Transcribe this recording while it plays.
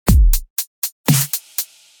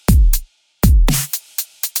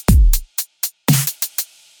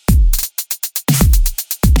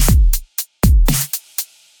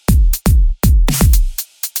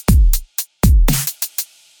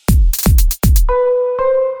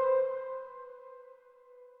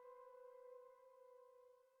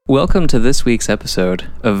Welcome to this week's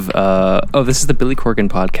episode of, this is the Billy Corgan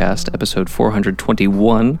podcast, episode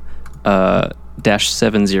 421,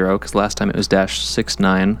 -70, because last time it was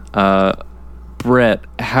 -69. Brett,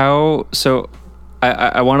 I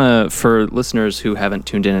want to, for listeners who haven't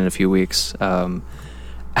tuned in a few weeks,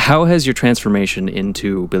 how has your transformation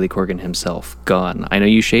into Billy Corgan himself gone? I know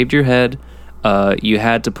you shaved your head, you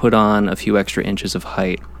had to put on a few extra inches of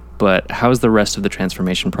height, but how's the rest of the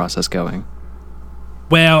transformation process going?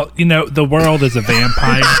 Well, the world is a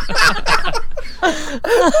vampire.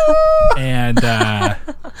 And, I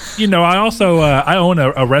also, I own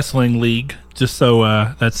a wrestling league, just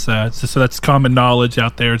so that's common knowledge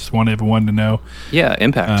out there. Just want everyone to know. Yeah,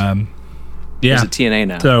 Impact. Yeah. Is it TNA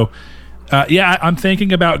now? So, I'm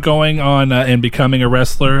thinking about going on and becoming a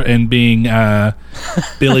wrestler and being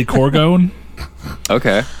Billy Corgan.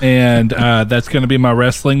 Okay. And that's going to be my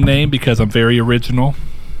wrestling name because I'm very original.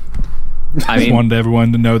 I just wanted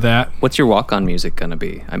everyone to know that. What's your walk-on music going to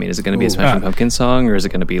be? I mean, is it going to be a Smashing Pumpkins song, or is it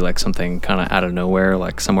going to be like something kind of out of nowhere,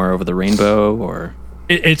 like Somewhere Over the Rainbow, or?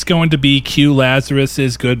 It's going to be Q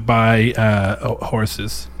Lazarus's Goodbye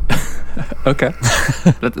Horses. Okay.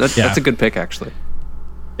 That's a good pick, actually.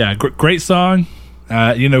 Yeah, great song.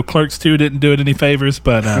 Clerks 2 didn't do it any favors,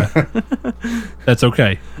 but that's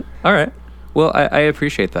okay. All right. Well, I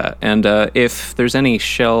appreciate that. And if there's any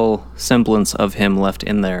shell semblance of him left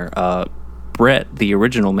in there, Brett, the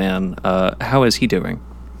original man, how is he doing?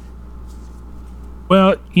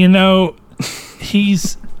 Well,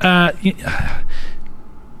 he's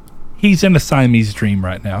in a Siamese dream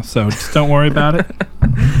right now, so just don't worry about it.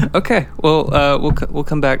 Okay. Well, we'll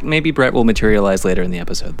come back. Maybe Brett will materialize later in the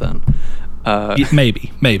episode then.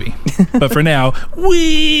 Maybe. But for now,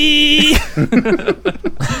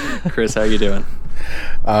 Chris, how are you doing?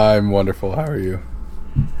 I'm wonderful. How are you?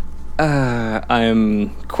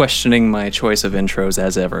 I'm questioning my choice of intros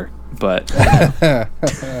as ever, but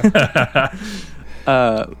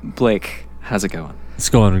Blake, how's it going? It's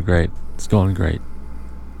going great.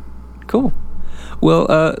 Cool.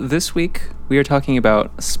 Well, this week we are talking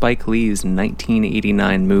about Spike Lee's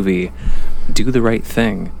 1989 movie, Do the Right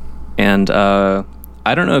Thing. And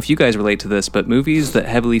I don't know if you guys relate to this, but movies that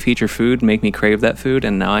heavily feature food make me crave that food,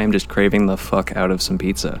 and now I'm just craving the fuck out of some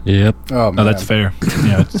pizza. Yep. Oh, man. That's fair.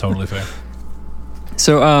 Yeah, it's totally fair.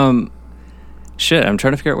 So, I'm trying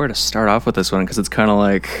to figure out where to start off with this one, because it's kind of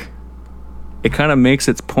like, it kind of makes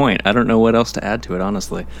its point. I don't know what else to add to it,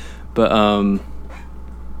 honestly. But,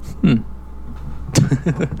 Did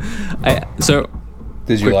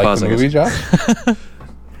you like the movie, Josh?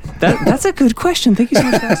 That's a good question. Thank you so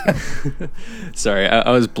much for asking. Sorry,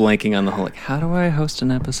 I was blanking on the whole, how do I host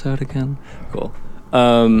an episode again? Cool.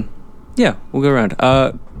 Yeah, we'll go around.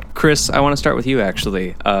 Chris, I want to start with you,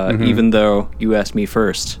 actually, even though you asked me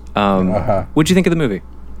first. What'd you think of the movie?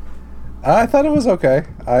 I thought it was okay.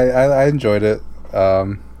 I enjoyed it.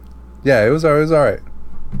 Yeah, it was all right.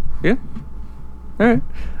 Yeah? All right.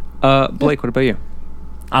 Blake, what about you?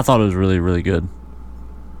 I thought it was really, really good.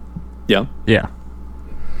 Yeah? Yeah.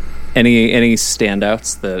 Any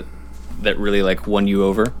standouts that really like won you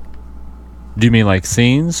over? Do you mean like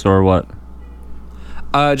scenes or what?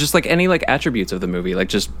 Just like any like attributes of the movie, like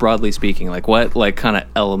just broadly speaking, like what like kind of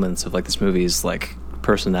elements of like this movie's like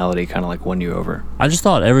personality kind of like won you over? I just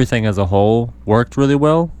thought everything as a whole worked really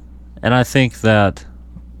well, and I think that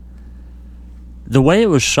the way it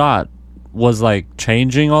was shot was like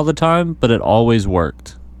changing all the time, but it always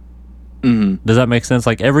worked. Mm-hmm. Does that make sense?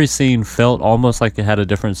 Like every scene felt almost like it had a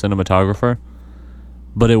different cinematographer,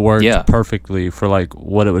 but it worked perfectly for like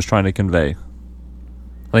what it was trying to convey.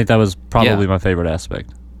 I think that was probably my favorite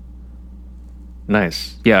aspect.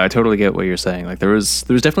 Nice. Yeah, I totally get what you're saying. Like there was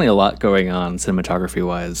definitely a lot going on cinematography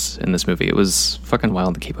wise in this movie. It was fucking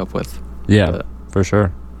wild to keep up with. Yeah, for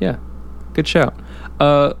sure. Yeah. Good shout.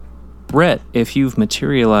 Brett, if you've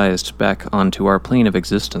materialized back onto our plane of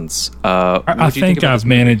existence, I think I've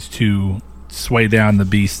managed to sway down the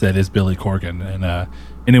beast that is Billy Corgan, and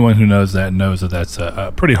anyone who knows that knows that that's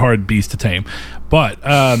a pretty hard beast to tame. But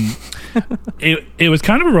it was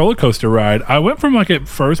kind of a roller coaster ride. I went from like at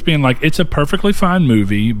first being like it's a perfectly fine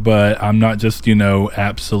movie, but I'm not just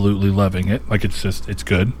absolutely loving it. Like it's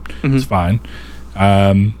good, it's fine.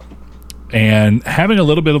 And having a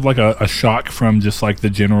little bit of like a shock from just like the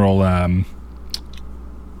general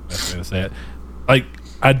best way to say it, like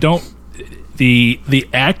the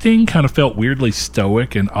acting kind of felt weirdly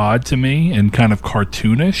stoic and odd to me and kind of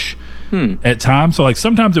cartoonish at times. So like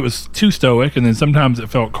sometimes it was too stoic, and then sometimes it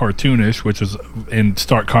felt cartoonish, which was in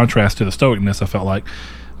stark contrast to the stoicness I felt like.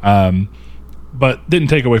 But didn't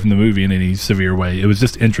take away from the movie in any severe way. It was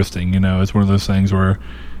just interesting, it's one of those things where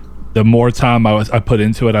the more time I put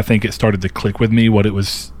into it, I think it started to click with me what it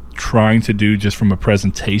was trying to do just from a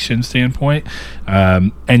presentation standpoint.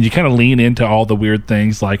 And you kind of lean into all the weird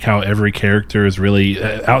things, like how every character is really,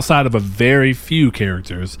 outside of a very few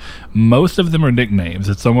characters, most of them are nicknames.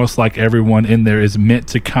 It's almost like everyone in there is meant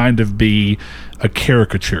to kind of be a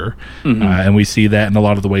caricature. And we see that in a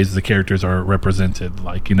lot of the ways the characters are represented.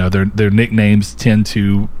 Like, you know, their nicknames tend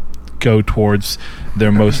to go towards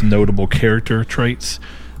their most notable character traits.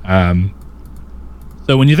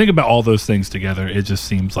 So when you think about all those things together, it just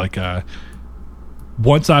seems like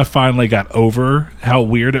once I finally got over how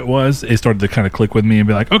weird it was, it started to kind of click with me and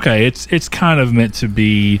be like, okay, it's kind of meant to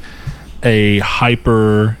be a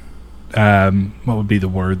hyper, what would be the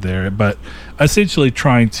word there? But essentially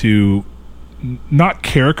trying to not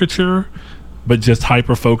caricature, but just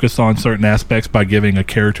hyper focus on certain aspects by giving a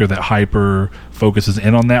character that hyper focuses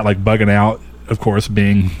in on that, like Bugging Out, of course,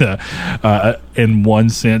 being in one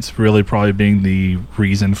sense really probably being the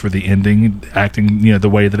reason for the ending, acting, you know, the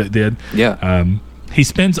way that it did. He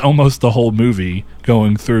spends almost the whole movie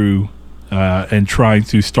going through and trying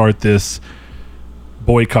to start this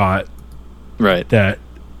boycott, right? That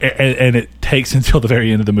and it takes until the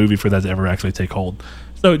very end of the movie for that to ever actually take hold.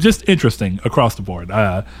 So just interesting across the board,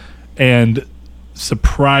 and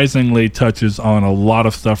surprisingly touches on a lot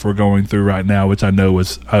of stuff we're going through right now, which I know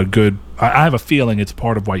was a good. I have a feeling it's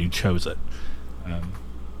part of why you chose it.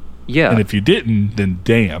 And if you didn't, then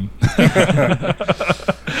damn.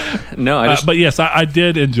 No, but yes, I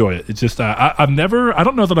did enjoy it. It's just I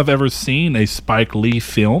don't know that I've ever seen a Spike Lee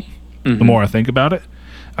film. The more I think about it,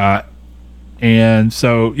 and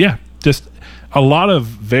so yeah, just a lot of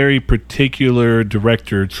very particular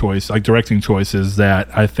directing choices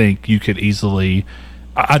that I think you could easily.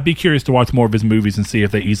 I'd be curious to watch more of his movies and see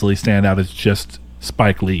if they easily stand out as just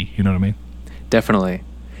Spike Lee. You know what I mean? Definitely.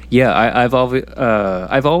 Yeah, I've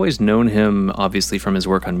always known him obviously from his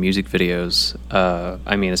work on music videos.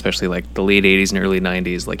 I mean, especially like the late 80s and early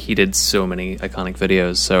 90s. Like he did so many iconic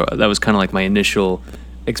videos. So that was kind of like my initial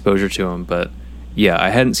exposure to him. But yeah, I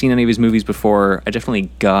hadn't seen any of his movies before. I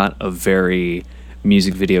definitely got a very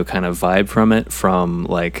music video kind of vibe from it, from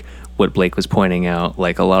like what Blake was pointing out.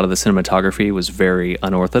 Like a lot of the cinematography was very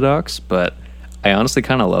unorthodox, but I honestly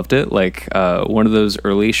kind of loved it. Like one of those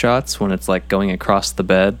early shots when it's like going across the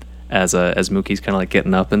bed as Mookie's kind of like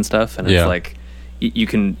getting up and stuff, and it's like you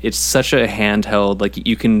can. It's such a handheld. Like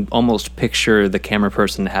you can almost picture the camera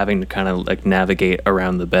person having to kind of like navigate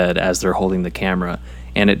around the bed as they're holding the camera,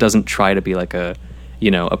 and it doesn't try to be like a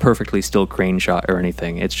perfectly still crane shot or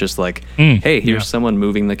anything. It's just like, hey, here's someone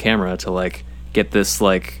moving the camera to like get this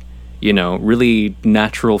like really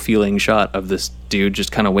natural feeling shot of this dude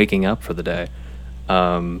just kind of waking up for the day.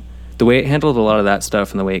 The way it handled a lot of that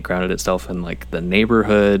stuff and the way it grounded itself in like the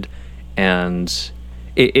neighborhood, and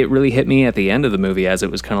it really hit me at the end of the movie as it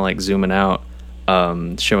was kind of like zooming out,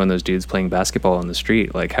 showing those dudes playing basketball on the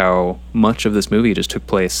street, like how much of this movie just took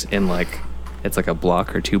place in like it's like a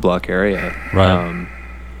block or 2 block area, right?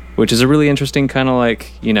 Which is a really interesting kind of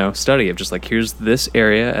like study of just like, here's this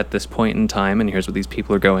area at this point in time and here's what these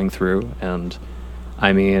people are going through. And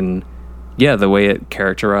I mean, yeah, the way it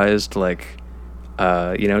characterized like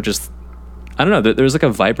just, I don't know, there's like a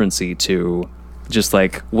vibrancy to just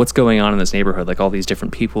like what's going on in this neighborhood, like all these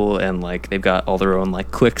different people, and like they've got all their own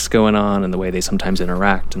like cliques going on, and the way they sometimes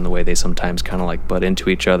interact and the way they sometimes kind of like butt into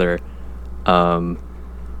each other.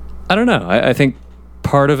 I don't know. I think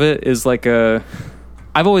part of it is like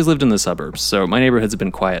I've always lived in the suburbs, so my neighborhoods have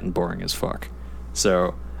been quiet and boring as fuck.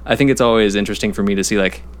 So I think it's always interesting for me to see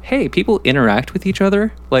like, hey, people interact with each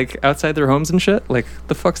other like outside their homes and shit. Like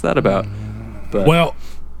the fuck's that about? But, well,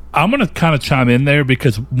 I'm going to kind of chime in there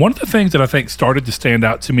because one of the things that I think started to stand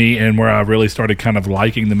out to me and where I really started kind of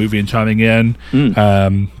liking the movie and chiming in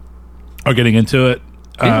or getting into it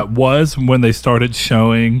was when they started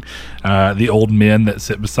showing the old men that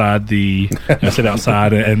sit beside sit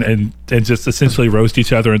outside and just essentially roast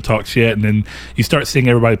each other and talk shit. And then you start seeing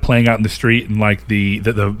everybody playing out in the street and like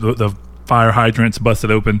the fire hydrants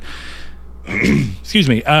busted open. Excuse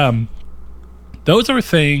me. Those are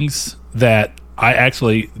things that I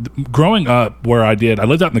actually, growing up where I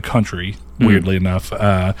lived out in the country, weirdly enough,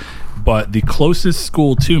 but the closest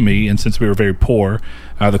school to me, and since we were very poor,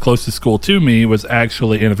 the closest school to me was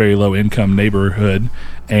actually in a very low-income neighborhood,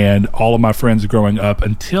 and all of my friends growing up,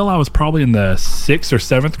 until I was probably in the 6th or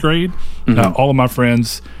 7th grade, all of my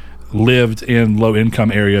friends lived in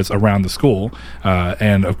low-income areas around the school,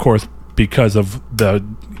 and of course, because of the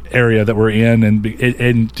area that we're in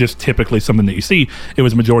and just typically something that you see, it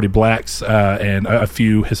was majority blacks and a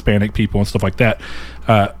few Hispanic people and stuff like that.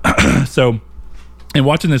 So And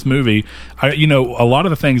watching this movie, a lot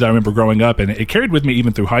of the things I remember growing up, and it carried with me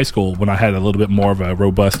even through high school when I had a little bit more of a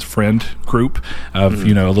robust friend group of, a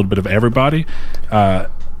little bit of everybody.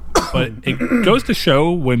 But it goes to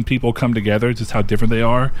show when people come together just how different they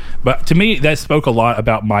are. But to me, that spoke a lot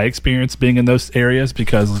about my experience being in those areas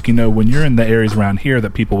because, when you're in the areas around here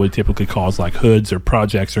that people would typically call as like hoods or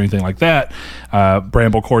projects or anything like that,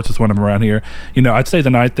 Bramble Courts is one of them around here. I'd stay the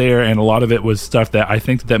night there, and a lot of it was stuff that I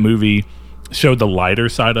think that movie showed the lighter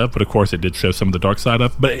side of, but of course it did show some of the dark side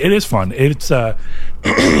of. But it is fun. It's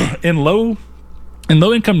in low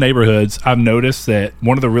income neighborhoods, I've noticed that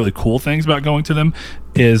one of the really cool things about going to them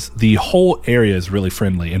is the whole area is really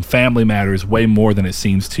friendly, and family matters way more than it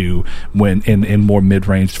seems to when in more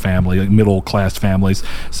mid-range family, like middle-class families.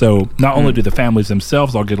 So not only do the families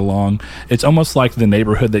themselves all get along, it's almost like the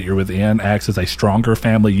neighborhood that you're within acts as a stronger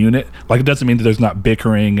family unit. Like, it doesn't mean that there's not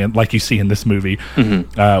bickering, and like you see in this movie,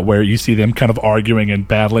 where you see them kind of arguing and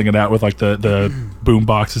battling it out with like the boom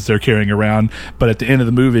boxes they're carrying around. But at the end of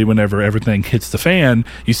the movie, whenever everything hits the fan,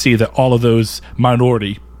 you see that all of those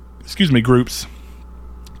minority groups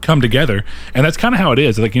come together, and that's kind of how it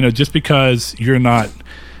is. Like, just because you're not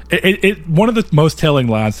one of the most telling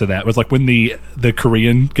lines to that was like when the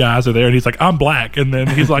Korean guys are there and he's like, I'm black, and then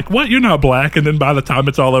he's like, what, you're not black? And then by the time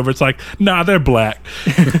it's all over, it's like, nah, they're black.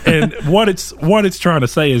 And what it's trying to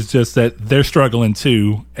say is just that they're struggling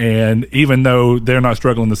too, and even though they're not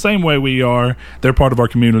struggling the same way we are, they're part of our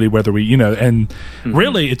community, whether we and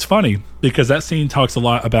really it's funny because that scene talks a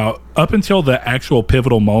lot about up until the actual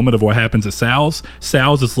pivotal moment of what happens at Sal's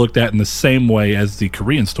is looked at in the same way as the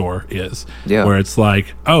Korean store is. Yeah. Where it's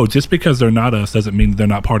like, oh, just because they're not us doesn't mean they're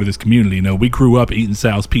not part of this community. We grew up eating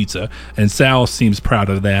Sal's pizza, and Sal seems proud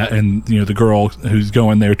of that, and the girl who's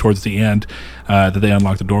going there towards the end that they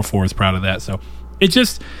unlock the door for is proud of that. So it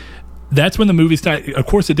just... That's when the movie started. Of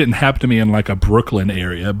course, it didn't happen to me in like a Brooklyn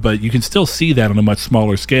area, but you can still see that on a much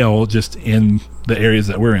smaller scale just in the areas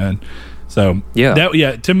that we're in. So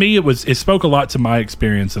to me, it spoke a lot to my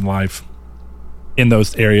experience in life in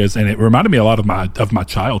those areas, and it reminded me a lot of my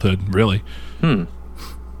childhood, really.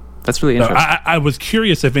 That's really interesting. I was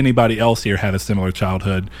curious if anybody else here had a similar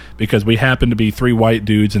childhood, because we happened to be three white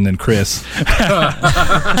dudes and then Chris.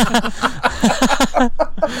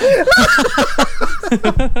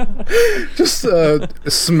 Just a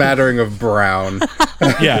smattering of brown.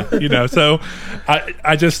 Yeah, so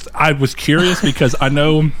I was curious because I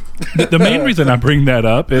know the main reason I bring that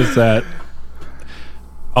up is that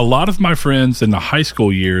a lot of my friends in the high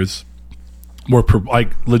school years were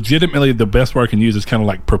legitimately, the best word I can use is kind of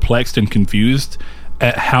like perplexed and confused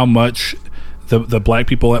at how much the black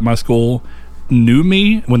people at my school knew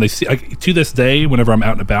me. When they see, to this day, whenever I'm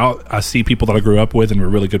out and about, I see people that I grew up with and were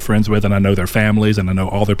really good friends with, and I know their families and I know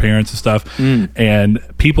all their parents and stuff. And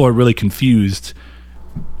people are really confused.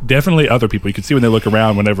 Definitely other people. You can see when they look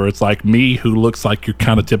around, whenever it's like me, who looks like your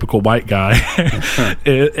kind of typical white guy,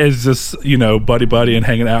 is just, buddy and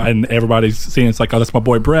hanging out, and everybody's seeing it's like, oh, that's my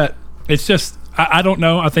boy Brett. It's just, I don't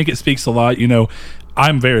know. I think it speaks a lot.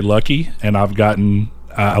 I'm very lucky, and I've gotten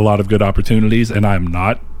a lot of good opportunities, and I'm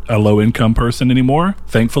not a low income person anymore,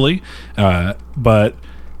 thankfully. But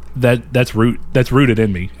that's rooted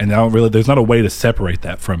in me, and there's not a way to separate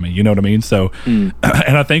that from me. You know what I mean? So, and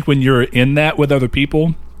I think when you're in that with other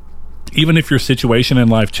people, even if your situation in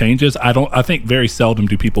life changes, I think very seldom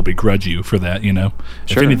do people begrudge you for that. Sure.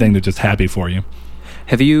 If anything, they're just happy for you.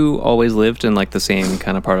 Have you always lived in like the same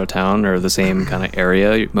kind of part of town or the same kind of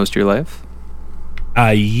area most of your life?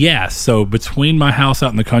 Yes. So between my house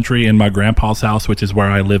out in the country and my grandpa's house, which is where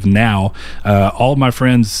I live now, all of my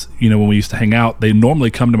friends, when we used to hang out, they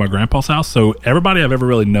normally come to my grandpa's house. So everybody I've ever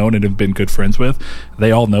really known and have been good friends with,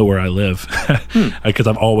 they all know where I live because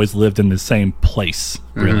I've always lived in the same place,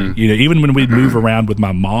 really. Even when we'd move around with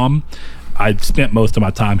my mom, I'd spent most of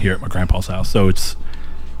my time here at my grandpa's house. So it's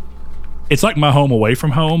like my home away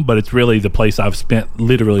from home, but it's really the place I've spent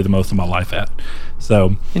literally the most of my life at.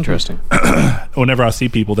 So interesting. Whenever I see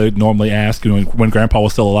people, they normally ask, when Grandpa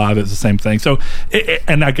was still alive, it's the same thing. So,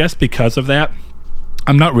 and I guess because of that,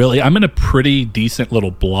 I'm in a pretty decent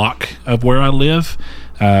little block of where I live,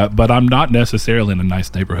 but I'm not necessarily in a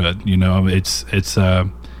nice neighborhood.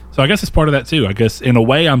 So I guess it's part of that too. I guess in a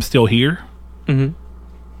way I'm still here. Mm-hmm.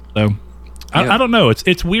 So I don't know.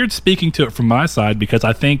 It's weird speaking to it from my side because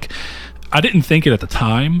I didn't think it at the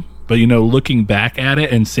time, but looking back at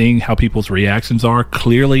it and seeing how people's reactions are,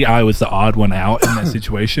 clearly I was the odd one out in that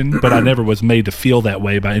situation, but I never was made to feel that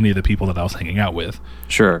way by any of the people that I was hanging out with.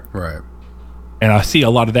 Sure. Right. And I see a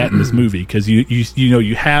lot of that in this movie because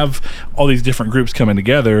you have all these different groups coming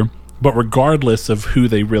together, but regardless of who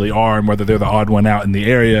they really are and whether they're the odd one out in the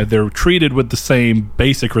area, they're treated with the same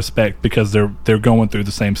basic respect because they're going through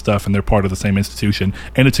the same stuff and they're part of the same institution,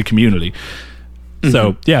 and it's a community.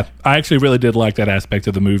 So yeah, I actually really did like that aspect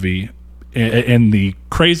of the movie in the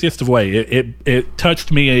craziest of way. It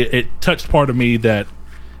touched me. It touched part of me that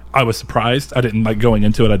I was surprised. I didn't like going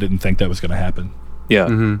into it. I didn't think that was going to happen.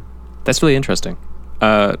 Yeah, that's really interesting.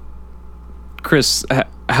 Chris,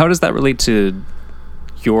 how does that relate to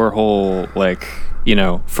your whole, like, you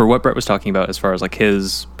know, for what Brett was talking about as far as like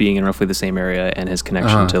his being in roughly the same area and his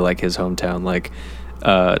connection to like his hometown? Like,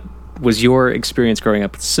 was your experience growing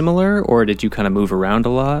up similar, or did you kind of move around a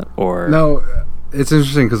lot? Or no, it's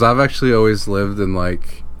interesting because I've actually always lived in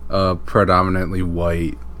like a predominantly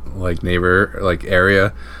white like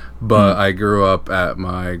area, but I grew up at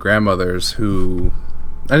my grandmother's, who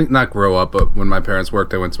I didn't not grow up, but when my parents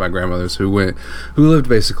worked, I went to my grandmother's who lived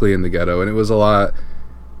basically in the ghetto, and it was a lot.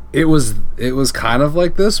 It was kind of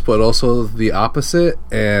like this, but also the opposite,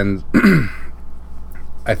 and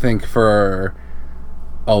I think for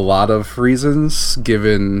a lot of reasons,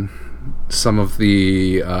 given some of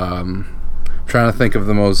the trying to think of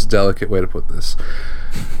the most delicate way to put this,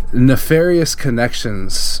 nefarious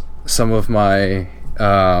connections some of my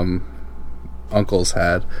uncles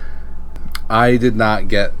had, I did not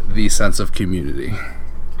get the sense of community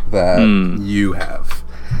that you have.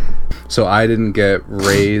 So I didn't get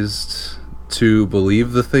raised to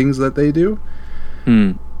believe the things that they do.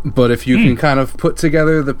 But if you can kind of put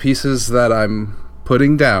together the pieces that I'm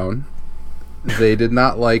putting down, they did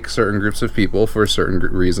not like certain groups of people for certain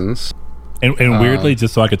reasons. And weirdly,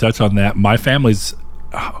 just so I could touch on that, my family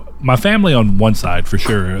on one side for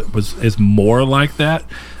sure is more like that,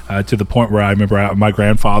 to the point where I remember my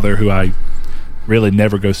grandfather, who I really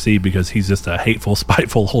never go see because he's just a hateful,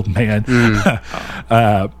 spiteful old man.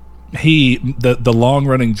 The long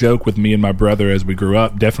running joke with me and my brother as we grew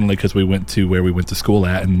up, definitely because we went to where we went to school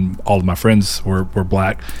at, and all of my friends were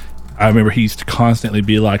black. I remember he used to constantly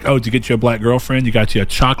be like, "Oh, did you get you a black girlfriend? You got you a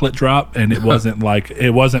chocolate drop?" And it wasn't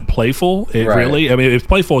it wasn't playful. Really, I mean, it was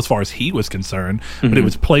playful as far as he was concerned, but it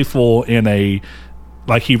was playful in a,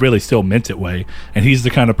 like, he really still meant it way. And he's the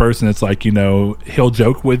kind of person that's like, you know, he'll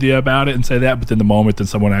joke with you about it and say that, but then the moment that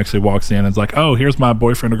someone actually walks in and is like, "Oh, here's my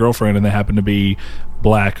boyfriend or girlfriend," and they happen to be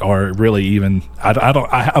black, or really even,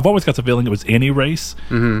 I've always got the feeling it was any race,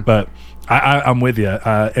 but I'm with you.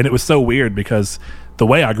 And it was so weird because the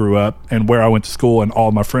way I grew up and where I went to school and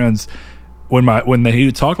all my friends, when he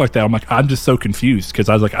would talk like that, I'm like, I'm just so confused, because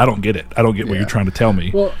I was like, I don't get it. I don't get what you're trying to tell me.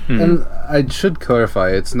 Well, and I should clarify,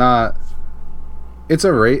 it's a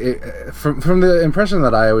race. From the impression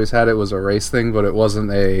that I always had, it was a race thing, but it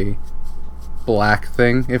wasn't a black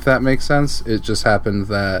thing, if that makes sense. It just happened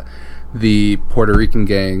that the Puerto Rican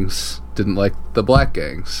gangs didn't like the black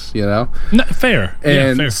gangs, you know? No, fair.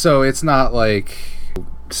 And fair. So it's not like,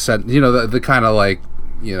 you know, the kind of like,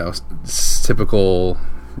 you know, typical.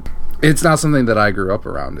 It's not something that I grew up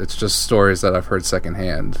around. It's just stories that I've heard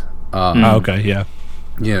secondhand. Okay, yeah.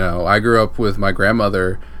 You know, I grew up with my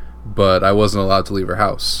grandmother, but I wasn't allowed to leave her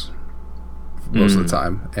house most of the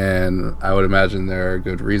time, and I would imagine there are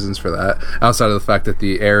good reasons for that, outside of the fact that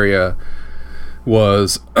the area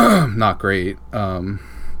was not great. I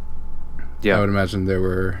would imagine there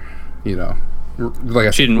were, you know, like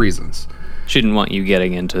I said, reasons. She didn't want you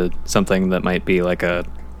getting into something that might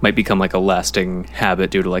become like a lasting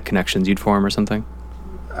habit due to like connections you'd form or something.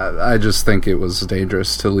 I just think it was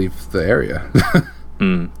dangerous to leave the area.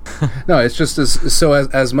 No, it's just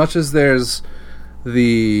as much as there's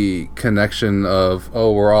the connection of,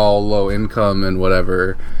 oh, we're all low income and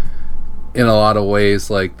whatever, in a lot of ways,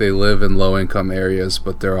 like, they live in low income areas,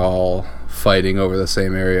 but they're all fighting over the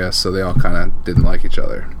same area, so they all kind of didn't like each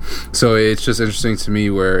other. So it's just interesting to me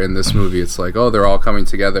where in this movie it's like, oh, they're all coming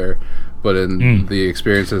together, but in the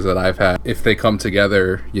experiences that I've had, if they come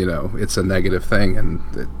together, you know, it's a negative thing. And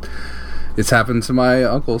it's happened to my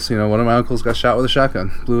uncles. You know, one of my uncles got shot with a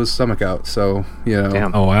shotgun, blew his stomach out. So, you know.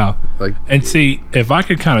 Damn. Oh, wow. Like, and see, if I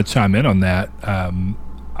could kind of chime in on that,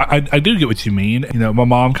 I do get what you mean. You know, my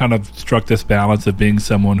mom kind of struck this balance of being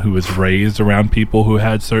someone who was raised around people who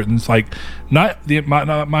had certain, like, not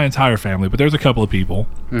my entire family, but there's a couple of people.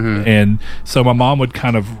 And so my mom would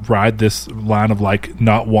kind of ride this line of, like,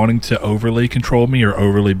 not wanting to overly control me or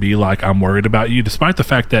overly be like, I'm worried about you, despite the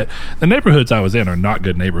fact that the neighborhoods I was in are not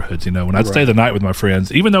good neighborhoods. You know, when I'd stay the night with my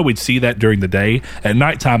friends, even though we'd see that during the day, at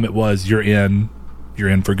nighttime it was, you're in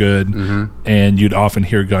for good, and you'd often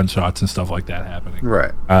hear gunshots and stuff like that happening.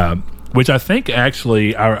 Right. Which I think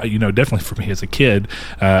actually, you know, definitely for me as a kid,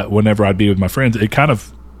 whenever I'd be with my friends, it kind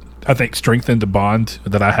of I think, strengthened the bond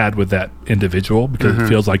that I had with that individual, because it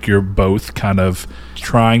feels like you're both kind of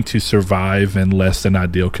trying to survive in less than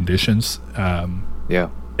ideal conditions.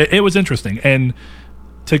 It was interesting. And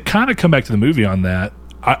to kind of come back to the movie on that,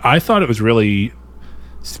 I thought it was really,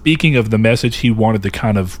 speaking of the message he wanted to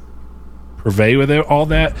kind of purvey with it, all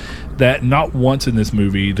that not once in this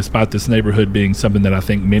movie, despite this neighborhood being something that I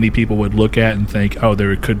think many people would look at and think, oh,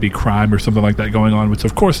 there could be crime or something like that going on, which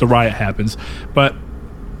of course the riot happens, but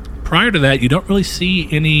prior to that, you don't really see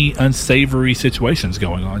any unsavory situations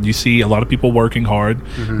going on. You see a lot of people working hard.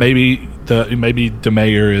 Maybe the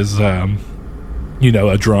mayor is a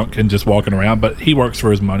drunk and just walking around, but he works for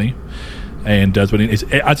his money and does what he is.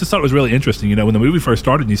 I just thought it was really interesting. When the movie first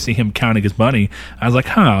started and you see him counting his money, I was like,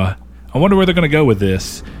 I wonder where they're going to go with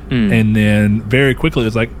this. And then very quickly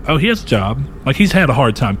it's like, oh, he has a job. Like, he's had a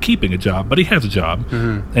hard time keeping a job, but he has a job.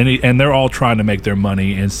 And they're all trying to make their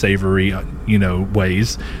money in savory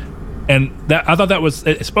ways. And that, I thought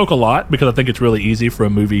it spoke a lot, because I think it's really easy for a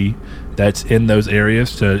movie that's in those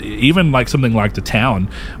areas to, even like something like The Town,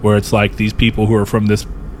 where it's like these people who are from this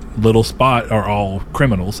little spot are all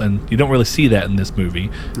criminals, and you don't really see that in this movie.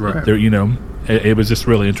 Right. It was just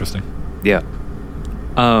really interesting. Yeah.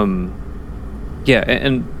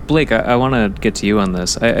 And Blake, I want to get to you on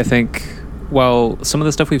this. I think while some of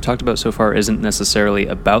the stuff we've talked about so far isn't necessarily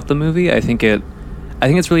about the movie, I think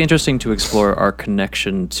it's really interesting to explore our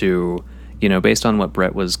connection to, based on what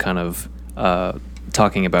Brett was kind of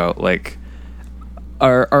talking about, like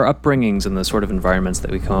our upbringings and the sort of environments that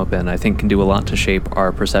we come up in, I think can do a lot to shape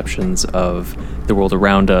our perceptions of the world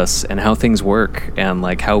around us and how things work and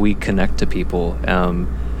like how we connect to people.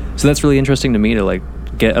 So that's really interesting to me to like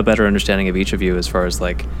get a better understanding of each of you as far as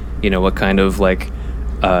like, what kind of like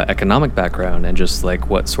economic background and just like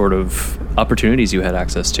what sort of opportunities you had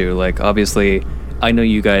access to. Like, obviously, I know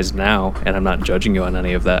you guys now, and I'm not judging you on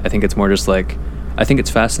any of that. I think it's more just like, I think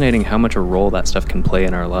it's fascinating how much a role that stuff can play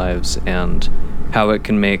in our lives and how it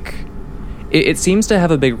can make... It seems to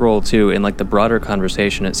have a big role, too, in like the broader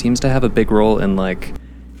conversation. It seems to have a big role in like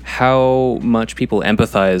how much people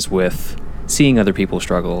empathize with seeing other people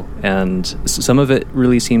struggle. And some of it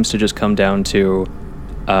really seems to just come down to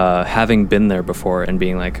having been there before and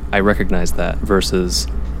being like, I recognize that, versus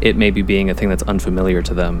it maybe being a thing that's unfamiliar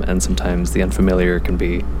to them. And sometimes the unfamiliar can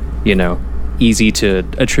be, easy to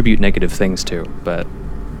attribute negative things to. But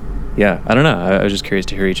yeah, I don't know. I was just curious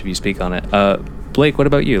to hear each of you speak on it. Blake, what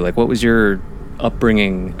about you? Like, what was your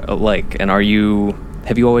upbringing like? And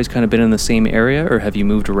have you always kind of been in the same area, or have you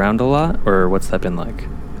moved around a lot, or what's that been like?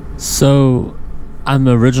 So, I'm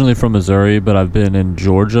originally from Missouri, but I've been in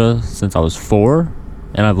Georgia since I was 4,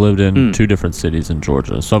 and I've lived in 2 different cities in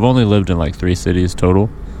Georgia. So I've only lived in like 3 cities total.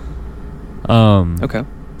 Okay.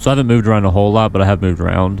 So I haven't moved around a whole lot, but I have moved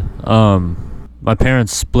around. My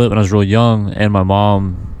parents split when I was real young, and my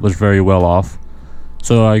mom was very well off.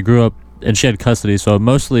 So I grew up, and she had custody, so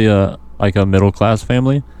mostly like a middle class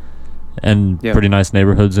family, and pretty nice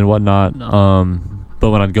neighborhoods and whatnot. But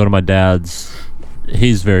when I'd go to my dad's,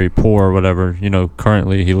 he's very poor or whatever.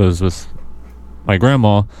 Currently he lives with my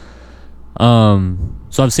grandma.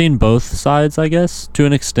 So I've seen both sides, I guess, to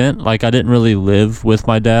an extent. Like, I didn't really live with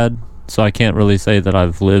my dad, so I can't really say that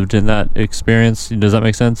I've lived in that experience. Does that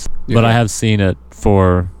make sense? Yeah. But I have seen it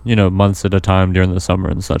for, months at a time during the summer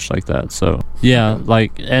and such like that. So, yeah,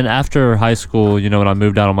 like, and after high school, when I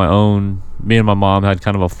moved out on my own, me and my mom had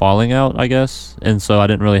kind of a falling out, I guess. And so I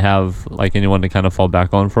didn't really have, like, anyone to kind of fall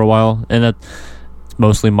back on for a while. And that's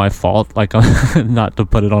mostly my fault, like, not to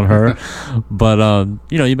put it on her. But,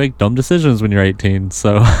 you make dumb decisions when you're 18.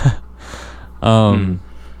 So,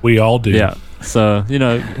 we all do. Yeah. So,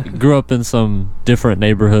 grew up in some different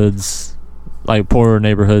neighborhoods, like poorer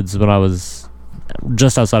neighborhoods when I was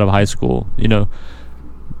just outside of high school,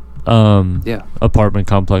 apartment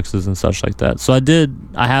complexes and such like that. So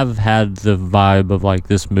I have had the vibe of like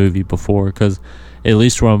this movie before, because at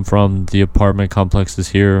least where I'm from, the apartment complexes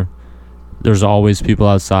here, there's always people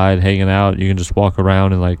outside hanging out. You can just walk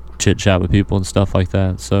around and like chit chat with people and stuff like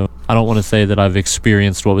that. So I don't want to say that I've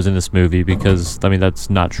experienced what was in this movie, because that's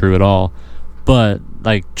not true at all. But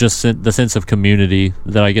like just the sense of community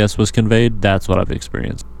that I guess was conveyed, that's what I've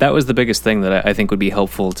experienced. That was the biggest thing that I think would be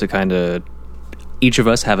helpful to kind of each of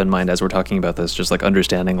us have in mind as we're talking about this, just like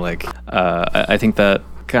understanding, like, I think that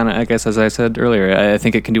kind of, I guess, as I said earlier, I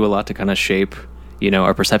think it can do a lot to kind of shape,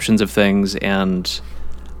 our perceptions of things. And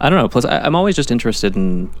I don't know, plus I'm always just interested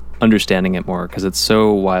in understanding it more, because it's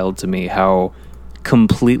so wild to me how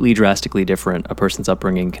completely drastically different a person's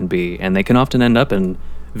upbringing can be. And they can often end up in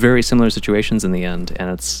very similar situations in the end. And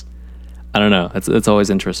it's, I don't know, it's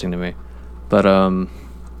always interesting to me. But,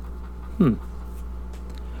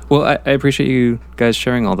 Well, I appreciate you guys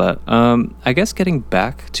sharing all that. I guess getting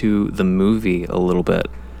back to the movie a little bit,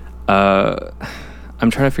 I'm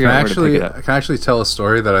trying to figure out where to pick it up. Can I actually tell a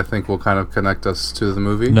story that I think will kind of connect us to the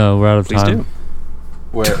movie? No, we're out of Please time. do.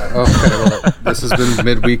 Well, this has been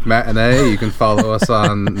Midweek Matinee. You can follow us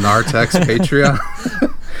on Nartex Patreon.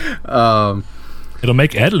 It'll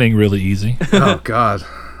make editing really easy. Oh, God.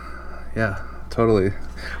 Yeah, totally.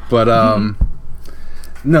 But,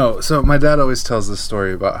 no, so my dad always tells this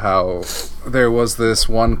story about how there was this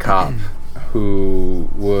one cop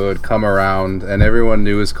who would come around and everyone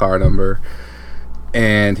knew his car number,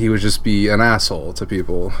 and he would just be an asshole to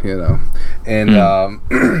people, you know. And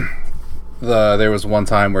there was one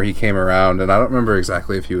time where he came around, and I don't remember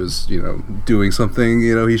exactly if he was, you know, doing something,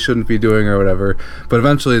 you know, he shouldn't be doing or whatever, but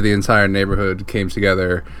eventually the entire neighborhood came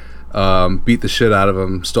together, beat the shit out of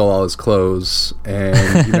him, stole all his clothes,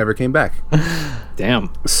 and he never came back.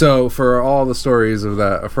 Damn. So for all the stories of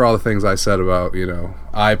that, for all the things I said about, you know,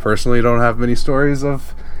 I personally don't have many stories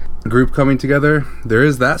of group coming together. There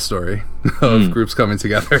is that story of groups coming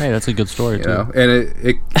together. Hey, that's a good story, You too. know, and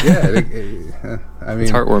I mean,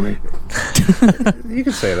 It's heartwarming. you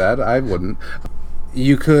could say that. I wouldn't.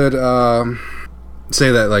 You could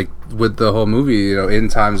say that, like, with the whole movie, you know, in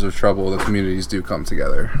times of trouble, the communities do come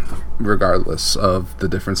together, regardless of the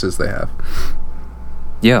differences they have.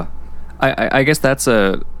 Yeah. I guess that's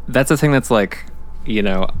a thing that's like, you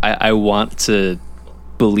know, I want to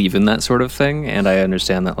believe in that sort of thing, and I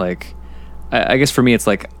understand that, like, I guess for me it's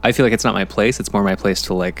like, I feel like it's not my place, it's more my place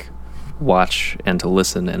to, like, watch and to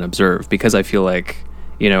listen and observe, because I feel like,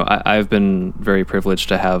 you know, I've been very privileged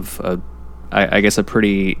to have I guess a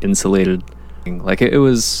pretty insulated, like, it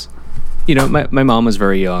was, you know, my mom was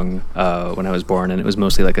very young when I was born, and it was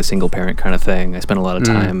mostly like a single parent kind of thing. I spent a lot of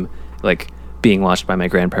time like being watched by my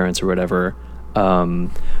grandparents or whatever.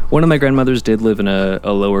 One of my grandmothers did live in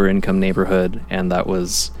a lower income neighborhood, and that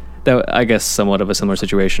I guess somewhat of a similar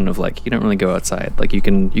situation of, like, you don't really go outside. Like, you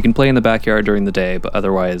can play in the backyard during the day, but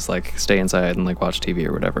otherwise, like, stay inside and, like, watch TV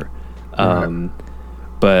or whatever.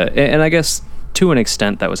 But I guess to an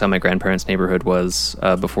extent that was how my grandparents' neighborhood was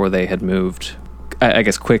before they had moved. I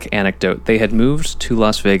guess quick anecdote, they had moved to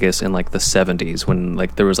Las Vegas in, like, the 70s when,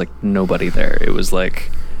 like, there was, like, nobody there. It was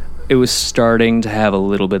like, it was starting to have a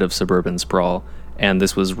little bit of suburban sprawl, and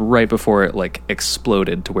this was right before it, like,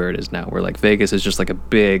 exploded to where it is now, where, like, Vegas is just like a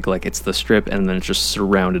big, like, it's the Strip, and then it's just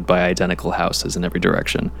surrounded by identical houses in every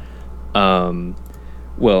direction.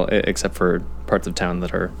 Well, except for parts of town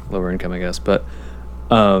that are lower income, I guess. But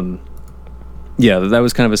yeah, that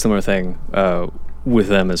was kind of a similar thing with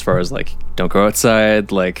them, as far as, like, don't go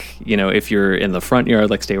outside, like, you know, if you're in the front yard,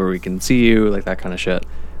 like, stay where we can see you, like, that kind of shit.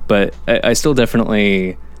 But I still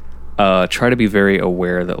definitely try to be very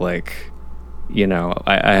aware that, like, you know,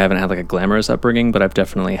 I haven't had, like, a glamorous upbringing, but I've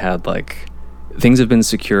definitely had, like, things have been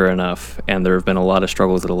secure enough, and there have been a lot of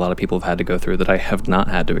struggles that a lot of people have had to go through that I have not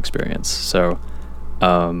had to experience. So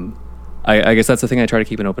I guess that's the thing I try to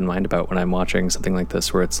keep an open mind about when I'm watching something like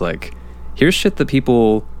this, where it's like, here's shit that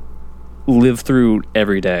people live through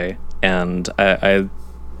every day, and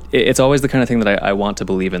it's always the kind of thing that I want to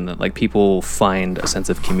believe in, that, like, people find a sense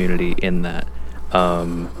of community in that,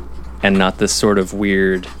 and not this sort of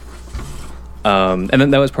weird and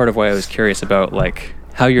then that was part of why I was curious about, like,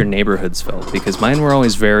 how your neighborhoods felt, because mine were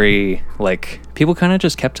always very, like, people kind of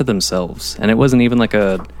just kept to themselves, and it wasn't even like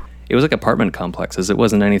it was like apartment complexes. It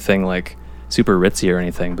wasn't anything like super ritzy or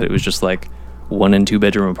anything, but it was just like 1 and 2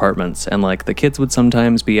 bedroom apartments, and, like, the kids would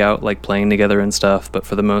sometimes be out, like, playing together and stuff, but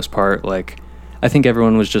for the most part, like, I think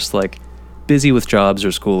everyone was just, like, busy with jobs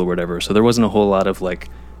or school or whatever, so there wasn't a whole lot of, like,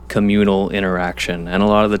 communal interaction, and a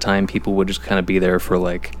lot of the time people would just kind of be there for,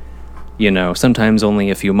 like, you know, sometimes only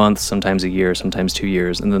a few months, sometimes a year, sometimes 2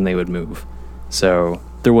 years, and then they would move. So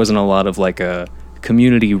there wasn't a lot of, like, a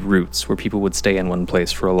community roots where people would stay in one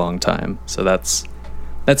place for a long time. So that's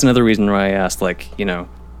another reason why I asked, like, you know,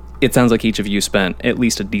 it sounds like each of you spent at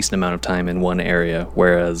least a decent amount of time in one area,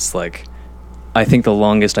 whereas, like, I think the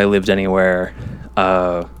longest I lived anywhere,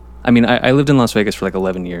 I mean, I lived in Las Vegas for, like,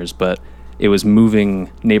 11 years, but it was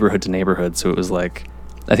moving neighborhood to neighborhood, so it was, like,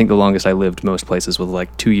 I think the longest I lived most places was,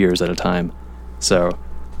 like, 2 years at a time. So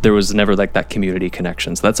there was never, like, that community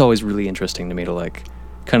connection. So that's always really interesting to me to, like,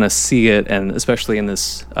 kind of see it, and especially in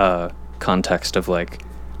this context of, like,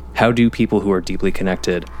 how do people who are deeply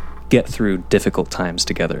connected get through difficult times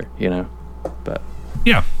together, you know? But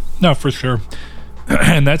yeah, no, for sure.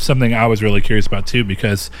 And that's something I was really curious about too,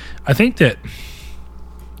 because I think that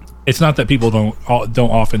it's not that people don't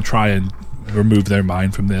often try and remove their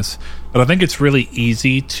mind from this, but I think it's really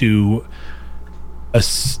easy to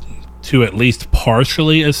to at least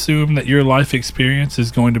partially assume that your life experience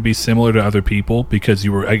is going to be similar to other people, because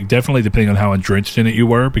you were definitely, depending on how entrenched in it you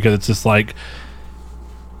were, because it's just like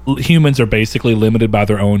humans are basically limited by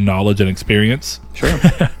their own knowledge and experience. Sure.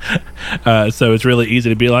 So it's really easy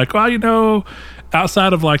to be like, well, you know,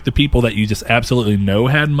 outside of like the people that you just absolutely know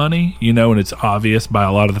had money, you know, and it's obvious by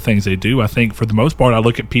a lot of the things they do. I think for the most part, I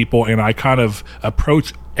look at people and I kind of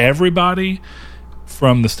approach everybody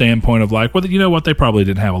from the standpoint of like, well, you know what, they probably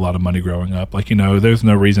didn't have a lot of money growing up. Like, you know, there's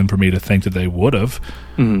no reason for me to think that they would have.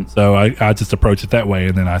 Mm-hmm. So I just approach it that way.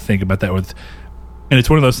 And then I think about that with, and it's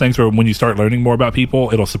one of those things where when you start learning more about people,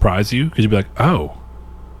 it'll surprise you, because you'll be like, oh,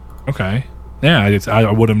 okay. Yeah, I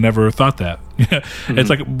would have never thought that. Mm-hmm. It's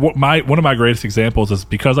like one of my greatest examples is,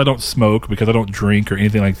 because I don't smoke, because I don't drink or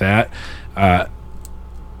anything like that,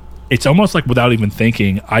 it's almost like without even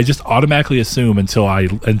thinking, I just automatically assume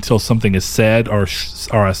until something is said or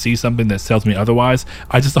I see something that tells me otherwise,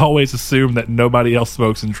 I just always assume that nobody else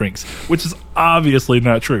smokes and drinks, which is obviously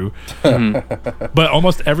not true. Mm-hmm. But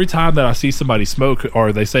almost every time that I see somebody smoke,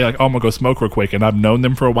 or they say like, oh, I'm gonna go smoke real quick, and I've known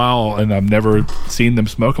them for a while and I've never seen them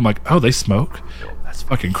smoke, I'm like, oh, they smoke? That's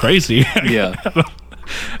fucking crazy. Yeah.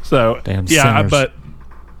 So damn yeah, sinners. but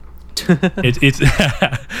it's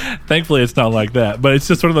thankfully it's not like that, but it's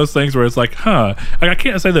just one of those things where it's like, like, I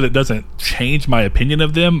can't say that it doesn't change my opinion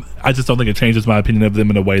of them. I just don't think it changes my opinion of them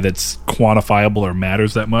in a way that's quantifiable or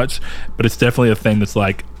matters that much. But it's definitely a thing that's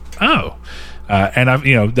like, oh, and I've,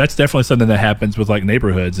 you know, that's definitely something that happens with like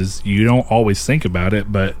neighborhoods, is you don't always think about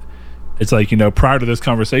it, but it's like, you know, prior to this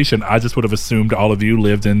conversation, I just would have assumed all of you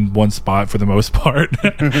lived in one spot for the most part,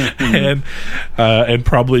 and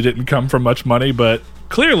probably didn't come from much money, but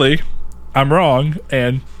clearly I'm wrong,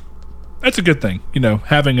 and that's a good thing. You know,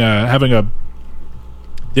 having a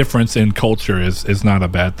difference in culture is not a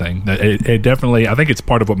bad thing. It definitely, I think it's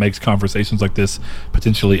part of what makes conversations like this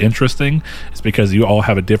potentially interesting, is because you all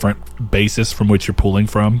have a different basis from which you're pulling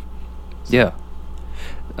from. Yeah.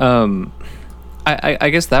 I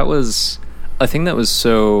guess that was a thing that was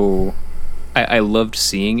so I loved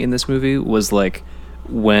seeing in this movie, was like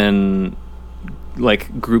when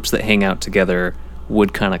like groups that hang out together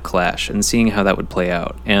would kind of clash, and seeing how that would play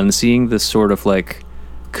out, and seeing this sort of like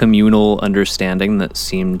communal understanding that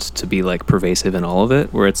seemed to be like pervasive in all of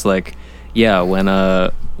it, where it's like, yeah, when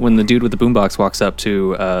the dude with the boombox walks up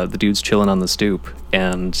to the dudes chilling on the stoop,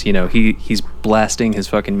 and you know he's blasting his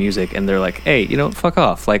fucking music, and they're like, hey, you know, fuck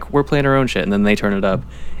off, like, we're playing our own shit, and then they turn it up,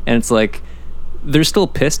 and it's like they're still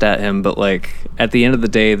pissed at him, but like at the end of the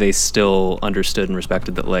day they still understood and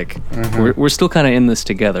respected that like, we're still kind of in this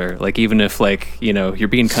together, like, even if like, you know, you're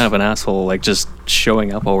being kind of an asshole, like just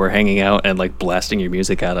showing up while we're hanging out and like blasting your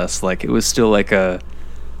music at us, like it was still like a,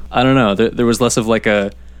 I don't know, there was less of like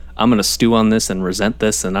a, I'm gonna stew on this and resent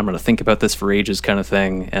this and I'm gonna think about this for ages kind of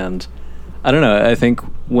thing. And I don't know, I think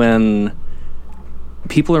when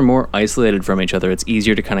people are more isolated from each other, it's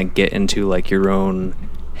easier to kind of get into like your own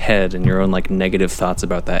head and your own like negative thoughts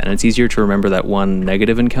about that, and it's easier to remember that one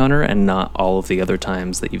negative encounter and not all of the other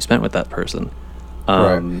times that you've spent with that person.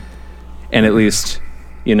 Right. And at least,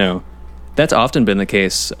 you know, that's often been the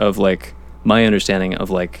case of like my understanding of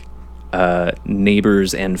like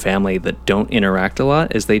neighbors and family that don't interact a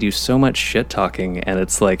lot, is they do so much shit talking, and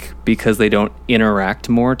it's like because they don't interact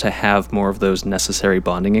more to have more of those necessary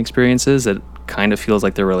bonding experiences, it kind of feels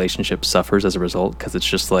like their relationship suffers as a result, because it's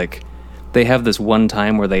just like they have this one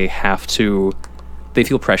time where they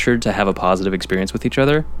feel pressured to have a positive experience with each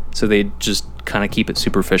other, so they just kind of keep it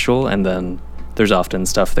superficial, and then there's often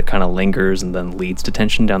stuff that kind of lingers and then leads to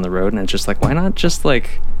tension down the road, and it's just like, why not just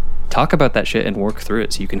like talk about that shit and work through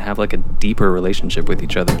it so you can have like a deeper relationship with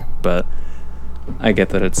each other? But I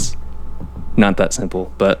get that it's not that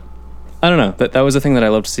simple, but I don't know, that was the thing that I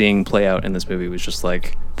loved seeing play out in this movie, was just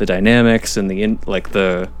like the dynamics and the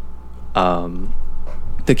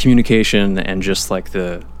communication and just like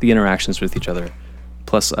the interactions with each other.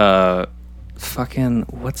 Plus fucking,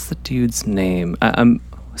 what's the dude's name? I'm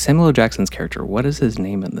Samuel L. Jackson's character, what is his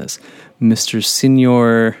name in this? Mr.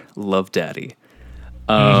 Senior Love Daddy.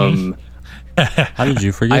 How did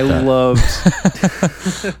you forget that? I loved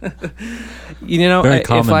you know,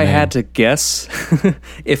 if I had to guess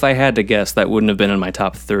that wouldn't have been in my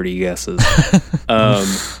top 30 guesses.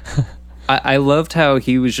 I loved how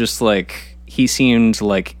he was just like, he seemed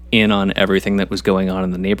like in on everything that was going on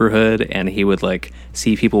in the neighborhood, and he would like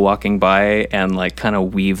see people walking by and like kind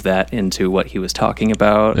of weave that into what he was talking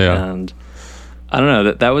about. Yeah. And I don't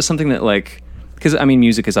know, that was something that like, because I mean,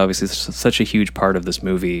 music is obviously such a huge part of this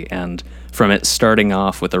movie, and from it starting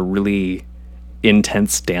off with a really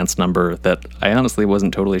intense dance number that I honestly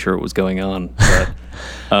wasn't totally sure what was going on.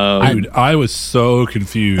 But Dude, I was so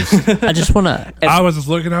confused. I just want to. I was just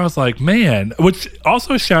looking, I was like, man, which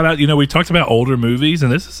also shout out, we talked about older movies,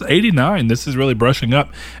 and this is 89. This is really brushing up.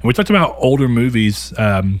 And we talked about older movies,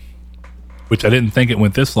 which I didn't think it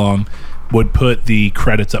went this long, would put the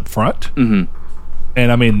credits up front. Mm-hmm.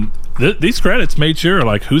 And I mean, these credits made sure,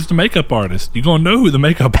 like, who's the makeup artist? You're going to know who the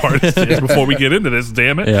makeup artist is before we get into this,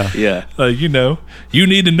 damn it. Yeah. You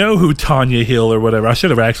need to know who Tanya Hill or whatever. I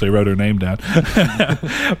should have actually wrote her name down.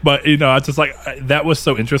 But, I just like, that was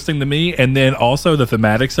so interesting to me. And then also the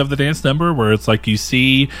thematics of the dance number, where it's like you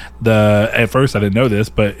see at first I didn't know this,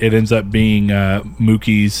 but it ends up being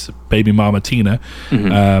Mookie's baby mama, Tina.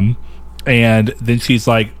 Mm-hmm. And then she's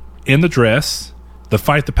like in the dress, the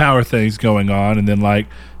fight the power thing's going on, and then like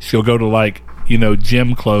she'll go to like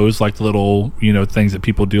gym clothes, like the little things that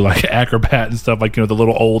people do, like acrobat and stuff, like the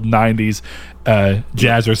little old 90s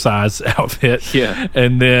jazzercise outfit. Yeah.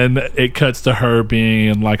 And then it cuts to her being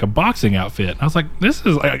in like a boxing outfit. I was like, this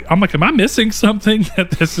is like, I'm like, am I missing something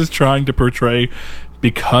that this is trying to portray,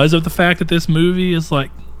 because of the fact that this movie is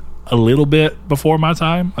like a little bit before my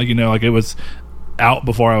time, like like it was out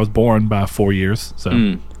before I was born by 4 years, so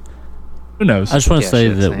who knows. I just want to say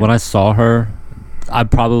that when I saw her, I'm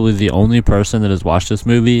probably the only person that has watched this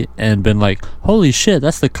movie and been like, holy shit,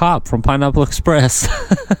 that's the cop from Pineapple Express.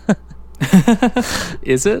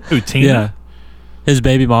 Is it? Who, Tina? Yeah. His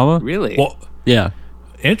baby mama? Really? Well, yeah.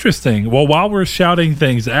 Interesting. Well, while we're shouting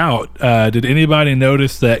things out, did anybody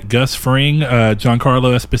notice that Gus Fring,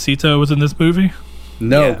 Giancarlo Esposito, was in this movie?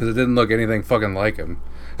 No, because it didn't look anything fucking like him.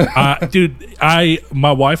 Dude,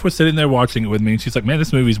 my wife was sitting there watching it with me, and she's like, man,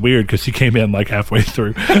 this movie's weird, because she came in like halfway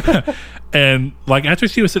through. And like after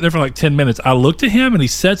she was sitting there for like 10 minutes, I looked at him and he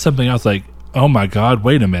said something. I was like, oh my God,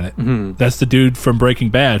 wait a minute. Mm-hmm. That's the dude from Breaking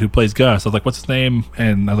Bad who plays Gus. I was like, what's his name?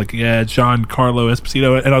 And I was like, yeah, Giancarlo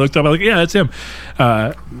Esposito. And I looked up, I was like, yeah, that's him.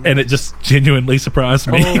 And it just genuinely surprised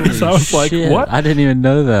me. So I was like, what? I didn't even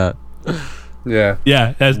know that. Yeah.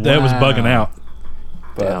 Yeah, that was bugging out.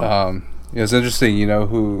 But it's interesting,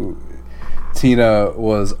 who Tina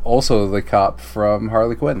was also the cop from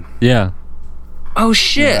Harley Quinn. Yeah. Oh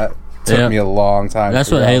shit. That took me a long time. That's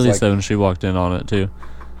what Haley said when she walked in on it too.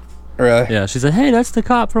 Really? Yeah, she said, hey, that's the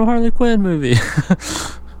cop from Harley Quinn movie.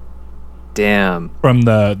 Damn. From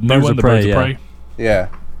the new one, the Birds of Prey. Yeah.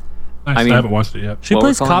 Nice. I haven't watched it yet. She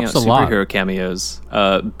plays cops a lot. Superhero cameos.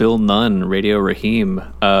 Bill Nunn, Radio Raheem.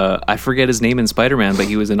 I forget his name in Spider-Man, but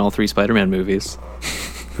he was in all 3 Spider-Man movies.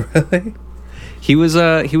 Really? He was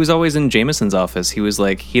always in Jameson's office. He was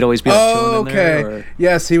like, he'd always be like chilling in there.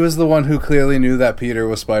 Yes, he was the one who clearly knew that Peter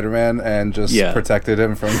was Spider-Man and just protected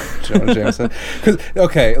him from Jonah Jameson.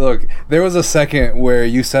 Okay, look, there was a second where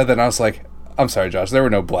you said that and I was like, I'm sorry, Josh, there were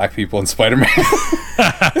no black people in Spider-Man.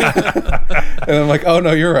 And I'm like, oh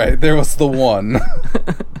no, you're right. There was the one.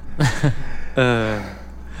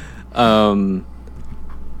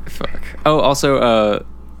 Fuck. Oh, also,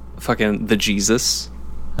 fucking the Jesus.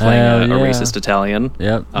 Playing a racist Italian.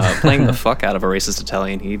 Yep. Playing the fuck out of a racist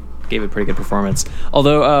Italian. He gave a pretty good performance.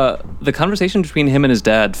 Although the conversation between him and his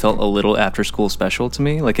dad felt a little after school special to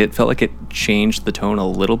me. Like it felt like it changed the tone a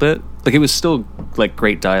little bit. Like it was still like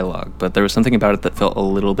great dialogue, but there was something about it that felt a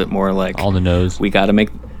little bit more like on the nose. We got to make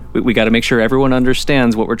sure everyone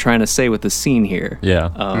understands what we're trying to say with the scene here.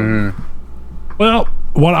 Yeah. Well,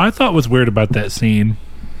 what I thought was weird about that scene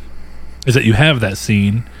is that you have that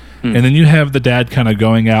scene. And then you have the dad kind of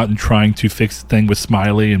going out and trying to fix the thing with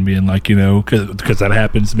Smiley and being like, because that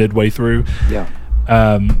happens midway through. Yeah.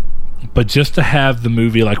 But just to have the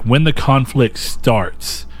movie, like when the conflict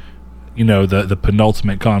starts, the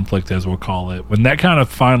penultimate conflict, as we'll call it, when that kind of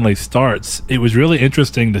finally starts, it was really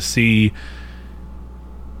interesting to see.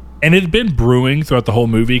 And it had been brewing throughout the whole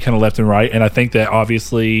movie, kind of left and right. And I think that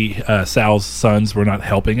obviously Sal's sons were not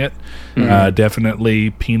helping it.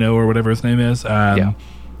 Definitely Pino or whatever his name is.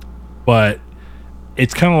 But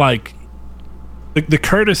it's kind of like the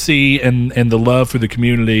courtesy and the love for the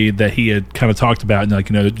community that he had kind of talked about. And like,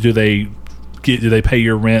 do they pay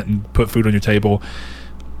your rent and put food on your table?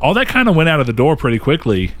 All that kind of went out of the door pretty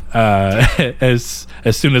quickly as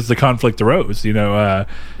soon as the conflict arose.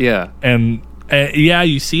 And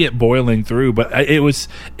you see it boiling through, but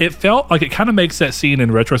it felt like it kind of makes that scene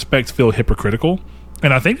in retrospect feel hypocritical.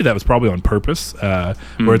 And I think that was probably on purpose,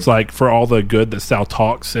 where it's like, for all the good that Sal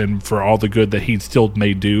talks and for all the good that he still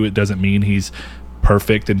may do, it doesn't mean he's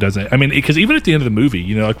perfect and doesn't. I mean, because even at the end of the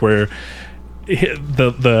movie, like where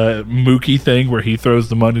the Mookie thing, where he throws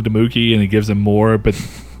the money to Mookie and he gives him more, but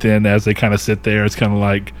then as they kind of sit there, it's kind of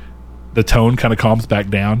like, the tone kind of calms back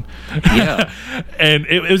down. Yeah. And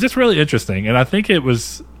it was just really interesting. And I think it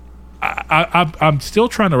was, I'm still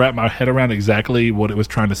trying to wrap my head around exactly what it was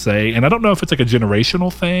trying to say. And I don't know if it's like a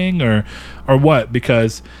generational thing or what,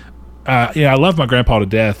 because, I love my grandpa to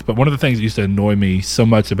death. But one of the things that used to annoy me so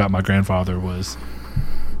much about my grandfather was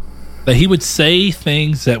that he would say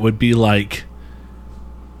things that would be like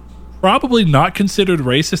probably not considered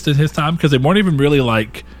racist in his time, because they weren't even really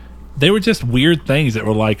like, they were just weird things that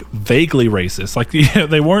were like vaguely racist. Like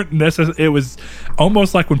they weren't necessarily. It was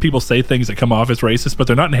almost like when people say things that come off as racist, but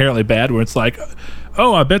they're not inherently bad. Where it's like,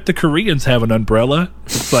 oh, I bet the Koreans have an umbrella.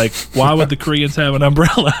 It's like, why would the Koreans have an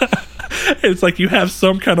umbrella? It's like you have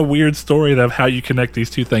some kind of weird story of how you connect these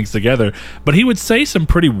two things together. But he would say some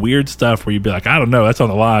pretty weird stuff where you'd be like, I don't know, that's on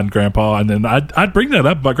the line, Grandpa. And then I'd bring that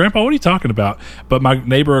up, but Grandpa, what are you talking about? But my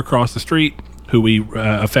neighbor across the street, who we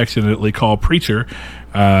affectionately call Preacher,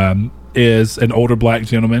 is an older black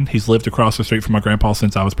gentleman. He's lived across the street from my grandpa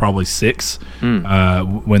since I was probably 6,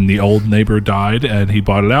 when the old neighbor died, and he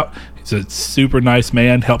bought it out. He's a super nice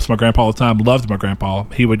man, helps my grandpa all the time, loved my grandpa.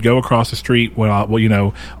 He would go across the street when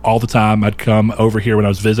all the time. I'd come over here when I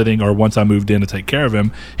was visiting, or once I moved in to take care of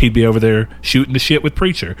him, he'd be over there shooting the shit with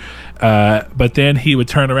Preacher. But then he would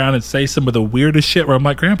turn around and say some of the weirdest shit where I'm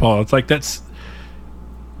like, Grandpa, it's like, that's,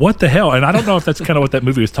 what the hell? And I don't know if that's kind of what that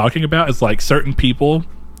movie was talking about. It's like certain people,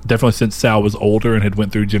 definitely since Sal was older and had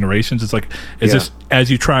went through generations, it's like, it's just as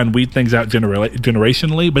you try and weed things out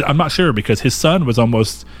generationally. But I'm not sure, because his son was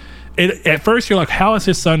almost, at first you're like, how is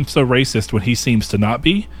his son so racist when he seems to not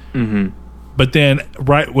be? Mm-hmm. But then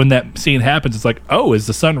right when that scene happens, it's like, oh, is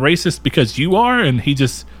the son racist because you are? And he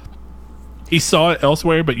saw it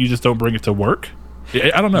elsewhere, but you just don't bring it to work.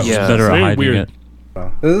 I don't know. Yeah. It's Better very hiding weird. it.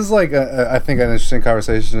 This is like I think an interesting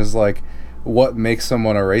conversation is like, what makes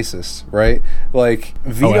someone a racist, right? Like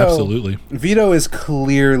Vito, absolutely. Vito is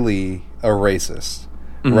clearly a racist,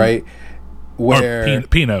 right? Where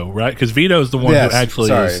Pino, right? Because Vito's the one who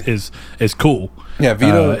actually is cool. Yeah,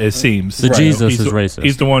 Vito. It seems The Jesus is racist.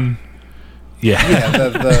 He's the one. Yeah, yeah,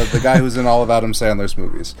 the guy who's in all of Adam Sandler's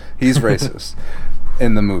movies. He's racist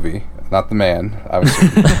in the movie, not the man,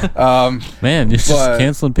 obviously. Man, you're just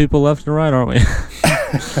canceling people left and right, aren't we?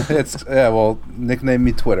 Nickname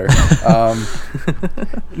me Twitter.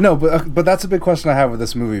 No, but that's a big question I have with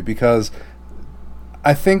this movie, because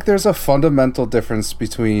I think there's a fundamental difference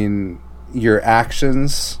between your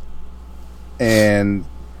actions and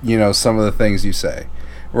some of the things you say,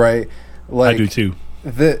 right? Like, I do too.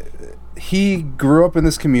 He grew up in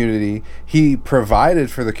this community. He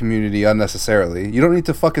provided for the community unnecessarily. You don't need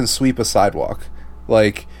to fucking sweep a sidewalk,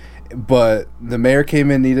 but the mayor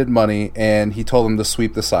came in, needed money, and he told him to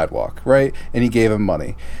sweep the sidewalk, right? And he gave him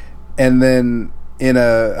money. And then in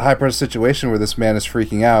a high-pressure situation where this man is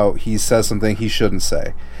freaking out, he says something he shouldn't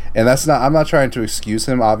say. And I'm not trying to excuse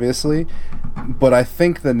him, obviously, but I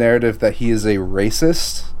think the narrative that he is a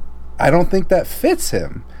racist, I don't think that fits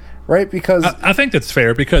him, right? Because I think that's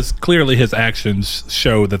fair, because clearly his actions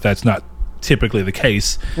show that that's not typically the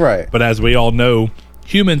case. Right. But as we all know,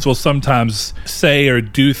 humans will sometimes say or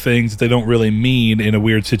do things that they don't really mean in a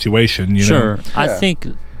weird situation. Sure. Yeah. I think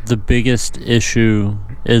the biggest issue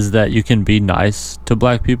is that you can be nice to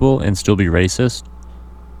black people and still be racist.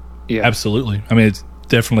 Yeah, absolutely. I mean, it's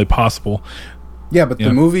definitely possible. Yeah, but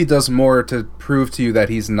the movie does more to prove to you that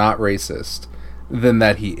he's not racist than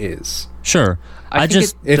that he is. Sure.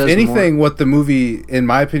 If anything, what the movie, in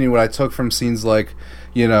my opinion, what I took from scenes like,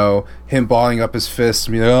 him balling up his fists,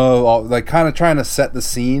 kind of trying to set the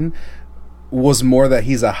scene, was more that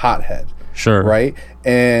he's a hothead. Sure. Right?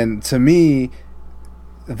 And to me,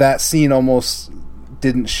 that scene almost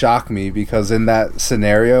didn't shock me, because in that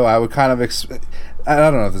scenario, I would kind of I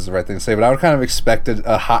don't know if this is the right thing to say, but I would kind of expect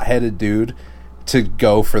a hot-headed dude to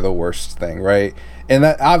go for the worst thing, right? And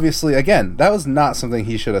that, obviously, again, that was not something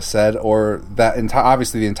he should have said, or that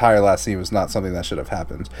obviously the entire last scene was not something that should have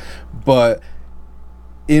happened. But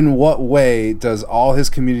in what way does all his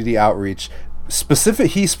community outreach,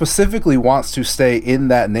 he specifically wants to stay in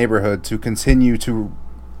that neighborhood to continue to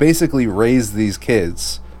basically raise these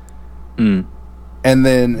kids, and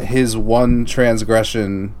then his one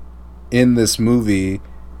transgression in this movie,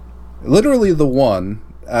 literally the one,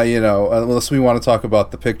 unless we want to talk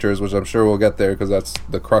about the pictures, which I'm sure we'll get there because that's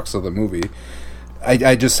the crux of the movie.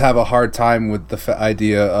 I just have a hard time with the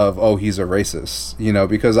idea of, oh, he's a racist,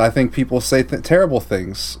 because I think people say terrible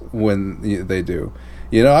things when they do.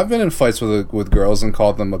 I've been in fights with girls and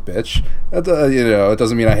called them a bitch. It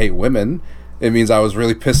doesn't mean I hate women. It means I was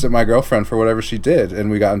really pissed at my girlfriend for whatever she did,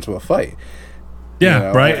 and we got into a fight.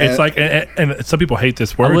 Yeah, right. It's like, and some people hate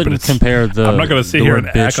this word, I wouldn't but compare the. I'm not going to sit here and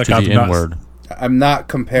act like I'm not. Word. I'm not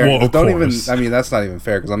comparing. Well, of don't even. course. I mean, that's not even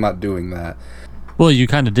fair because I'm not doing that. Well, you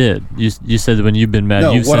kind of did. You said that when you've been mad,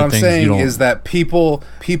 No, you've what said I'm things saying you don't. is that people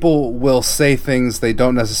will say things they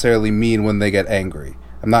don't necessarily mean when they get angry.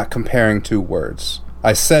 I'm not comparing two words.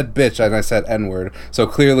 I said bitch and I said N-word, so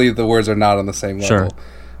clearly the words are not on the same level.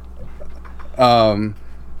 Sure.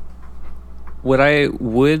 What I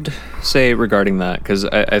would say regarding that, because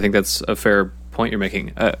I think that's a fair point you're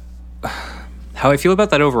making. How I feel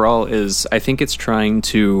about that overall is I think it's trying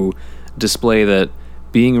to display that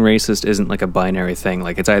being racist isn't like a binary thing.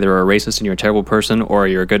 Like, it's either a racist and you're a terrible person, or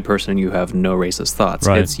you're a good person and you have no racist thoughts.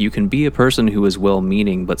 Right. It's, you can be a person who is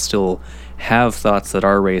well-meaning but still have thoughts that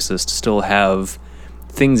are racist, still have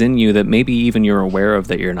things in you that maybe even you're aware of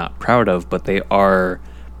that you're not proud of, but they are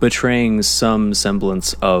betraying some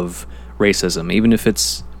semblance of racism. Even if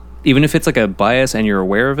it's like a bias and you're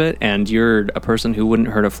aware of it and you're a person who wouldn't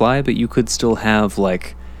hurt a fly, but you could still have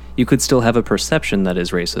a perception that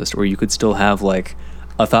is racist, or you could still have like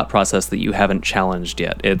a thought process that you haven't challenged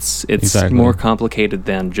yet. It's Exactly. more complicated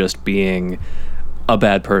than just being a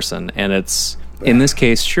bad person. And it's, in this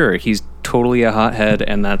case, sure, he's totally a hothead,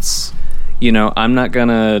 and that's,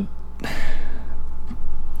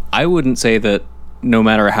 I wouldn't say that no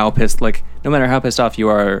matter how pissed off you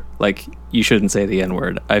are, like, you shouldn't say the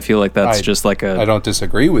N-word. I feel like that's just like I don't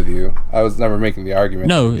disagree with you. I was never making the argument.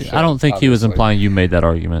 No, that you should, I don't think he was obviously. implying you made that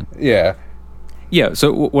argument. Yeah. Yeah,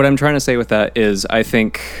 so what I'm trying to say with that is I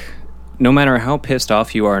think no matter how pissed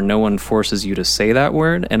off you are, no one forces you to say that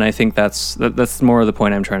word, and I think that's more of the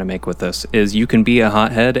point I'm trying to make with this, is you can be a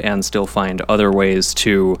hothead and still find other ways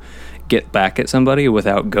to get back at somebody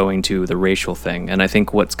without going to the racial thing. And I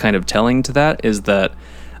think what's kind of telling to that is that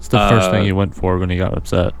It's the first thing he went for when he got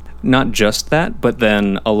upset. not just that, but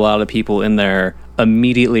then a lot of people in there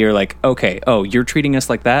immediately are like, okay, oh, you're treating us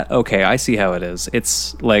like that? Okay, I see how it is.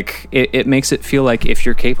 It's like, it makes it feel like if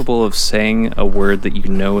you're capable of saying a word that you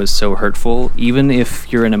know is so hurtful, even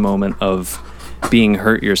if you're in a moment of being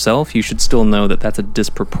hurt yourself, you should still know that that's a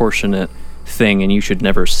disproportionate thing and you should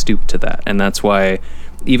never stoop to that. And that's why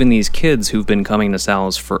even these kids who've been coming to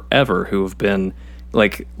Sal's forever, who have been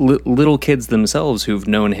like little kids themselves who've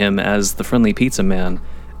known him as the friendly pizza man,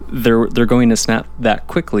 they're going to snap that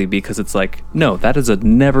quickly, because it's like, no, that is a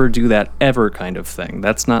never do that ever kind of thing.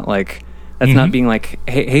 That's not like, that's not being like,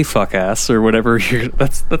 hey fuck ass or whatever.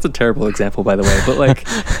 That's a terrible example, by the way, but like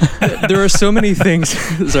there are so many things.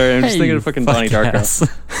 Sorry, I'm just thinking of fucking Donnie Darko.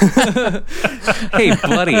 Hey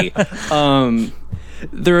buddy,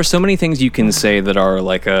 there are so many things you can say that are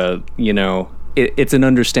like it's an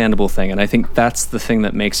understandable thing, and I think that's the thing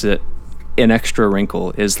that makes it an extra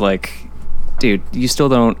wrinkle, is like, dude, you still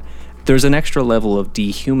don't, there's an extra level of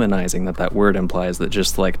dehumanizing that word implies, that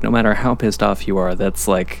just like, no matter how pissed off you are, that's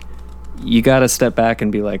like, you gotta step back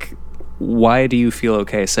and be like, why do you feel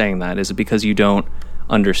okay saying that? Is it because you don't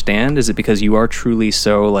understand? Is it because you are truly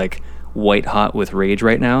so like white hot with rage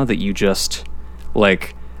right now that you just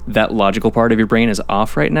like, that logical part of your brain is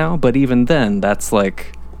off right now? But even then, that's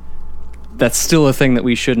like, that's still a thing that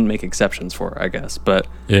we shouldn't make exceptions for, I guess. But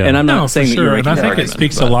Yeah. and I'm not No, saying for that sure. you're And making I that think argument, it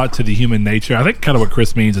speaks but a lot to the human nature. I think kind of what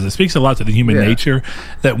Chris means is it speaks a lot to the human Yeah. nature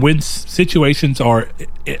that when situations are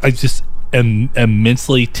just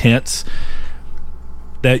immensely tense,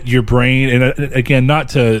 that your brain, and again, I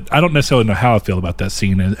don't necessarily know how I feel about that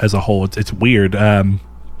scene as a whole. It's weird.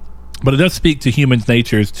 But it does speak to human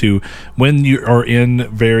natures to when you are in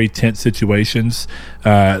very tense situations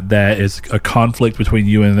that is a conflict between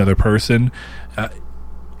you and another person,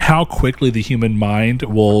 how quickly the human mind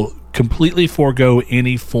will completely forego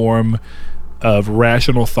any form of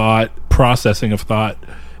rational thought, processing of thought.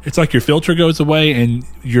 It's like your filter goes away and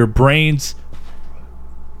your brain's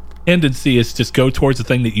tendency is just go towards the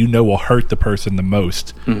thing that you know will hurt the person the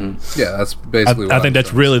most. Yeah, that's basically what I think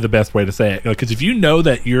that's really the best way to say it, because if you know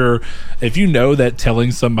that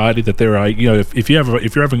telling somebody that they're like, if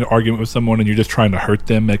you're having an argument with someone and you're just trying to hurt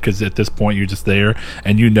them because at this point you're just there,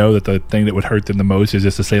 and you know that the thing that would hurt them the most is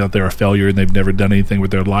just to say that they're a failure and they've never done anything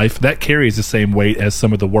with their life, that carries the same weight as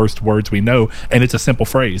some of the worst words we know, and it's a simple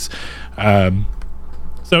phrase.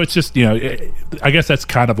 So it's just, I guess that's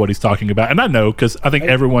kind of what he's talking about. And I know, because I think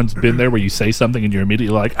everyone's been there where you say something and you're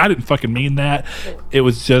immediately like, I didn't fucking mean that. It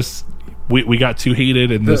was just, we got too heated,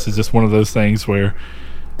 and this is just one of those things where...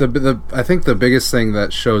 I think the biggest thing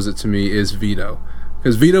that shows it to me is Vito.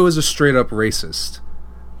 Because Vito is a straight-up racist.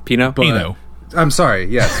 Pino? Pino. I'm sorry,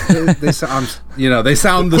 yes. they sound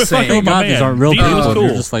the Quit fucking same. with my God, these man. aren't real Vito's people. cool.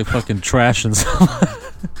 You're just like fucking trashing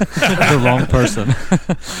the wrong person.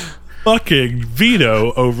 Fucking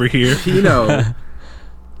Vito over here.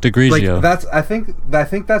 DiGrigio. Like I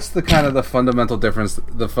think that's the kind of the fundamental difference.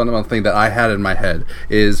 The fundamental thing that I had in my head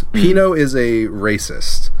is Pino is a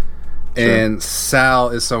racist, and Sal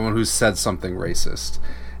is someone who said something racist.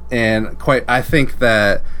 And I think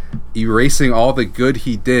that erasing all the good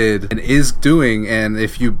he did and is doing, and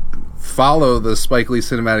if you follow the Spike Lee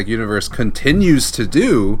cinematic universe, continues to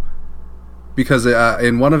do. Because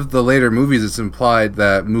in one of the later movies, it's implied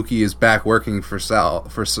that Mookie is back working for Sal.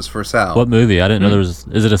 For Sal. What movie? I didn't know there was.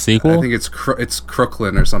 Is it a sequel? I think it's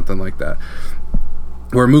Crooklyn or something like that.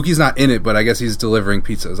 Where Mookie's not in it, but I guess he's delivering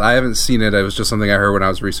pizzas. I haven't seen it. It was just something I heard when I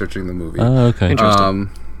was researching the movie. Oh, okay. Interesting.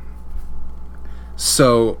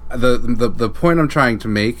 So the point I'm trying to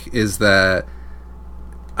make is that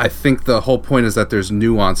I think the whole point is that there's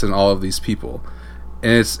nuance in all of these people,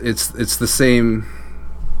 and it's the same.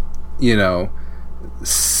 You know,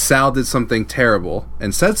 Sal did something terrible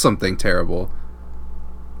and said something terrible,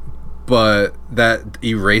 but that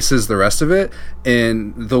erases the rest of it.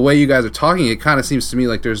 And the way you guys are talking, it kind of seems to me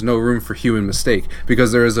like there's no room for human mistake,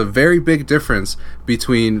 because there is a very big difference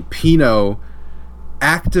between Pino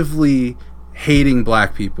actively hating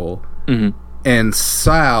black people and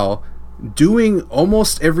Sal doing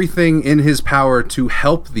almost everything in his power to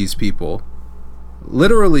help these people.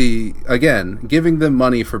 Literally, again, giving them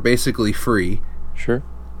money for basically free. Sure.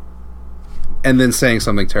 And then saying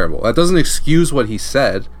something terrible. That doesn't excuse what he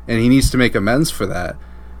said, and he needs to make amends for that.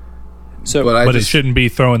 So, but it shouldn't be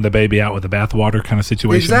throwing the baby out with the bathwater kind of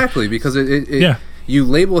situation. Exactly, because you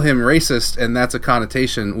label him racist, and that's a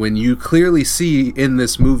connotation when you clearly see in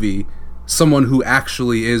this movie someone who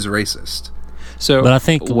actually is racist. So, but I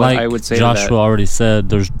think, like I would say Joshua already said,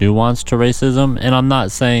 there's nuance to racism, and I'm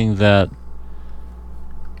not saying that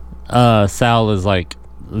Sal is like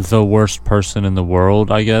the worst person in the world,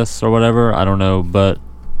 I guess, or whatever. I don't know, but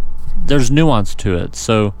there's nuance to it.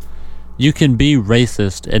 So you can be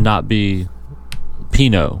racist and not be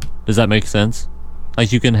Pino. Does that make sense?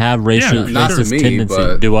 Like, you can have racist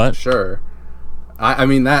tendency. Do what? Sure. I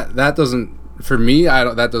mean that doesn't, for me,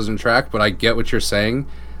 that doesn't track. But I get what you're saying.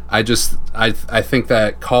 I think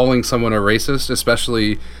that calling someone a racist,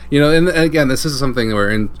 especially, you know, and again, this is something where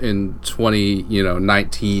in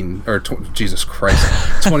 2019 or Jesus Christ,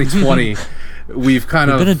 2020, we've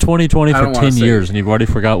been in 2020 for 10 years, and you've already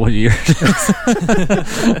forgot what year it is.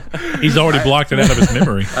 He's already blocked it out of his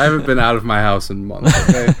memory. I haven't been out of my house in months.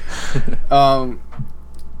 Okay, I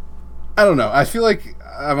don't know. I feel like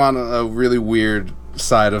I'm on a really weird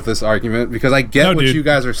side of this argument, because I get what you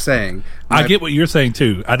guys are saying. I get what you're saying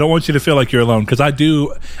too. I don't want you to feel like you're alone, because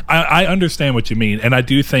I understand what you mean, and I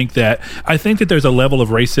think that there's a level of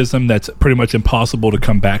racism that's pretty much impossible to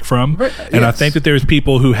come back from. Right, and yes. I think that there's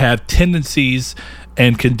people who have tendencies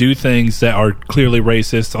and can do things that are clearly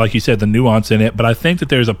racist, like you said, the nuance in it. But I think that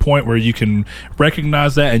there's a point where you can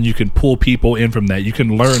recognize that, and you can pull people in from that. You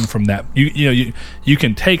can learn from that. You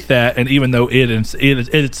can take that, and even though it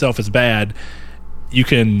itself is bad, you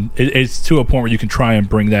can. It's to a point where you can try and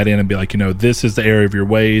bring that in and be like, this is the area of your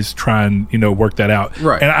ways. Try and work that out.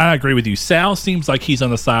 Right. And I agree with you. Sal seems like he's on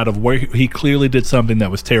the side of where he clearly did something that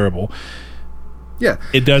was terrible. Yeah.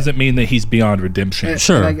 It doesn't mean that he's beyond redemption.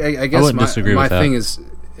 Sure. And I guess wouldn't disagree with that. My thing is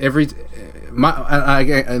and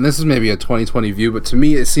this is maybe a 2020 view, but to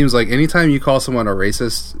me it seems like anytime you call someone a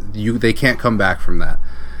racist, they can't come back from that.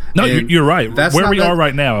 No, you're right. Where we are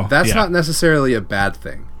right now, that's not necessarily a bad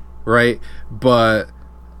thing, right? But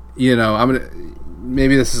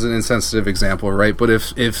maybe this is an insensitive example, right? But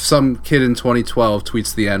if some kid in 2012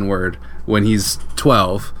 tweets the N-word when he's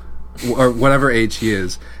 12 or whatever age he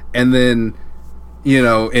is, and then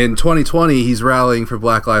in 2020 he's rallying for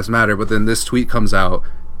Black Lives Matter, but then this tweet comes out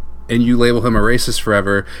and you label him a racist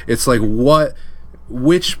forever, it's like,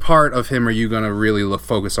 which part of him are you going to really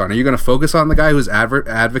focus on? Are you going to focus on the guy who's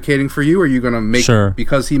advocating for you, or are you going to make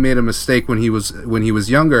because he made a mistake when he was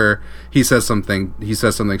younger, he says something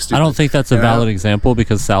stupid? I don't think that's a valid example,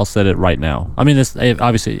 because Sal said it right now. I mean, this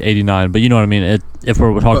obviously 89, but you know what I mean. If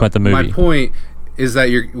we're talking about the movie, my point is that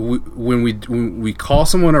when we call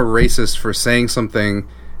someone a racist for saying something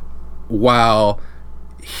while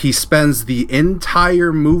he spends the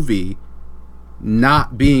entire movie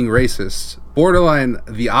not being racist, borderline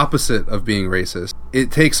the opposite of being racist,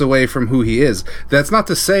 it takes away from who he is. That's not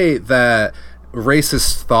to say that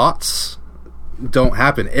racist thoughts don't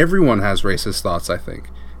happen. Everyone has racist thoughts, I think.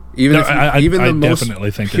 Even the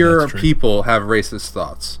most pure people have racist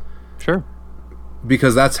thoughts. Sure.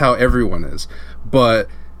 Because that's how everyone is. But,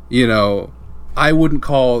 I wouldn't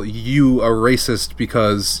call you a racist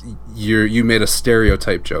because you made a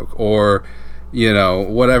stereotype joke, or,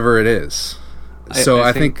 whatever it is. So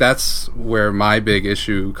I think that's where my big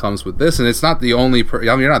issue comes with this, and it's not the only.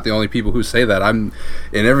 You're not the only people who say that. I'm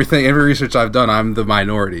in every research I've done, I'm the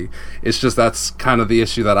minority. It's just that's kind of the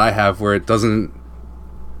issue that I have, where it doesn't.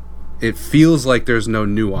 It feels like there's no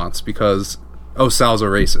nuance because Sal's a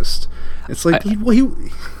racist. It's like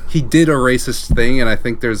he did a racist thing, and I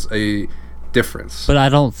think there's a difference. But I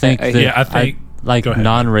don't think I think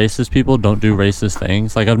non-racist people don't do racist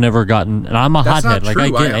things. Like I've never gotten, and I'm a hothead. Like I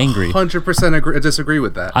get angry. 100% disagree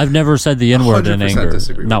with that. I've never said the N-word in anger,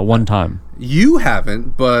 not one time. You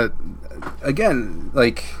haven't, but again,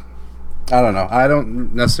 like I don't know. I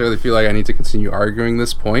don't necessarily feel like I need to continue arguing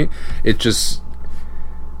this point. It just,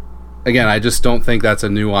 again, I just don't think that's a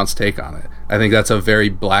nuanced take on it. I think that's a very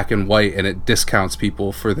black and white, and it discounts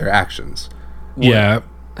people for their actions. Yeah,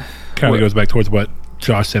 kind of goes back towards what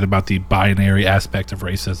Josh said about the binary aspect of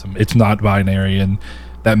racism. It's not binary, and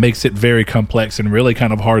that makes it very complex and really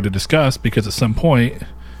kind of hard to discuss because at some point,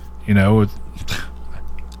 I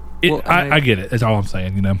get it. That's all I'm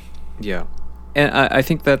saying, Yeah, and I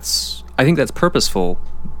think that's purposeful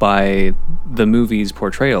by the movie's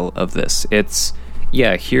portrayal of this. It's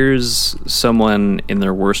here's someone in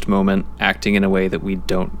their worst moment acting in a way that we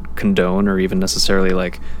don't condone or even necessarily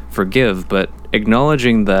like forgive, but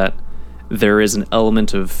acknowledging that there is an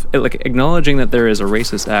element of acknowledging that there is a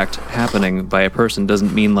racist act happening by a person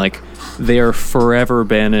doesn't mean like they are forever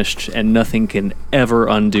banished and nothing can ever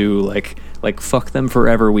undo. Like fuck them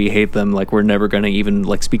forever. We hate them. Like we're never gonna even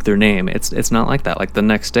like speak their name. It's not like that. Like the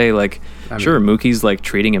next day, sure, Mookie's like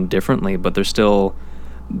treating him differently, but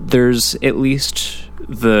there's at least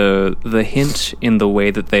the hint in the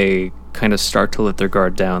way that they kind of start to let their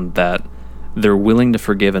guard down that they're willing to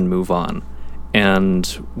forgive and move on. And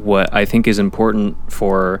what I think is important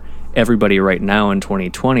for everybody right now in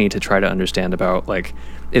 2020 to try to understand about, like,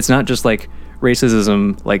 it's not just like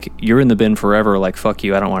racism, like you're in the bin forever, like fuck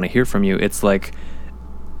you, I don't want to hear from you. It's like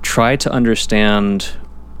try to understand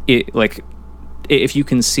it, like if you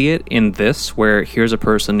can see it in this, where here's a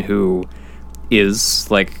person who is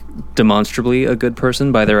like demonstrably a good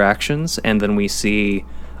person by their actions, and then we see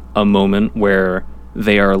a moment where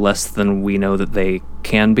they are less than we know that they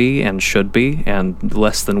can be and should be, and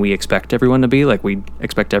less than we expect everyone to be. Like we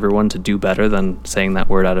expect everyone to do better than saying that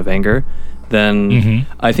word out of anger. Then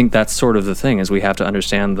I think that's sort of the thing, is we have to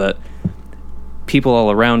understand that people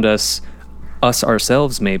all around us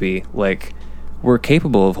ourselves maybe, like we're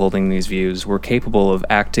capable of holding these views. We're capable of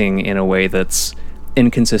acting in a way that's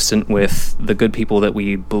inconsistent with the good people that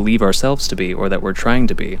we believe ourselves to be, or that we're trying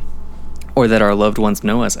to be, or that our loved ones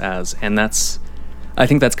know us as. And I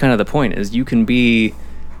think that's kind of the point, is you can be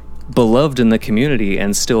beloved in the community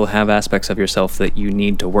and still have aspects of yourself that you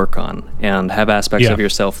need to work on, and have aspects of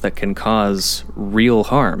yourself that can cause real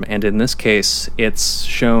harm. And in this case, it's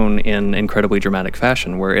shown in incredibly dramatic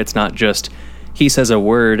fashion, where it's not just he says a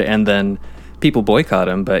word and then people boycott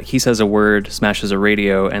him, but he says a word, smashes a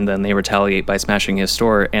radio, and then they retaliate by smashing his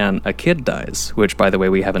store, and a kid dies, which, by the way,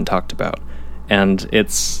 we haven't talked about. And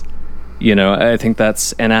it's, I think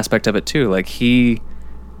that's an aspect of it too. Like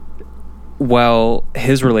while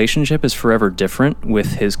his relationship is forever different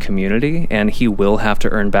with his community, and he will have to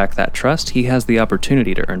earn back that trust, he has the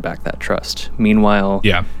opportunity to earn back that trust. Meanwhile,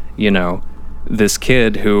 this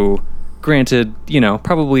kid who, granted,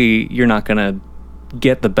 probably you're not going to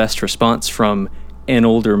get the best response from an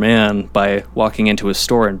older man by walking into a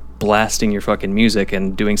store and blasting your fucking music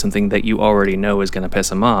and doing something that you already know is going to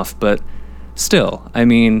piss him off. But still, I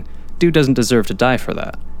mean, dude doesn't deserve to die for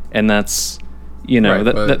that. And that's,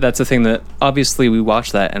 that's the thing that obviously we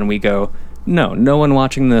watch that and we go, no one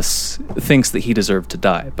watching this thinks that he deserved to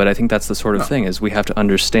die. But I think that's the sort of thing, is we have to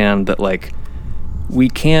understand that, like, we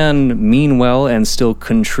can mean well and still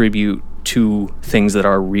contribute to things that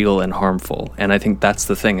are real and harmful. And I think that's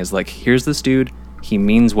the thing, is like, here's this dude, he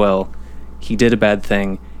means well, he did a bad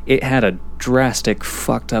thing, it had a drastic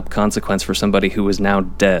fucked up consequence for somebody who is now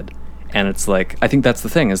dead. And it's like, I think that's the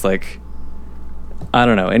thing, is like, I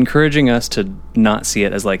don't know, encouraging us to not see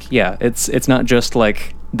it as like, it's not just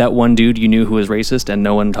like that one dude you knew who was racist and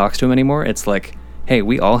no one talks to him anymore. It's like, hey,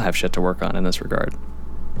 we all have shit to work on in this regard.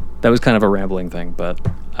 That was kind of a rambling thing, but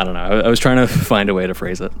I don't know, I was trying to find a way to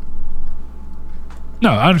phrase it. No,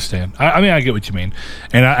 I understand. I mean, I get what you mean,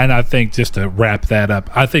 and I think, just to wrap that up,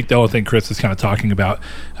 I think the only thing Chris is kind of talking about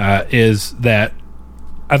is that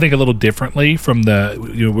I think a little differently from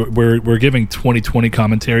we're giving 2020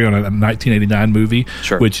 commentary on a 1989 movie,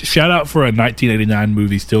 sure. Which, shout out for a 1989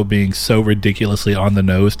 movie still being so ridiculously on the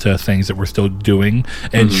nose to things that we're still doing,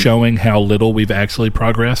 and showing how little we've actually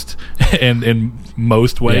progressed in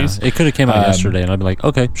most ways. Yeah, it could have came out yesterday, and I'd be like,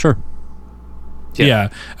 okay, sure.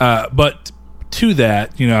 But to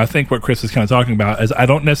that, I think what Chris is kind of talking about is I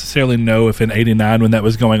don't necessarily know if in '89 when that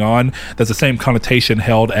was going on, that's the same connotation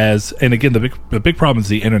held as. And again, the big problem is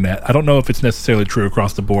the internet. I don't know if it's necessarily true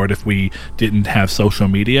across the board if we didn't have social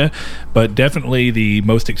media, but definitely the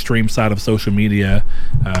most extreme side of social media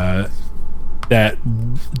that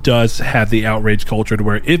does have the outrage culture to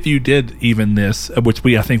where if you did even this, which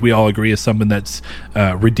I think we all agree is something that's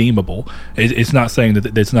redeemable. It's not saying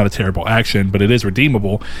that it's not a terrible action, but it is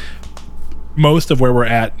redeemable. Most of where we're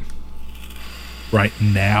at right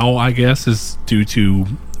now, I guess, is due to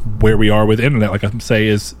where we are with internet. Like I say,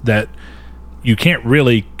 is that you can't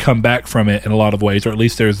really come back from it in a lot of ways, or at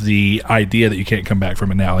least there's the idea that you can't come back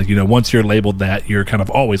from it now. Like, once you're labeled that, you're kind of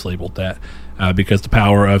always labeled that, because the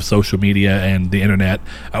power of social media and the internet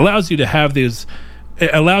allows you to have these. It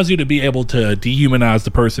allows you to be able to dehumanize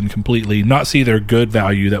the person completely, not see their good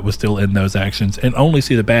value that was still in those actions, and only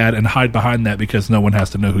see the bad and hide behind that because no one has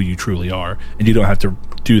to know who you truly are, and you don't have to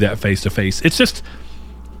do that face to face. It's just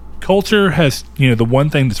culture has, the one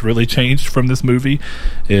thing that's really changed from this movie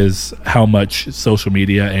is how much social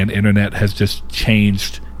media and internet has just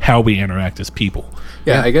changed how we interact as people.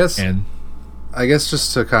 Yeah, I guess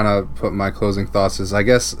just to kind of put my closing thoughts is, I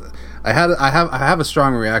guess I have a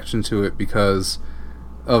strong reaction to it because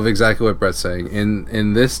of exactly what Brett's saying.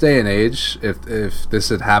 In this day and age, if this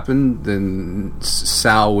had happened, then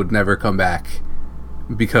Sal would never come back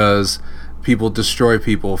because people destroy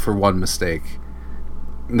people for one mistake.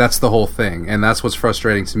 That's the whole thing, and that's what's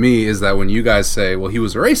frustrating to me is that when you guys say, well, he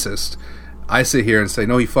was a racist, I sit here and say,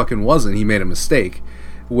 no, he fucking wasn't. He made a mistake.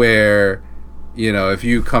 Where, if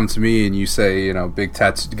you come to me and you say, big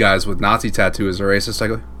tattoo guys with Nazi tattoo is a racist, I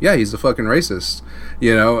go, yeah, he's a fucking racist.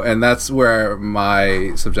 And that's where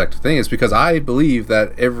my subjective thing is, because I believe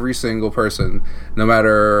that every single person, no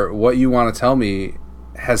matter what you want to tell me,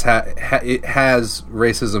 has it has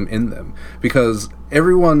racism in them, because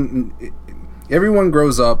everyone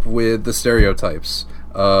grows up with the stereotypes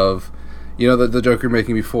of, the joke you're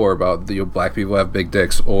making before about the black people have big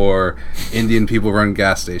dicks, or Indian people run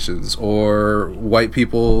gas stations, or white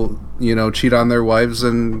people, cheat on their wives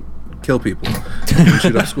and kill people and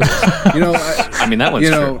shoot up schools. I mean, that one's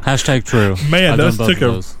true. Hashtag true. Man, those took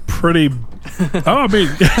a pretty.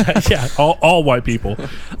 Yeah, all white people.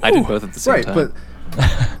 I did both at the same time. But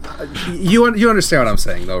you understand what I'm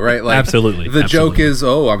saying, though, right? Like, absolutely. The joke is,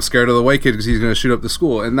 I'm scared of the white kid because he's going to shoot up the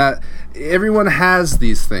school, and that everyone has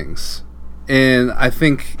these things, and I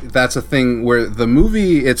think that's a thing where the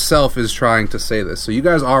movie itself is trying to say this. So you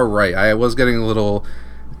guys are right. I was getting a little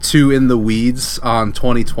too in the weeds on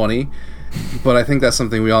 2020, but I think that's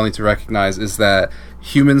something we all need to recognize, is that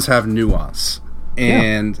humans have nuance,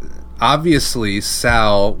 and obviously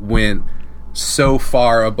Sal went so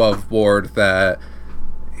far above board that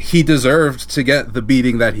he deserved to get the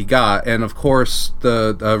beating that he got, and of course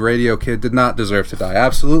the radio kid did not deserve to die.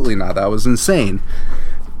 Absolutely not. That was insane.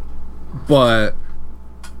 But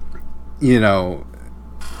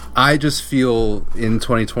I just feel in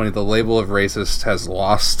 2020 the label of racist has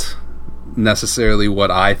lost necessarily what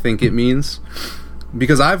I think it means,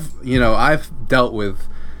 because I've dealt with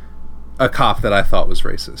a cop that I thought was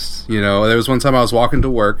racist. There was one time I was walking to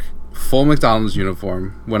work, full McDonald's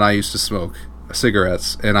uniform, when I used to smoke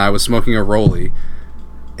cigarettes, and I was smoking a Rollie,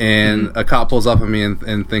 and a cop pulls up on me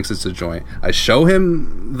and thinks it's a joint. I show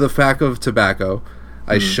him the pack of tobacco.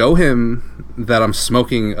 I show him that I'm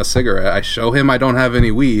smoking a cigarette. I show him I don't have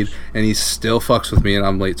any weed, and he still fucks with me, and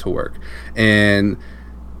I'm late to work. And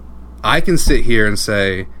I can sit here and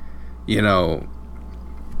say,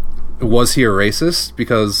 was he a racist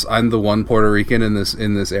because I'm the one Puerto Rican in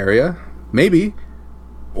this area? Maybe.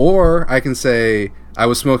 Or I can say, I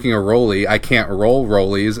was smoking a Rollie, I can't roll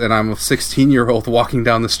Rollies, and I'm a 16-year-old walking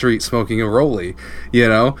down the street smoking a Rollie.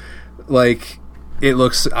 Like,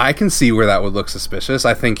 I can see where that would look suspicious.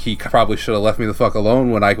 I think he probably should have left me the fuck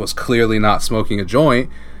alone when I was clearly not smoking a joint.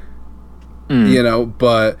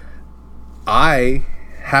 But I,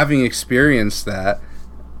 having experienced that,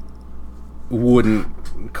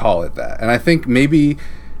 wouldn't call it that. And I think maybe,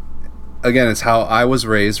 again, it's how I was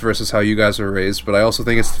raised versus how you guys were raised, but I also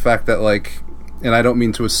think it's the fact that, like, and I don't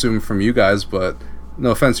mean to assume from you guys, but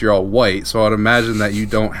no offense, you're all white, so I'd imagine that you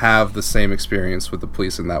don't have the same experience with the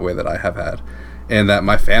police in that way that I have had, and that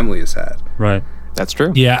my family has had. Right. That's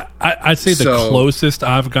true. Yeah, I'd say the So- closest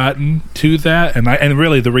I've gotten to that, and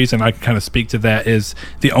really the reason I can kind of speak to that is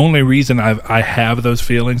the only reason I have those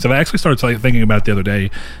feelings. And I actually started thinking about it the other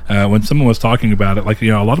day when someone was talking about it. Like,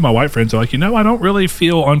 a lot of my white friends are like, I don't really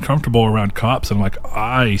feel uncomfortable around cops. And I'm like,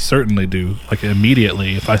 I certainly do. Like,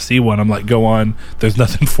 immediately, if I see one, I'm like, go on. There's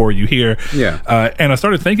nothing for you here. Yeah. And I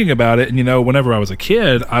started thinking about it, and whenever I was a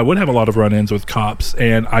kid, I would have a lot of run-ins with cops,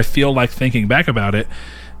 and I feel like thinking back about it,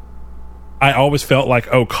 I always felt like,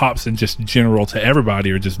 cops in just general to everybody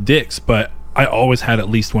are just dicks, but I always had at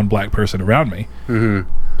least one black person around me. Mm-hmm.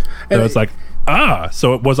 And it's like,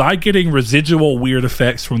 so was I getting residual weird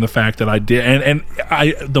effects from the fact that I did? And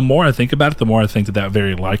the more I think about it, the more I think that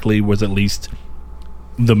very likely was at least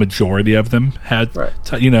the majority of them had, Right.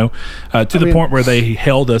 to the point where they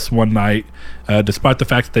held us one night, despite the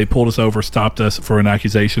fact that they pulled us over, stopped us for an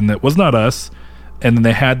accusation that was not us. And then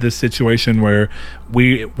they had this situation where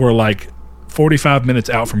we were like 45 minutes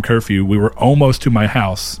out from curfew. We were almost to my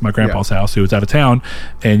house, my grandpa's house, who was out of town.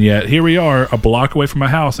 And yet here we are a block away from my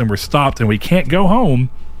house, and we're stopped, and we can't go home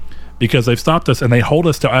because they've stopped us, and they hold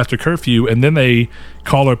us till after curfew, and then they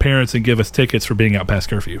call our parents and give us tickets for being out past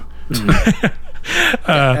curfew.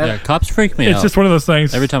 Yeah, cops freak me out. It's just one of those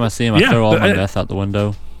things. Every time I see them, I Yeah, throw all my but- meth out the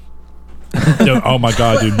window. Oh my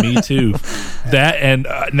god, dude, me too. That, and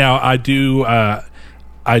now I do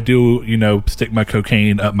stick my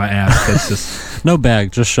cocaine up my ass. That's just No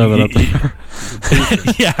bag, just shove it up there.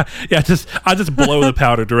 yeah. I just blow the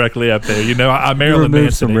powder directly up there. I Marilyn remove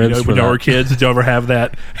Manson. some ribs When for y'all that. were kids, did you ever have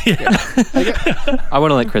that? I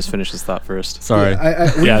want to let Chris finish his thought first. Sorry.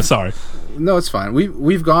 Yeah, sorry. No, it's fine.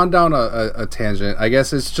 We've gone down a tangent. I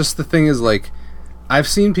guess it's just the thing is, like, I've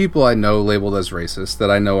seen people I know labeled as racist that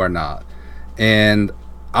I know are not, and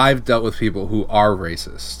I've dealt with people who are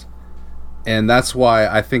racist, and that's why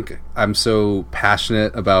I think I'm so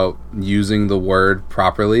passionate about using the word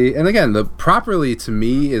properly. And again, the properly to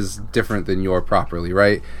me is different than your properly,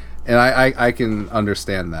 right? And I can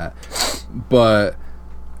understand that, but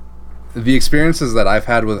the experiences that I've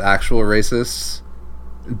had with actual racists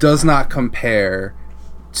does not compare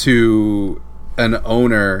to an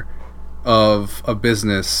owner of a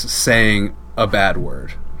business saying a bad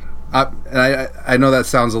word. I know that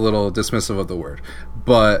sounds a little dismissive of the word,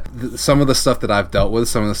 but some of the stuff that I've dealt with,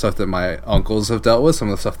 some of the stuff that my uncles have dealt with, some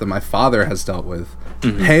of the stuff that my father has dealt with,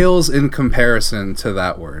 pales in comparison to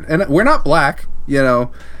that word. And we're not black,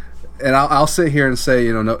 and I'll sit here and say,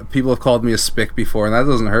 no, people have called me a spick before, and that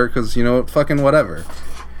doesn't hurt because, fucking whatever.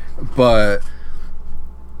 But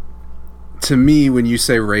to me, when you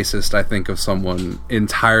say racist, I think of someone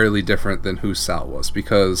entirely different than who Sal was,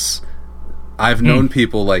 because I've known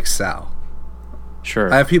people like Sal.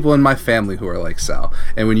 Sure. I have people in my family who are like Sal,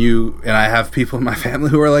 and I have people in my family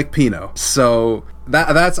who are like Pino. So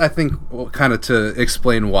that's I think kind of to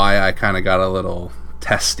explain why I kind of got a little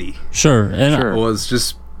testy. Sure. And Sure. Was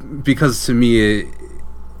just because to me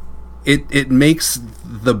it makes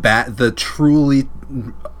the truly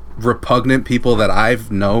repugnant people that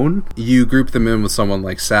I've known, you group them in with someone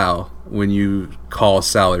like Sal when you call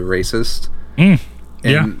Sal a racist.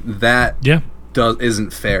 And that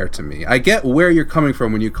isn't fair to me. I get where you're coming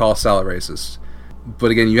from when you call Sal a racist, but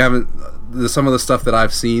again, you haven't. Some of the stuff that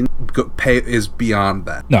I've seen is beyond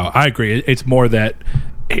that. No, I agree. It's more that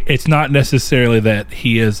it's not necessarily that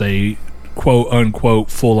he is a quote unquote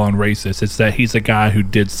full on racist. It's that he's a guy who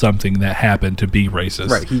did something that happened to be racist.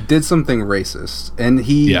 Right, he did something racist, and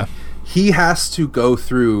he has to go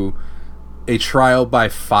through a trial by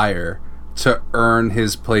fire to earn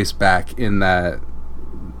his place back in that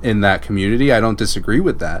community. I don't disagree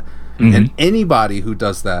with that. And anybody who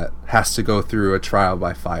does that has to go through a trial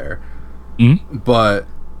by fire. But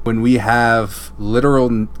when we have literal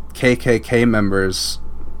KKK members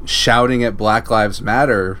shouting at Black Lives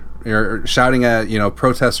Matter or shouting at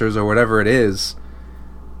protesters or whatever it is,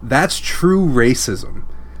 that's true racism.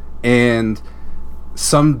 And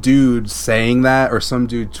some dude saying that, or some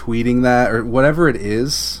dude tweeting that, or whatever it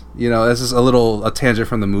is, this is a tangent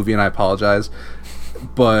from the movie, and I apologize,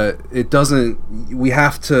 but it doesn't. We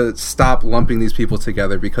have to stop lumping these people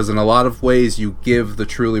together, because in a lot of ways you give the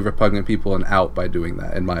truly repugnant people an out by doing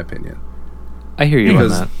that, in my opinion. I hear you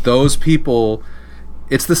Because on that. those people,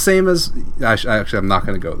 it's the same as actually I'm not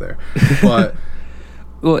going to go there, but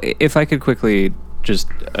Well, if I could quickly just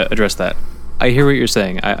address that. I hear what you're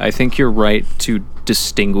saying. I think you're right to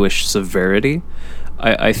distinguish severity.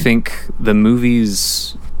 I think the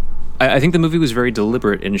movie's... I think the movie was very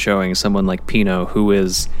deliberate in showing someone like Pino, who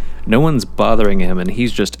is... No one's bothering him, and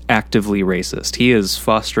he's just actively racist. He is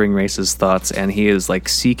fostering racist thoughts, and he is,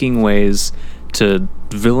 seeking ways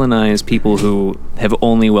villainize people who have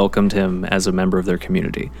only welcomed him as a member of their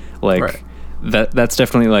community. Like Right. that's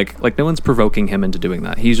definitely like no one's provoking him into doing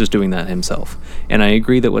that. He's just doing that himself. And I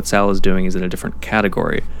agree that what Sal is doing is in a different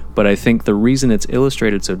category. But I think the reason it's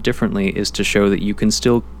illustrated so differently is to show that you can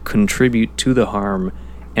still contribute to the harm,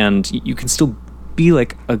 and you can still be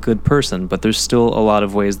like a good person, but there's still a lot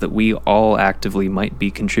of ways that we all actively might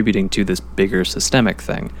be contributing to this bigger systemic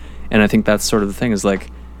thing. And I think that's sort of the thing, is like,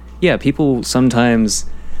 yeah, people sometimes,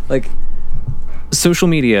 like, social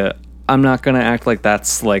media, I'm not going to act like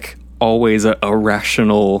that's like always a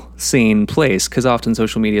rational, sane place, because often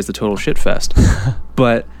social media is the total shit fest.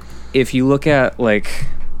 But if you look at, like,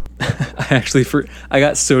 I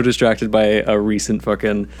got so distracted by a recent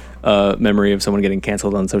fucking memory of someone getting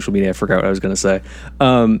canceled on social media. I forgot what I was going to say.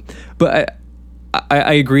 But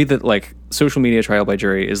I agree that, like, social media trial by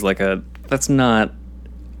jury is like that's not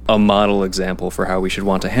a model example for how we should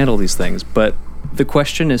want to handle these things. But the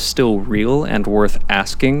question is still real and worth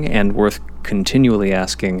asking, and worth continually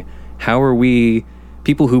asking. How are we,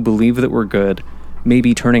 people who believe that we're good,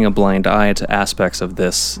 maybe turning a blind eye to aspects of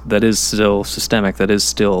this that is still systemic, that is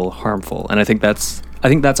still harmful? And I think that's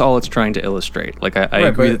all it's trying to illustrate. Like, I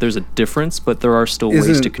agree that there's a difference, but there are still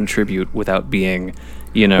ways to contribute without being,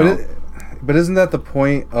 you know. But isn't that the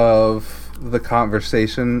point of the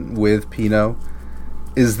conversation with Pino?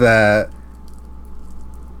 Is that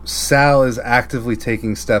Sal is actively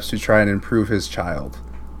taking steps to try and improve his child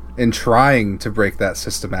and trying to break that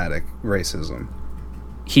systematic racism.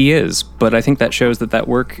 He is, but I think that shows that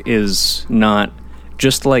work is not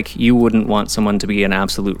just like you wouldn't want someone to be an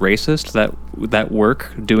absolute racist. That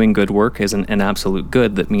work, doing good work, isn't an absolute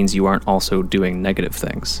good. That means you aren't also doing negative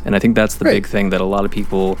things. And I think that's the big thing that a lot of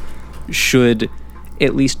people should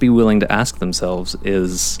at least be willing to ask themselves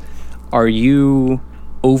is, are you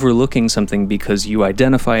overlooking something because you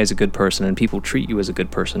identify as a good person and people treat you as a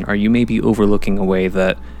good person? Are you maybe overlooking a way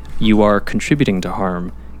that you are contributing to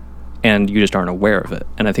harm and you just aren't aware of it?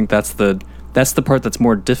 And I think that's the part that's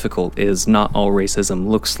more difficult, is not all racism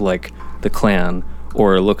looks like the Klan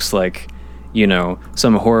or looks like, you know,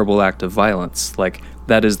 some horrible act of violence. Like,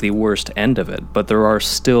 that is the worst end of it. But there are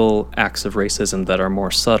still acts of racism that are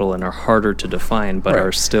more subtle and are harder to define, but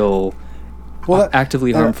are still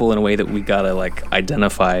actively harmful in a way that we gotta, like,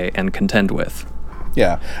 identify and contend with.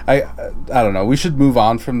 Yeah, I don't know. We should move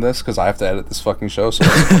on from this because I have to edit this fucking show. So,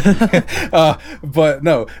 but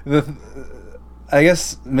no, I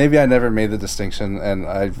guess maybe I never made the distinction, and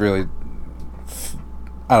I don't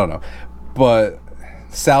know. But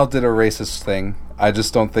Sal did a racist thing. I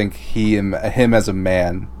just don't think him as a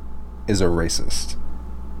man is a racist.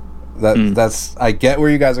 That's I get where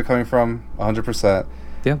you guys are coming from, 100%.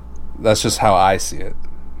 Yeah, that's just how I see it.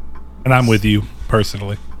 And I'm with you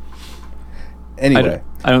personally. Anyway,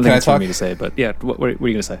 I don't think it's for me to say, but yeah, what are you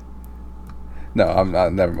going to say? No, I'm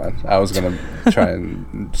not. Never mind. I was going to try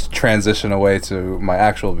and transition away to my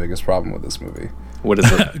actual biggest problem with this movie. What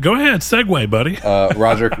is it? Go ahead, segue, buddy.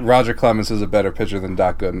 Roger Clemens is a better pitcher than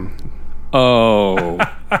Doc Gooden. Oh,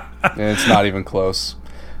 and it's not even close.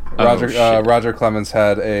 Roger Clemens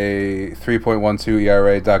had a 3.12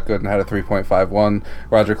 ERA. Doc Gooden had a 3.51.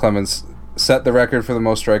 Roger Clemens set the record for the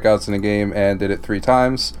most strikeouts in a game and did it 3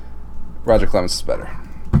 times. Roger Clemens is better.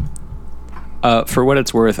 For what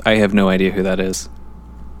it's worth, I have no idea who that is.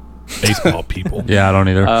 Baseball people. Yeah, I don't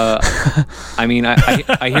either. I mean,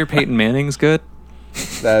 I hear Peyton Manning's good.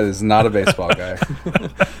 That is not a baseball guy.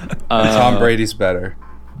 Tom Brady's better.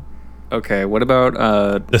 Okay, what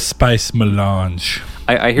about... the Spice Melange.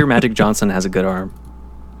 I hear Magic Johnson has a good arm.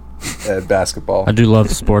 At basketball. I do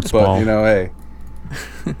love sports but, ball. you know, hey...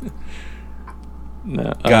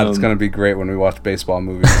 No, God, it's going to be great when we watch baseball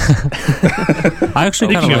movies. I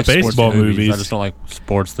actually kind of like baseball sports movies. I just don't like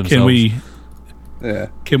sports themselves.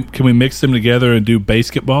 Can we mix them together and do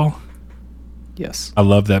basketball? Yes. I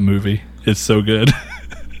love that movie. It's so good.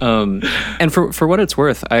 And for what it's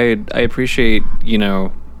worth, I appreciate, you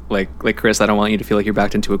know, like Chris, I don't want you to feel like you're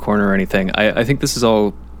backed into a corner or anything. I think this is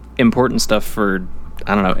all important stuff for,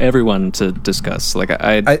 I don't know, everyone to discuss. Like,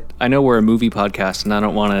 I know we're a movie podcast, and I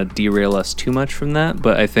don't want to derail us too much from that,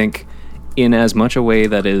 but I think in as much a way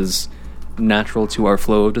that is natural to our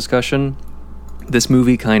flow of discussion, this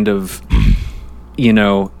movie kind of, you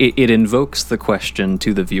know, it invokes the question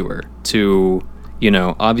to the viewer to, you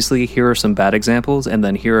know, obviously here are some bad examples, and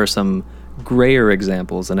then here are some grayer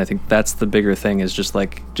examples, and I think that's the bigger thing, is just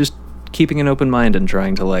keeping an open mind and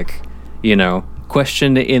trying to, like, you know,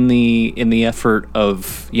 question in the effort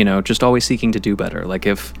of, you know, just always seeking to do better. Like,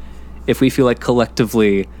 if we feel like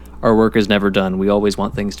collectively our work is never done, we always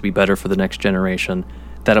want things to be better for the next generation.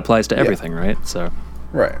 That applies to everything, right? So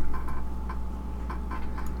right.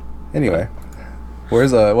 Anyway,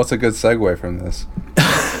 what's a good segue from this?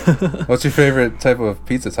 What's your favorite type of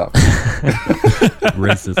pizza topping?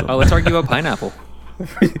 Racism. Oh, let's argue about pineapple.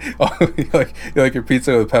 you like your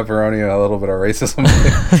pizza with pepperoni and a little bit of racism.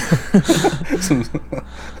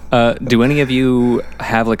 Do any of you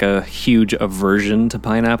have like a huge aversion to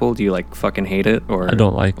pineapple? Do you like fucking hate it, or I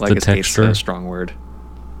don't like the a texture. Taste a strong word.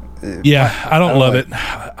 Yeah, I don't love like- it.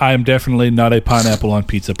 I am definitely not a pineapple on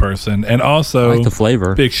pizza person. And also, I like the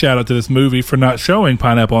flavor. big shout out to this movie for not showing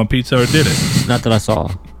pineapple on pizza, or did it? Not that I saw.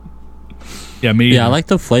 Yeah, me. Yeah, I either. like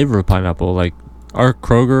the flavor of pineapple. Like our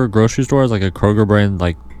Kroger grocery store is like a Kroger brand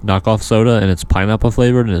like knockoff soda, and it's pineapple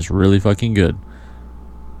flavored, and it's really fucking good.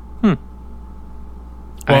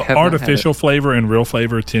 I Well, have not had artificial flavor and real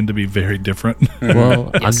flavor tend to be very different.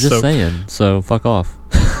 Well, I'm just So- saying. So fuck off.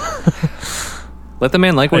 Let the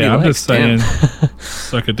man like what Hey, he I'm likes. just saying, damn.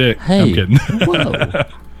 suck a dick. Hey. I'm kidding. Whoa.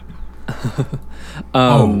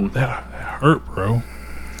 Oh, that hurt, bro.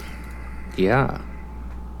 Yeah.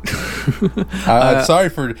 I'm sorry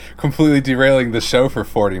for completely derailing the show for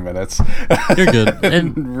 40 minutes. You're good.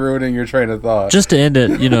 and And ruining your train of thought. just to end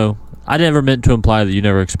it, I never meant to imply that you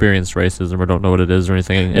never experienced racism or don't know what it is or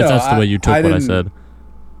anything. No, If that's the way you took what I didn't- said.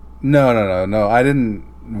 No. I didn't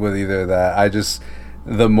with either of that. I just,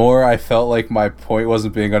 the more I felt like my point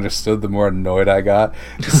wasn't being understood, the more annoyed I got.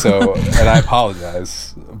 So, and I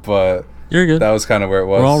apologize, but You're good. that was kind of where it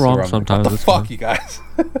was. We're all wrong around- sometimes, What the it's fuck, fine. you guys?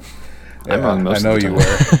 I'm wrong most I know of the you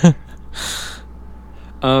time.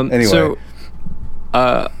 were. Anyway. So,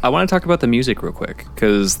 I want to talk about the music real quick,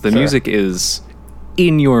 because the Sure. music is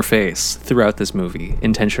in your face throughout this movie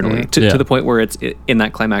intentionally, Mhm. Yeah. to the point where it's in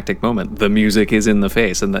that climactic moment. The music is in the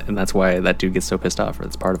face, and that's why that dude gets so pissed off, or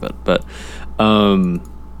that's part of it. But,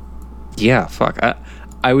 yeah, fuck.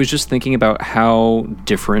 I was just thinking about how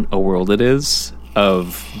different a world it is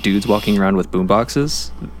of dudes walking around with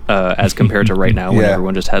boomboxes as compared to right now when Yeah.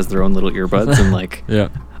 everyone just has their own little earbuds and like. Yeah.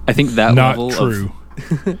 I think that Not level true.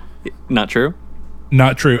 of not true.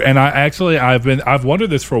 Not true. And I've wondered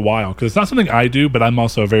this for a while because it's not something I do, but I'm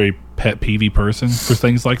also a very pet peevy person for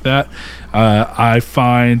things like that. I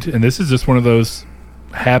find, and this is just one of those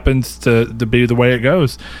happens to be the way it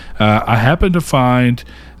goes. I happen to find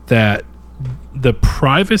that the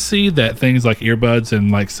privacy that things like earbuds and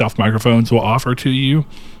like self microphones will offer to you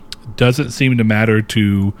doesn't seem to matter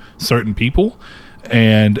to certain people,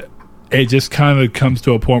 and it just kind of comes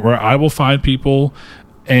to a point where I will find people.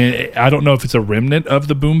 And I don't know if it's a remnant of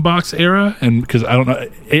the boombox era, and because I don't know,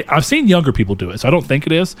 I've seen younger people do it, so I don't think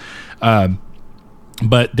it is.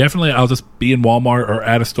 But definitely, I'll just be in Walmart or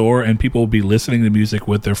at a store, and people will be listening to music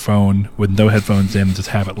with their phone with no headphones in, and just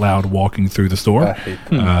have it loud walking through the I store. hate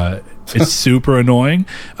that. It's super annoying.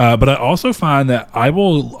 But I also find that I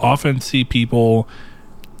will often see people,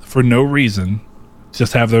 for no reason,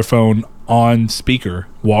 just have their phone on speaker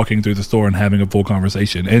walking through the store and having a full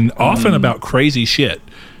conversation, and often about crazy shit.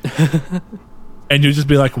 And you just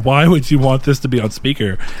be like, why would you want this to be on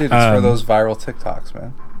speaker? Dude, it's for those viral TikToks,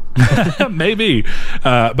 man. Maybe.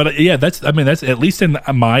 But yeah, that's at least in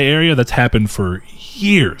my area, that's happened for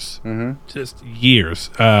years. Mm-hmm. Just years.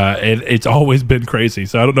 And it's always been crazy.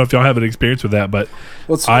 So I don't know if y'all have an experience with that, but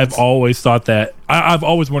I've always thought that, I've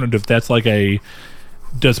always wondered if that's like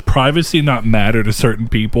does privacy not matter to certain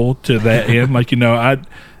people to that end? Like,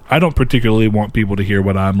 I don't particularly want people to hear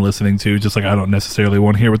what I'm listening to, just like I don't necessarily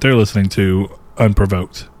want to hear what they're listening to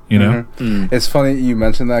unprovoked, you know? Mm-hmm. It's funny you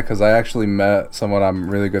mentioned that because I actually met someone I'm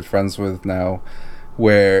really good friends with now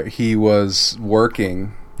where he was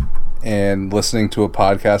working and listening to a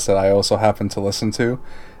podcast that I also happen to listen to,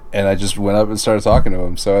 and I just went up and started talking to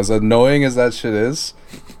him. So as annoying as that shit is,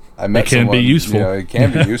 I met It can someone, be useful. it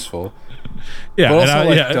can be useful. Yeah, But and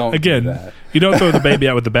also, don't do again, that. you don't throw the baby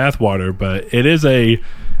out with the bathwater, but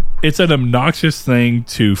it's an obnoxious thing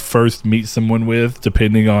to first meet someone with,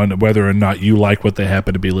 depending on whether or not you like what they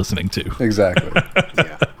happen to be listening to. Exactly.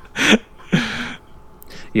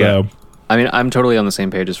 Yeah. So, I mean, I'm totally on the same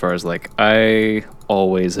page as far as like I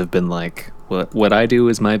always have been like, what I do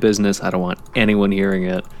is my business. I don't want anyone hearing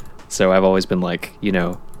it. So I've always been like,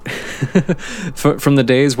 from the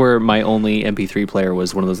days where my only MP3 player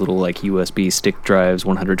was one of those little like USB stick drives,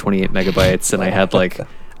 128 megabytes, and I had like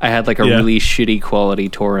a really shitty quality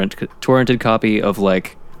torrented copy of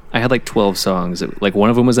like I had like 12 songs. Like one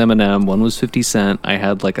of them was Eminem, one was 50 Cent. I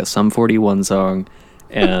had like a Sum 41 song,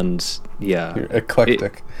 and yeah, You're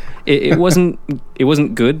eclectic. It wasn't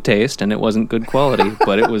good taste and it wasn't good quality,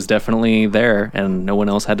 but it was definitely there, and no one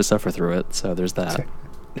else had to suffer through it. So there's that.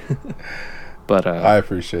 But I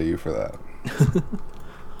appreciate you for that.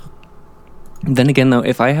 Then again, though,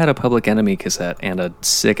 if I had a Public Enemy cassette and a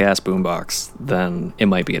sick-ass boombox, then it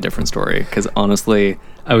might be a different story. Because honestly,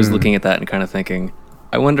 I was looking at that and kind of thinking,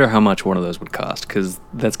 I wonder how much one of those would cost, because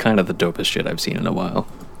that's kind of the dopest shit I've seen in a while.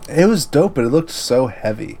 It was dope, but it looked so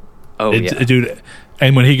heavy. Oh, yeah. Dude,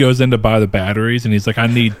 and when he goes in to buy the batteries, and he's like, I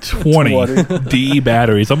need 20 D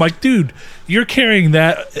batteries. I'm like, dude, you're carrying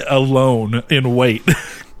that alone in weight.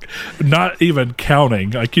 Not even counting.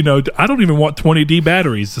 Like, I don't even want 20 D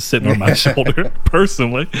batteries just sitting on my shoulder,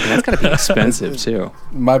 personally. And that's got to be expensive, too.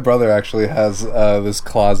 My brother actually has this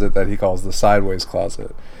closet that he calls the sideways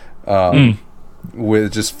closet,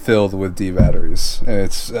 with just filled with D batteries, and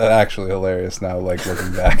it's actually hilarious now. Like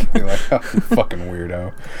looking back, and being like, oh, you fucking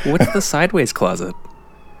weirdo. What's the sideways closet?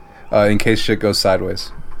 In case shit goes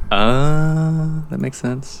sideways. That makes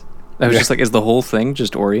sense. I was just like, is the whole thing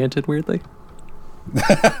just oriented weirdly?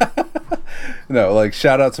 No, like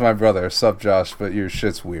shout out to my brother, sup Josh, but your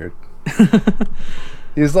shit's weird.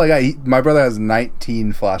 He's like, my brother has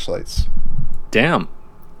 19 flashlights. Damn.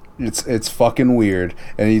 It's fucking weird,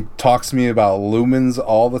 and he talks to me about lumens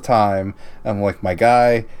all the time. I'm like, my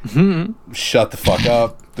guy, shut the fuck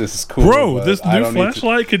up. This is cool, bro. This new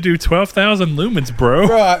flashlight could do 12,000 lumens,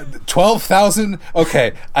 bro. 12,000.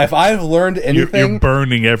 Okay, if I've learned anything, you're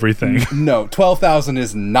burning everything. No, 12,000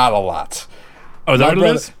 is not a lot. Oh, is that what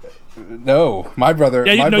it is? No, my brother.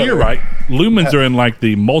 Yeah, you're right. Lumens are in like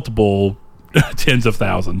the multiple tens of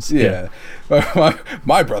thousands. Yeah.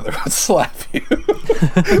 My brother would slap you.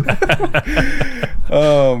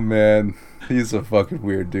 Oh, man. He's a fucking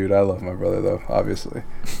weird dude. I love my brother, though, obviously.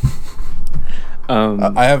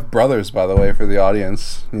 I have brothers, by the way, for the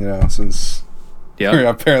audience, since you're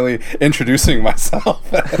apparently introducing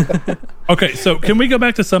myself. Okay, so can we go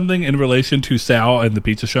back to something in relation to Sal and the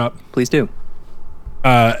pizza shop? Please do.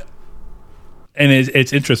 And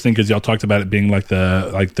it's interesting because y'all talked about it being like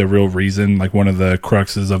the real reason, like one of the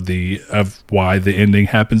cruxes of why the ending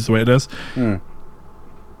happens the way it does.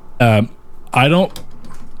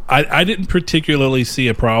 I didn't particularly see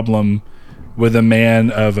a problem with a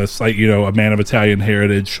man of a man of Italian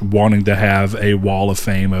heritage wanting to have a wall of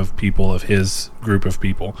fame of people of his group of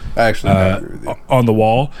people. I actually agree with you. On the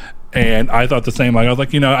wall. And I thought the same. Like I was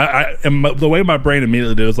like, the way my brain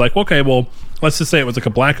immediately did was like, okay, well, let's just say it was like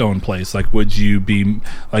a black-owned place. Like, would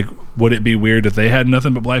it be weird if they had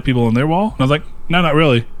nothing but black people on their wall? And I was like, no, not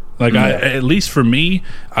really. Like, at least for me,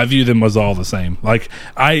 I view them as all the same. Like,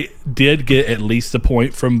 I did get at least a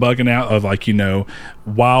point from Bugging Out of like,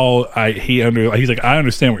 while he's like, I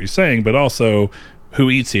understand what you're saying, but also who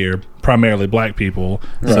eats here? Primarily black people,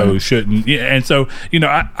 right. So shouldn't. Yeah, and so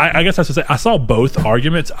I guess I should say I saw both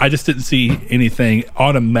arguments. I just didn't see anything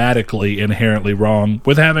automatically inherently wrong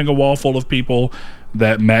with having a wall full of people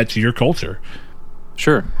that match your culture.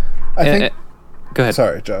 Sure. I think. Go ahead.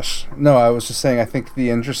 Sorry, Josh. No, I was just saying. I think the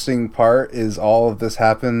interesting part is all of this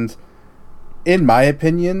happened, in my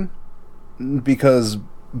opinion, because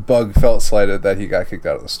Bug felt slighted that he got kicked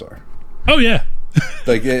out of the store. Oh yeah.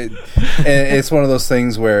 Like it's one of those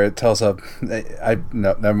things where it tells up. No,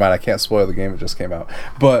 never mind. I can't spoil the game. It just came out,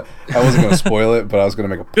 but I wasn't going to spoil it. But I was going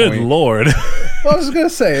to make a point. Good lord! Well, I was going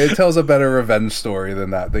to say it tells a better revenge story than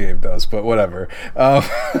that the game does. But whatever.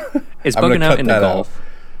 Is Bugging Out in the Gulf?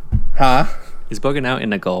 Huh? Is Bugging Out in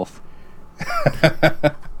the Gulf?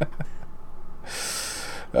 I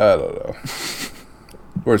don't know.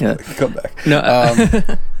 Where's come back?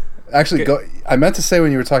 No. Actually, I meant to say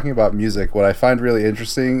when you were talking about music, what I find really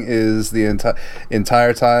interesting is the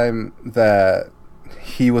entire time that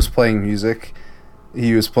he was playing music,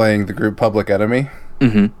 he was playing the group Public Enemy.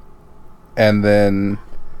 Mm-hmm. And then,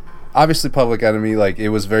 obviously Public Enemy, like, it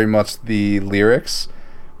was very much the lyrics,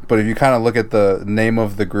 but if you kind of look at the name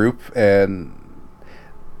of the group, and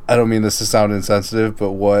I don't mean this to sound insensitive,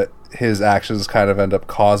 but what his actions kind of end up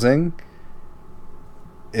causing,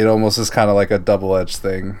 it almost is kind of like a double-edged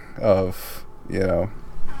thing of, he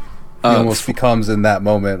almost becomes in that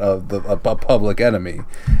moment of a Public Enemy,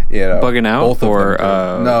 Bugging Out, both or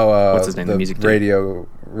what's his name? The music radio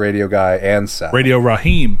guy and Sal. Radio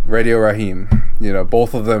Raheem.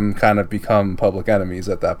 Both of them kind of become Public Enemies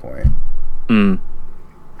at that point.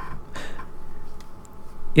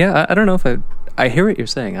 Yeah, I don't know if I hear what you're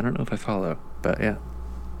saying. I don't know if I follow, but yeah.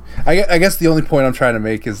 I guess the only point I'm trying to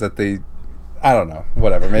make is that I don't know,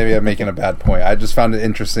 whatever. Maybe I'm making a bad point. I just found it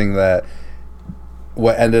interesting that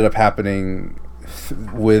what ended up happening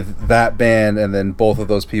with that band, and then both of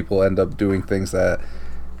those people end up doing things that,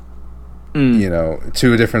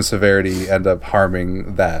 to a different severity, end up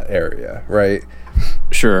harming that area, right?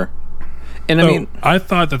 Sure. And So, I mean, I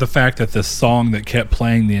thought that the fact that the song that kept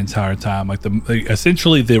playing the entire time,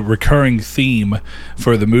 essentially the recurring theme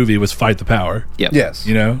for the movie was "Fight the Power." yeah, Yes.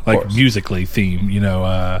 Like musically theme,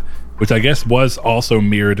 which I guess was also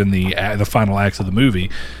mirrored in the final acts of the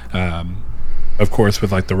movie, of course,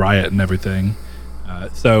 with like the riot and everything.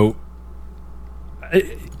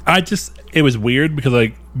 It was weird because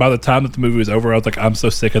like by the time that the movie was over, I was like, I'm so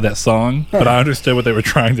sick of that song, but I understood what they were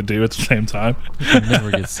trying to do at the same time. You can never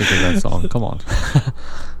get sick of that song. Come on.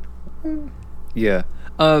 yeah.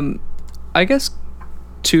 I guess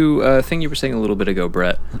to a thing you were saying a little bit ago,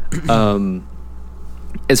 Brett.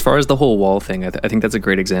 As far as the whole wall thing, I think that's a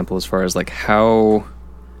great example as far as like how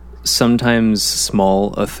sometimes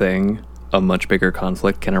small a much bigger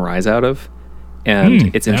conflict can arise out of.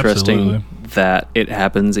 And it's interesting absolutely. that it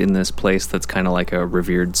happens in this place that's kind of like a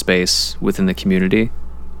revered space within the community.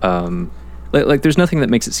 Like there's nothing that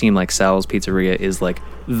makes it seem like Sal's Pizzeria is like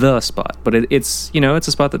the spot, but it's it's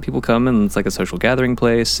a spot that people come and it's like a social gathering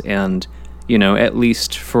place. And at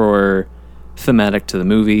least for thematic to the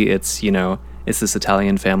movie, it's it's this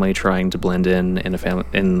Italian family trying to blend in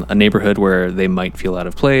a neighborhood where they might feel out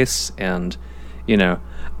of place. And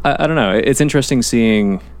I don't know, it's interesting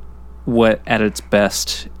seeing what at its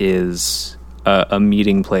best is a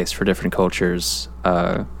meeting place for different cultures,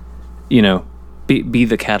 be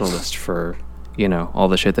the catalyst for all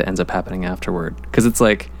the shit that ends up happening afterward. Because it's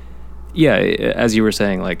like, yeah, as you were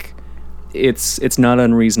saying, like it's not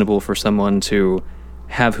unreasonable for someone to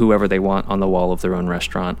have whoever they want on the wall of their own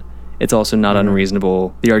restaurant. It's also not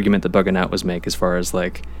unreasonable, the argument that Buggin' Out was make as far as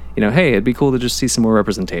like, hey, it'd be cool to just see some more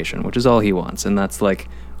representation, which is all he wants. And that's like,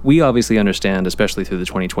 we obviously understand, especially through the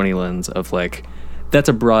 2020 lens of like, that's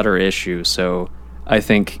a broader issue. So I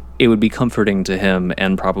think it would be comforting to him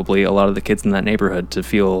and probably a lot of the kids in that neighborhood to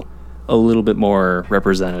feel a little bit more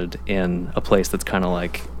represented in a place that's kind of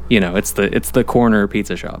like, it's the corner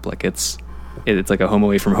pizza shop. Like it's like a home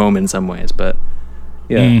away from home in some ways, but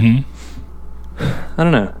yeah, I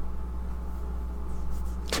don't know.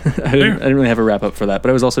 I didn't really have a wrap up for that, but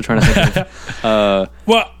I was also trying to think of,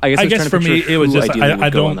 well, I guess for me it was just I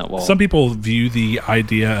on that wall. Some people view the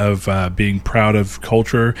idea of being proud of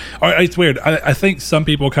culture, or it's weird. I think some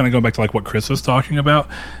people kind of go back to like what Chris was talking about,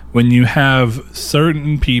 when you have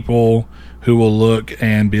certain people who will look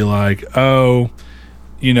and be like, oh,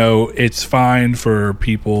 it's fine for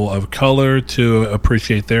people of color to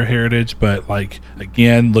appreciate their heritage, but like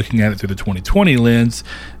again, looking at it through the 2020 lens,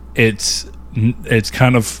 it's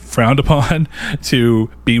kind of frowned upon to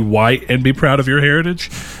be white and be proud of your heritage,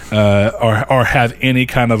 or have any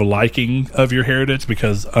kind of liking of your heritage,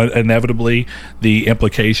 because inevitably the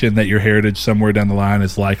implication that your heritage somewhere down the line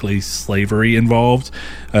is likely slavery involved,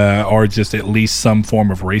 or just at least some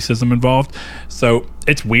form of racism involved. So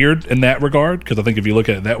it's weird in that regard, because I think if you look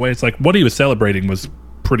at it that way, it's like what he was celebrating was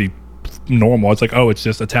pretty normal. It's like, oh, it's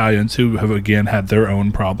just Italians who have again had their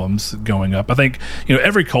own problems going up. I think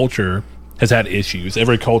every culture has had issues.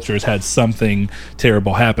 Every culture has had something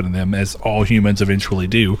terrible happen to them, as all humans eventually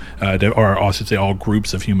do, or I should say all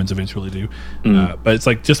groups of humans eventually do. But it's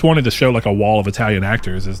like just wanting to show like a wall of Italian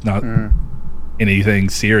actors is not anything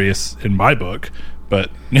serious in my book. But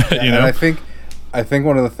And I think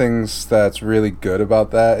one of the things that's really good about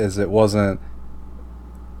that is it wasn't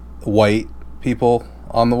white people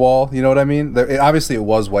on the wall. You know what I mean? Obviously, it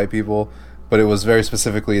was white people, but it was very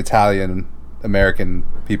specifically Italian American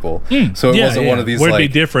people. So it wasn't one of these. Would it like, be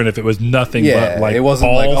different if it was nothing but like it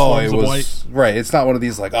wasn't all like forms it of was white? right. It's not one of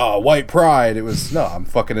these like white pride. It was no, I'm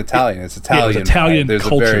fucking Italian. It's Italian. It was Italian pride. There's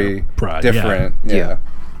culture a very pride. different. Yeah.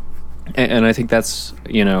 And I think that's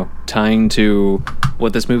tying to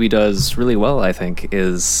what this movie does really well. I think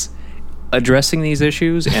is addressing these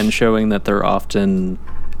issues and showing that they're often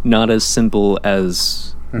not as simple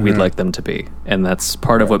as we'd like them to be. And that's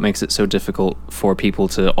part of what makes it so difficult for people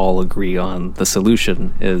to all agree on the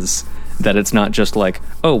solution, is that it's not just like,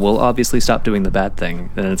 oh, well, obviously stop doing the bad thing.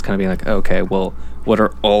 Then it's kind of being like, okay, well, what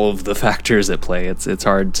are all of the factors at play? It's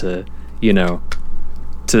hard to,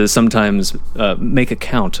 to sometimes make a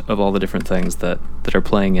count of all the different things that are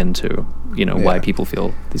playing into, why people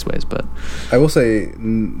feel these ways. But I will say,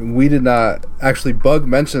 we did not actually. Bug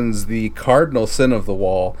mentions the cardinal sin of the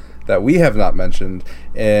wall that we have not mentioned,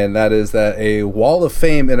 and that is that a wall of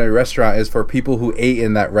fame in a restaurant is for people who ate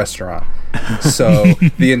in that restaurant. So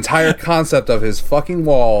the entire concept of his fucking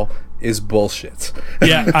wall is bullshit.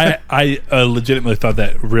 Yeah, I legitimately thought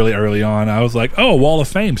that really early on. I was like, oh, wall of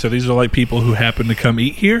fame, so these are like people who happen to come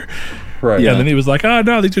eat here? Right. Yeah. And then he was like, oh,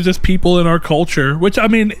 no, these are just people in our culture, which, I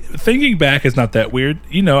mean, thinking back is not that weird.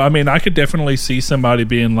 I could definitely see somebody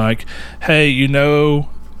being like, hey,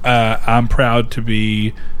 I'm proud to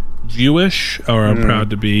be Jewish or I'm proud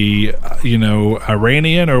to be,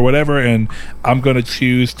 Iranian or whatever, and I'm going to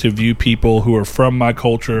choose to view people who are from my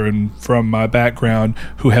culture and from my background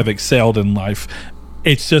who have excelled in life.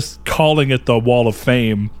 It's just calling it the Wall of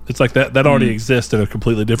Fame. It's like that already exists in a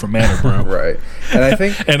completely different manner, bro. Right. And I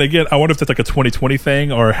think and again, I wonder if that's like a 2020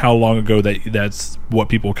 thing or how long ago that's what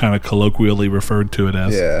people kind of colloquially referred to it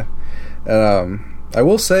as. Yeah. I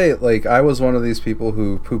will say, like, I was one of these people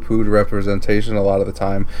who poo-pooed representation a lot of the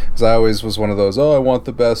time, because I always was one of those, I want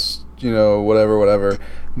the best, whatever.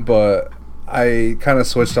 But I kind of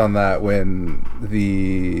switched on that when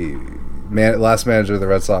the last manager of the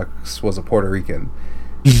Red Sox was a Puerto Rican.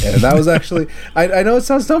 And that was actually, I know it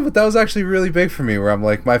sounds dumb, but that was actually really big for me, where I'm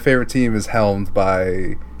like, my favorite team is helmed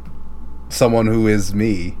by someone who is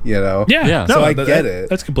me, Yeah. So I get it.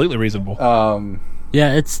 That's completely reasonable.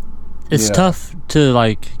 Yeah, it's tough to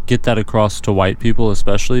like get that across to white people,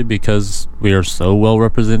 especially because we are so well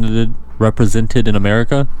represented in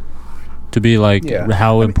America, to be like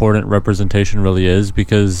how important representation really is,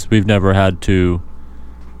 because we've never had to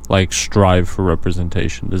like strive for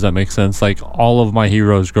representation. Does that make sense? Like, all of my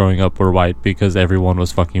heroes growing up were white because everyone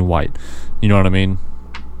was fucking white. You know what I mean?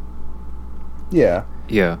 Yeah.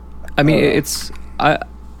 I mean,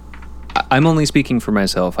 I'm only speaking for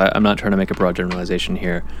myself. I'm not trying to make a broad generalization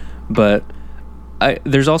here, but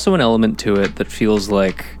there's also an element to it that feels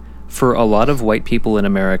like, for a lot of white people in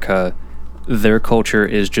America, their culture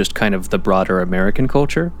is just kind of the broader American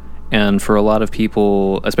culture. And for a lot of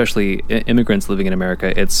people, especially immigrants living in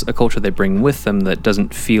America, it's a culture they bring with them that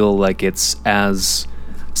doesn't feel like it's as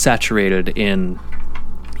saturated in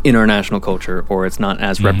our national culture, or it's not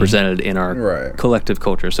as represented in our collective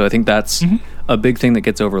culture. So I think that's a big thing that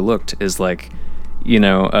gets overlooked, is like,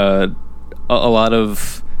 a lot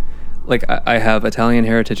of, like, I have Italian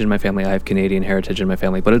heritage in my family, I have Canadian heritage in my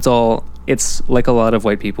family, but it's like a lot of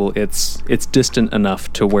white people, it's distant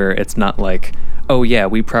enough to where it's not like, oh yeah,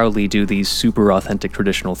 we proudly do these super authentic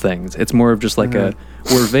traditional things. It's more of just like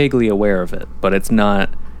we're vaguely aware of it, but it's not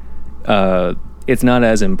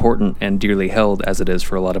as important and dearly held as it is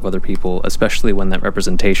for a lot of other people, especially when that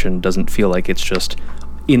representation doesn't feel like it's just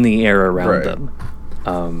in the air around them.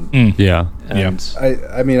 I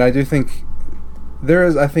mean, I do think there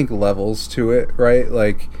is, I think, levels to it, right?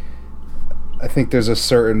 Like, I think there's a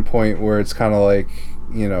certain point where it's kind of like,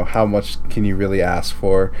 how much can you really ask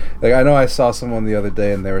for? Like, I know I saw someone the other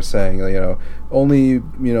day and they were saying, only,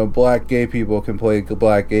 black gay people can play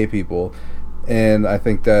black gay people. And I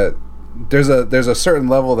think that there's a certain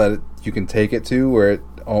level that you can take it to where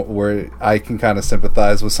I can kind of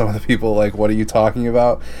sympathize with some of the people, like, what are you talking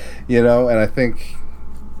about? And I think,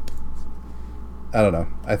 I don't know.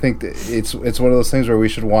 I think it's one of those things where we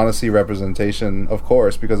should want to see representation, of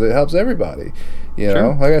course, because it helps everybody.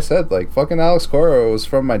 Like I said, like, fucking Alex Cora was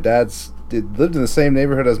from my dad's, lived in the same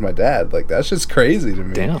neighborhood as my dad. Like, that's just crazy to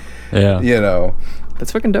me. Damn. Yeah.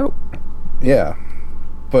 That's fucking dope. Yeah.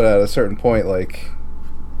 But at a certain point, like,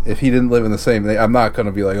 if he didn't live in the same, I'm not going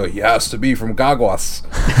to be like, oh, he has to be from Gaguas.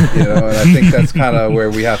 And I think that's kind of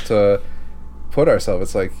where we have to put ourselves.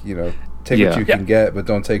 It's like, take what you can get, but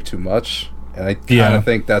don't take too much. And I kind of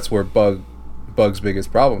think that's where Bug's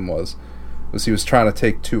biggest problem was he was trying to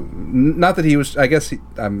take too. Not that he was. I guess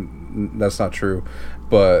that's not true,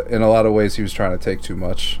 but in a lot of ways he was trying to take too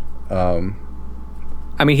much. I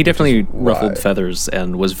mean, he definitely ruffled feathers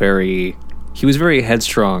and was very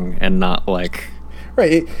headstrong and not like.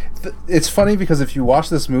 Right. It's funny because if you watch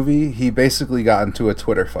this movie, he basically got into a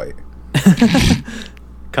Twitter fight.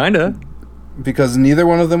 Kinda. Because neither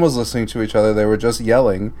one of them was listening to each other. They were just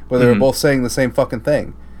yelling, but they were both saying the same fucking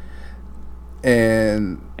thing.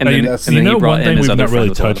 And one thing we've not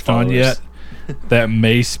really touched on yet that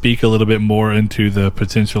may speak a little bit more into the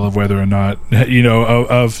potential of whether or not,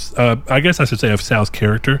 I guess I should say of Sal's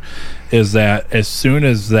character, is that as soon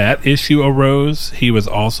as that issue arose, he was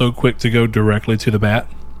also quick to go directly to the bat.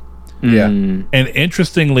 Yeah. And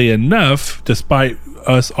interestingly enough, despite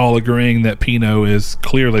us all agreeing that Pino is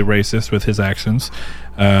clearly racist with his actions,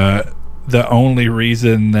 the only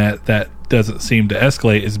reason that doesn't seem to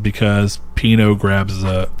escalate is because Pino grabs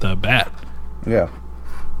the bat. Yeah.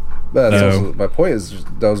 But that's also, my point is,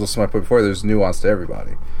 that was also my point before, there's nuance to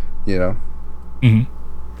everybody, Mm-hmm.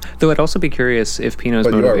 Though I'd also be curious if Pino's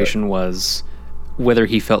motivation was whether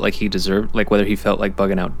he felt like whether he felt like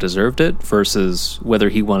bugging out deserved it versus whether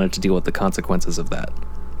he wanted to deal with the consequences of that.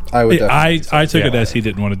 I took it as he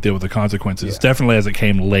didn't want to deal with the consequences. Yeah. Definitely as it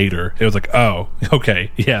came later, it was like, oh,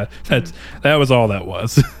 okay, yeah, that was all that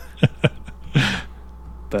was.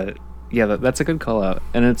 But yeah, that's a good call out,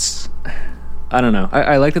 and it's, I don't know.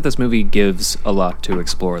 I like that this movie gives a lot to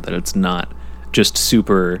explore. That it's not just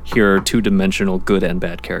super, here are two-dimensional good and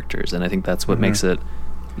bad characters. And I think that's what makes it,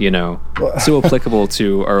 so applicable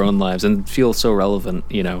to our own lives and feel so relevant,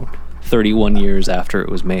 31 years after it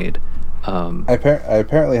was made. I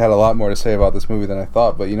apparently had a lot more to say about this movie than I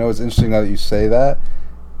thought, but what's interesting now that you say that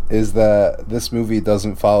is that this movie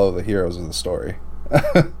doesn't follow the heroes of the story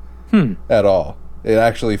at all. It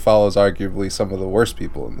actually follows arguably some of the worst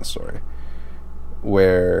people in the story,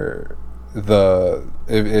 where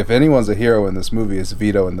if anyone's a hero in this movie, it's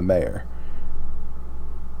Vito and the mayor.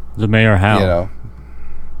 The mayor how?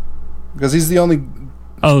 Because he's the only...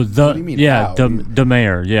 Oh, what do you mean, how? the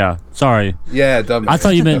mayor. Yeah, sorry. Yeah, the mayor. I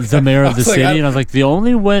thought you meant the mayor of the city, and I was like, the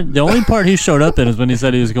only part he showed up in is when he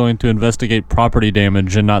said he was going to investigate property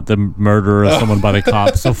damage and not the murder of someone by the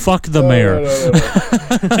cops. So fuck the mayor.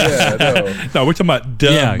 No. No, we're talking about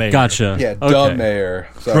the mayor. Gotcha. Yeah, Okay. mayor.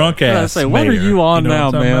 Sorry. Drunk ass. Say, what mayor. are you on now,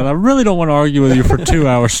 what I'm man? talking I about? really don't want to argue with you for 2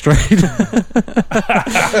 hours straight.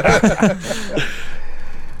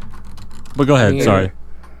 But go ahead. Yeah. Sorry.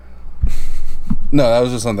 No, that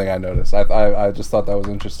was just something I noticed. I just thought that was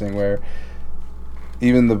interesting. Where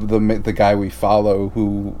even the guy we follow,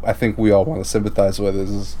 who I think we all want to sympathize with,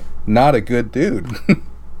 is not a good dude.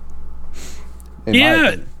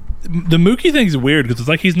 Yeah, the Mookie thing's weird because it's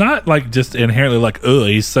like he's not like just inherently like, oh,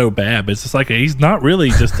 he's so bad, but it's just like he's not really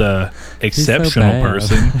just a exceptional bad.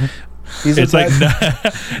 person. It's like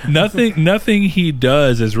nothing he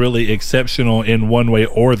does is really exceptional in one way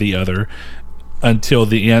or the other until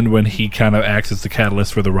the end when he kind of acts as the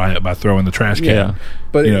catalyst for the riot by throwing the trash can. Yeah.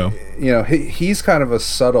 But he's kind of a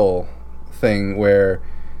subtle thing where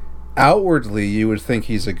outwardly you would think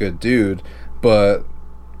he's a good dude, but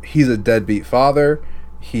he's a deadbeat father.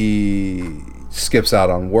 He skips out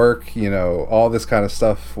on work, all this kind of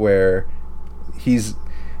stuff where he's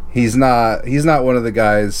not one of the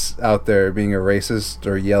guys out there being a racist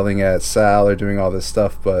or yelling at Sal or doing all this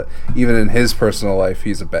stuff, but even in his personal life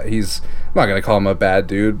he's I'm not going to call him a bad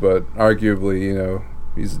dude, but arguably,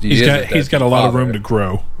 he's got a lot of room to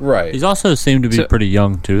grow. Right. He's also seemed to be pretty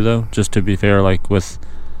young too, though. Just to be fair, like with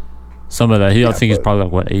some of that, I think he's probably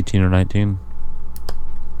like 18 or 19.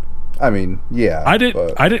 I mean, yeah. I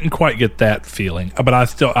didn't quite get that feeling, but I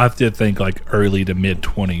did think like early to mid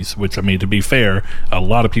 20s. Which I mean, to be fair, a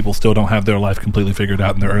lot of people still don't have their life completely figured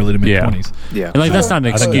out in their early to mid 20s. Yeah. And like that's not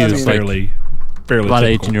an I think it's excuse. fairly A lot of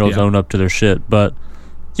 18-year-olds own up to their shit, but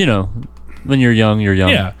when you're young, you're young.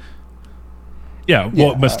 Yeah. Yeah,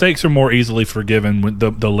 well, mistakes are more easily forgiven with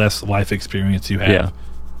the less life experience you have.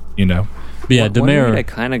 But yeah, One read I Demare.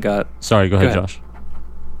 kind of got... Sorry, go ahead, Josh.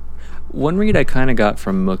 One read I kind of got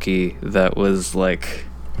from Mookie that was like...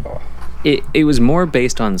 It was more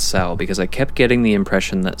based on Sal, because I kept getting the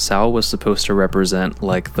impression that Sal was supposed to represent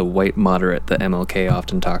like the white moderate that MLK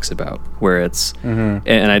often talks about, where it's...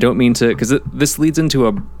 And I don't mean to... Because this leads into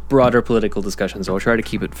a broader political discussion, so I'll try to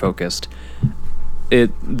keep it focused.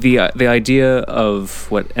 The idea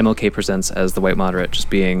of what MLK presents as the white moderate just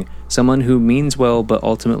being someone who means well but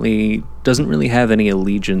ultimately doesn't really have any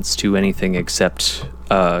allegiance to anything except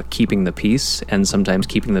keeping the peace, and sometimes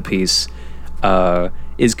keeping the peace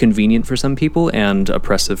is convenient for some people and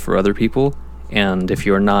oppressive for other people, and if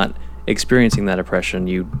you're not experiencing that oppression,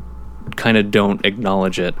 you kind of don't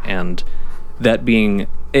acknowledge it. And that being,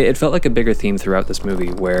 it felt like a bigger theme throughout this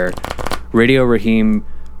movie, where Radio Raheem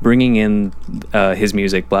bringing in his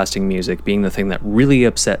music, blasting music, being the thing that really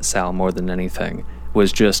upset Sal more than anything,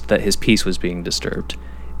 was just that his peace was being disturbed.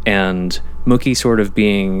 And Mookie sort of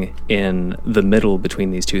being in the middle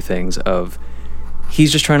between these two things of,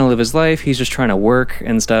 he's just trying to live his life, he's just trying to work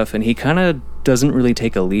and stuff, and he kind of doesn't really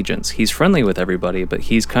take allegiance. He's friendly with everybody, but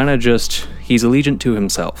he's kind of just, he's allegiant to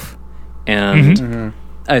himself. And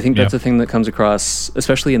I think that's the thing that comes across,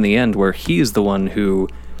 especially in the end, where he is the one who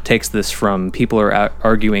takes this from people are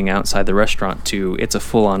arguing outside the restaurant to it's a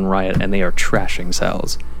full-on riot and they are trashing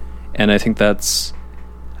Sal's. And I think that's...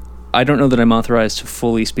 I don't know that I'm authorized to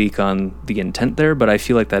fully speak on the intent there, but I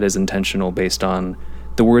feel like that is intentional based on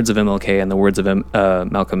the words of MLK and the words of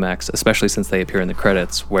Malcolm X, especially since they appear in the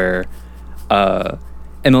credits, where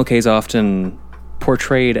MLK is often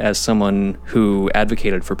portrayed as someone who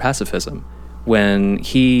advocated for pacifism, when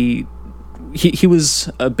he was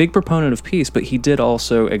a big proponent of peace, but he did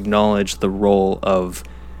also acknowledge the role of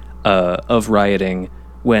rioting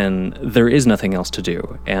when there is nothing else to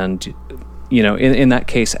do. And, in that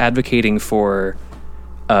case, advocating for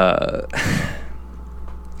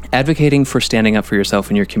standing up for yourself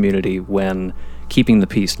and your community when keeping the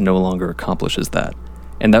peace no longer accomplishes that.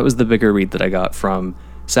 And that was the bigger read that I got from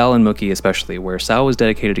Sal and Mookie especially, where Sal was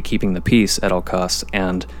dedicated to keeping the peace at all costs,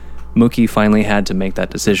 and Mookie finally had to make that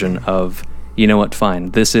decision of, you know what, fine,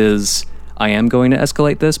 I am going to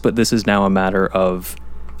escalate this, but this is now a matter of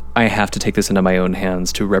I have to take this into my own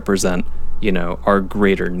hands to represent, our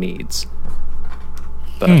greater needs.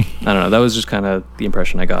 But I don't know. That was just kind of the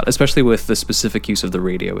impression I got, especially with the specific use of the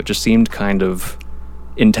radio. It just seemed kind of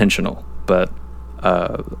intentional, but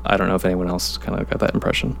I don't know if anyone else kind of got that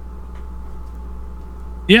impression.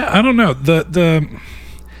 Yeah, I don't know. The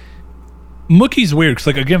Mookie's weird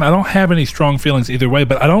because, again, I don't have any strong feelings either way,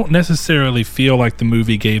 but I don't necessarily feel like the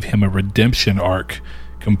movie gave him a redemption arc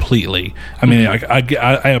completely. I mean,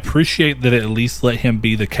 I appreciate that it at least let him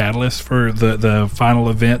be the catalyst for the final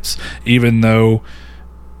events, even though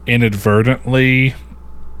inadvertently,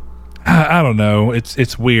 I don't know.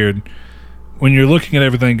 It's weird when you're looking at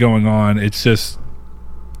everything going on. It's just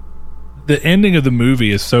the ending of the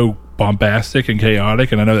movie is so bombastic and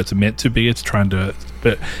chaotic, and I know that's meant to be. It's trying to,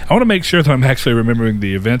 but I want to make sure that I'm actually remembering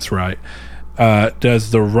the events right. Does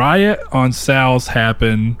the riot on Sal's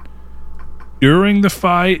happen during the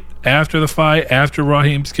fight, after the fight, after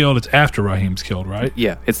Raheem's killed? It's after Raheem's killed, right?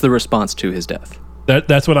 Yeah, it's the response to his death.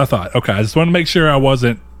 That's what I thought. Okay, I just want to make sure I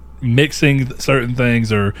wasn't mixing certain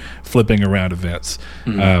things or flipping around events.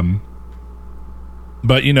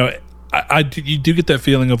 But you do get that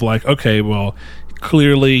feeling of like, okay, well,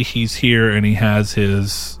 clearly he's here and he has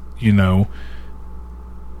his,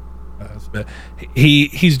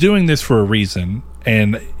 he's doing this for a reason,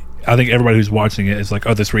 and I think everybody who's watching it is like,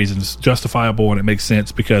 oh, this reason's justifiable and it makes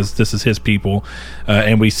sense because this is his people,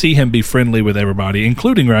 and we see him be friendly with everybody,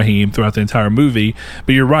 including Raheem, throughout the entire movie.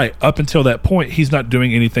 But you're right, up until that point, he's not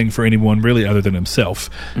doing anything for anyone really other than himself.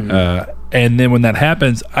 And then when that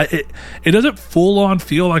happens, it doesn't full on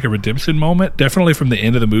feel like a redemption moment. Definitely from the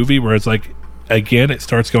end of the movie, where it's like, again, it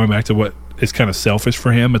starts going back to what is kind of selfish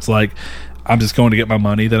for him. It's like, I'm just going to get my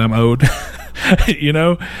money that I'm owed.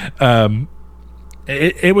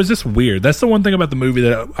 It was just weird. That's the one thing about the movie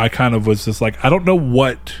that I kind of was just like, I don't know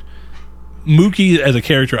what Mookie as a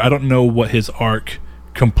character, I don't know what his arc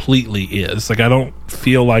completely is. Like, I don't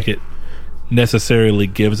feel like it necessarily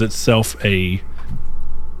gives itself I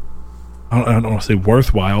don't want to say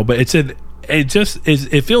worthwhile, but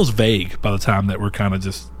it feels vague by the time that we're kind of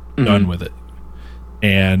just done with it.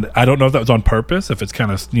 And I don't know if that was on purpose, if it's kind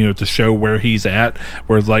of, to show where he's at,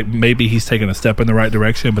 where like maybe he's taking a step in the right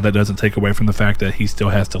direction, but that doesn't take away from the fact that he still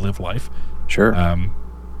has to live life. Sure.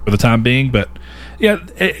 For the time being. But yeah,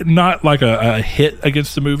 not like a hit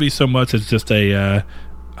against the movie so much as just I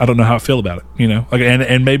don't know how I feel about it, like,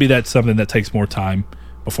 and maybe that's something that takes more time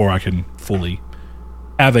before I can fully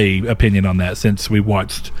have a opinion on that, since we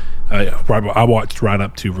watched, I watched right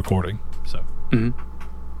up to recording. So.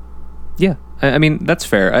 Yeah. I mean, that's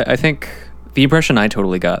fair. I think the impression I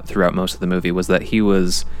totally got throughout most of the movie was that he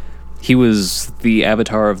was the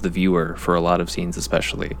avatar of the viewer for a lot of scenes,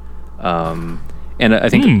 especially. And I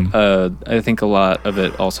think a lot of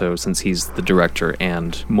it also, since he's the director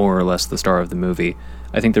and more or less the star of the movie,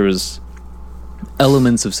 I think there was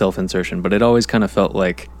elements of self-insertion, but it always kind of felt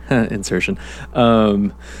like insertion.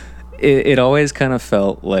 It always kind of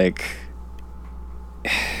felt like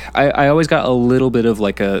I always got a little bit of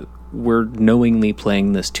like we're knowingly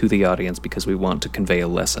playing this to the audience because we want to convey a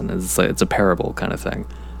lesson. It's a parable kind of thing.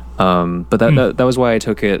 But that was why I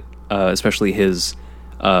took it, especially his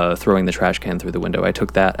throwing the trash can through the window. I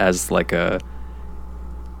took that as like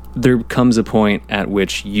there comes a point at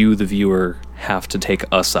which you, the viewer, have to take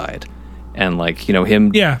a side. And like,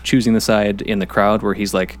 him choosing the side in the crowd where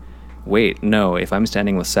he's like, wait, no, if I'm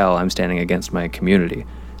standing with Sal, I'm standing against my community.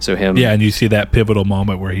 So him... Yeah, and you see that pivotal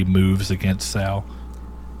moment where he moves against Sal.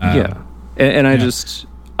 And I just,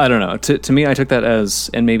 I don't know. To me, I took that as,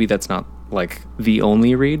 and maybe that's not like the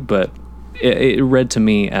only read, but it read to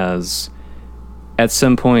me as, at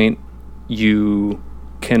some point, you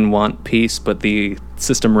can want peace, but the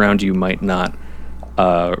system around you might not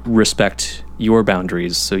respect your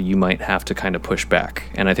boundaries, so you might have to kind of push back.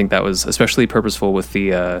 And I think that was especially purposeful with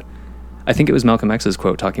the, I think it was Malcolm X's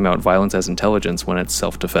quote talking about violence as intelligence when it's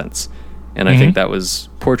self-defense. And I think that was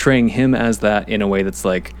portraying him as that in a way that's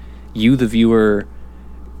like, you, the viewer,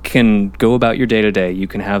 can go about your day-to-day. You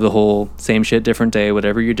can have the whole same shit, different day,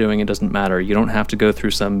 whatever you're doing, it doesn't matter. You don't have to go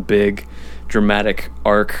through some big, dramatic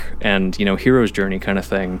arc and, hero's journey kind of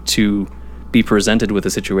thing to be presented with a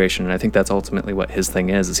situation. And I think that's ultimately what his thing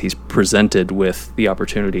is he's presented with the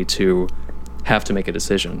opportunity to have to make a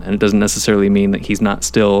decision. And it doesn't necessarily mean that he's not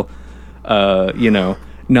still,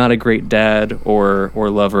 not a great dad or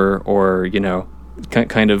lover or,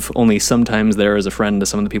 kind of only sometimes there as a friend to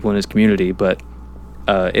some of the people in his community, but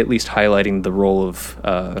at least highlighting the role of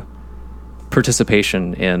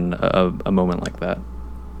participation in a moment like that.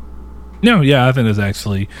 No, yeah, I think it's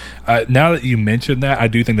actually now that you mentioned that, I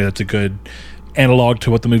do think that it's a good analog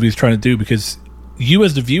to what the movie is trying to do, because you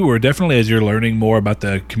as the viewer, definitely as you're learning more about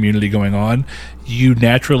the community going on, you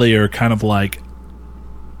naturally are kind of like,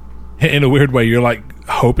 in a weird way, you're like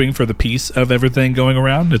hoping for the peace of everything going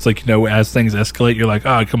around. It's like, as things escalate, you're like,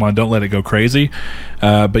 oh, come on, don't let it go crazy.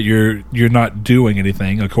 But you're not doing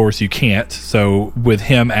anything. Of course, you can't. So with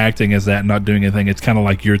him acting as that and not doing anything, it's kind of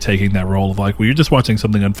like you're taking that role of like, well, you're just watching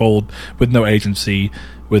something unfold with no agency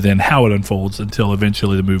within how it unfolds, until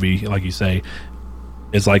eventually the movie, like you say,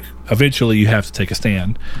 is like, eventually you have to take a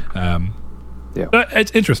stand. But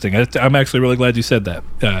it's interesting. I'm actually really glad you said that.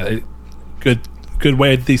 Good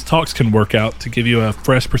way these talks can work out to give you a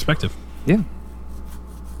fresh perspective. Yeah.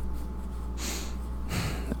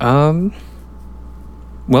 Well,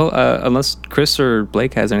 unless Chris or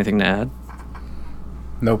Blake has anything to add.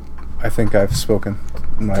 Nope. I think I've spoken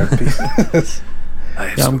my piece.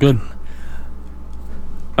 Yeah, I'm good.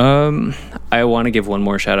 I want to give one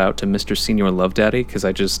more shout out to Mr. Senior Love Daddy,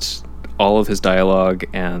 because all of his dialogue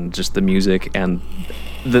and just the music and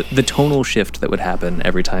the tonal shift that would happen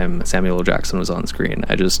every time Samuel L. Jackson was on screen.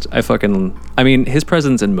 I mean, his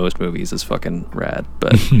presence in most movies is fucking rad,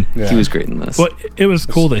 but he was great in this. Well, it was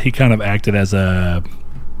cool that he kind of acted as a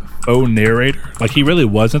faux narrator. Like, he really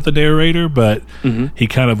wasn't the narrator, but he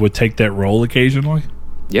kind of would take that role occasionally.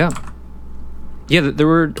 Yeah. Yeah, there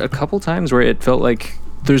were a couple times where it felt like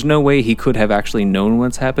there's no way he could have actually known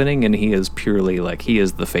what's happening, and he is purely like, he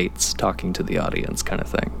is the fates talking to the audience kind of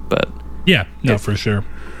thing. But yeah, no, for sure.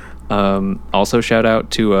 Also, shout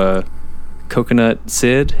out to Coconut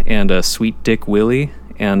Sid and Sweet Dick Willie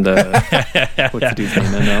and what's the dude's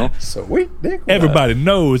name? No, Sweet Dick. Everybody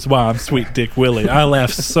knows why I'm Sweet Dick Willie. I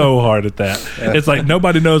laugh so hard at that. It's like,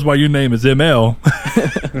 nobody knows why your name is ML,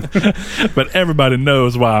 but everybody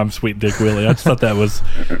knows why I'm Sweet Dick Willie. I just thought that was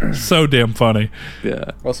so damn funny.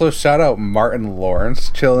 Yeah. Also, shout out Martin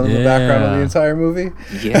Lawrence chilling in the background of the entire movie.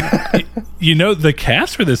 Yeah. The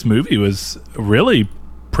cast for this movie was really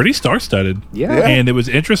pretty star-studded. Yeah. And it was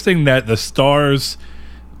interesting that the stars,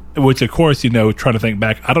 which of course, trying to think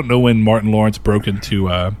back, I don't know when Martin Lawrence broke into,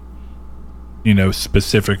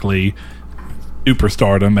 specifically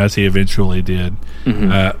superstardom as he eventually did.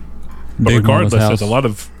 But regardless, there's a lot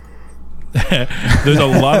of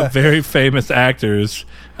very famous actors,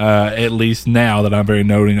 at least now that I'm very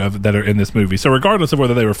noting of, that are in this movie. So regardless of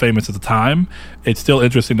whether they were famous at the time, it's still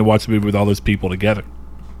interesting to watch the movie with all those people together.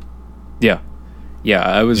 Yeah. Yeah,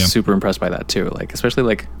 I was super impressed by that too. Like, especially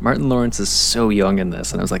like Martin Lawrence is so young in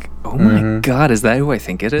this, and I was like, "Oh my god, is that who I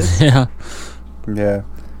think it is?" Yeah. It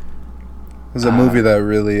was a movie that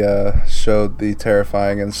really showed the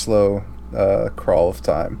terrifying and slow crawl of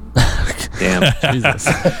time. Damn.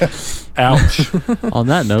 Jesus. Ouch. On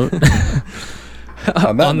that note.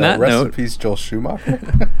 On that note, rest in peace, Joel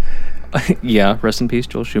Schumacher. Yeah, rest in peace,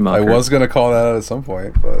 Joel Schumacher. I was going to call that out at some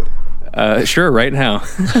point, but... Sure, right now.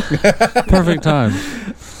 Perfect time.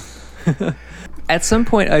 At some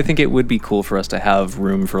point, I think it would be cool for us to have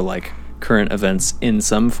room for, like, current events in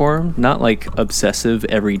some form. Not, like, obsessive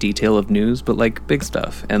every detail of news, but, like, big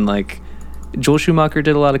stuff. And, like, Joel Schumacher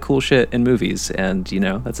did a lot of cool shit in movies, and,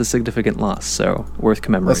 that's a significant loss, so worth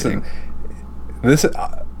commemorating. Listen,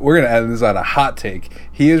 we're going to end this on a hot take.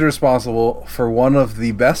 He is responsible for one of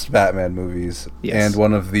the best Batman movies and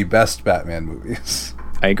one of the best Batman movies.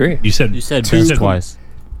 I agree. You said best twice.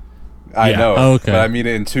 I know, okay. But I mean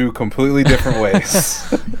it in two completely different ways.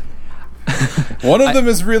 One of them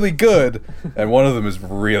is really good, and one of them is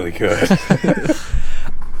really good.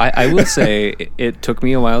 I will say it took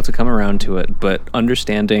me a while to come around to it, but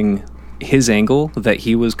understanding his angle, that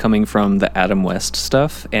he was coming from the Adam West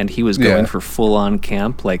stuff, and he was going for full-on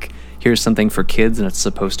camp, like, here's something for kids, and it's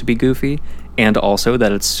supposed to be goofy, and also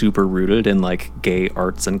that it's super rooted in, like, gay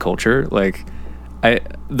arts and culture, like...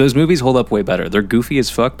 those movies hold up way better. They're goofy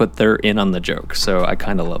as fuck, but they're in on the joke, so I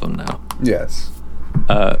kind of love them now. Yes.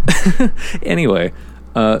 Anyway,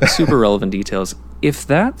 super relevant details. If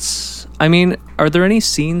that's... I mean, are there any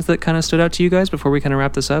scenes that kind of stood out to you guys before we kind of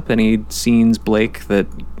wrap this up? Any scenes, Blake, that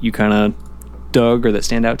you kind of dug or that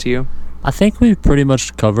stand out to you? I think we've pretty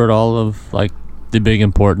much covered all of, like, the big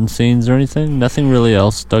important scenes or anything. Nothing really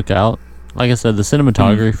else stuck out. Like I said, the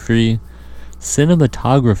cinematography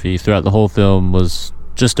throughout the whole film was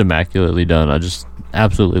just immaculately done. I just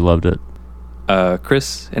absolutely loved it.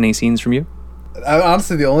 Chris, any scenes from you?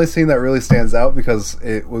 Honestly, the only scene that really stands out, because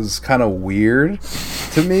it was kind of weird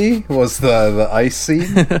to me, was the ice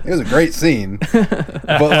scene. It was a great scene,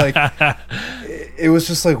 but like, it was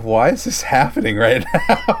just like, why is this happening right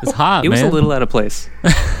now? It's hot, It was man. a little out of place.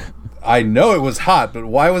 I know it was hot, but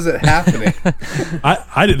why was it happening?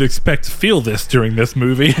 I didn't expect to feel this during this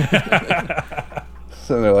movie.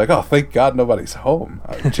 So they're like, oh, thank God nobody's home.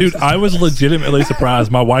 Dude, I was legitimately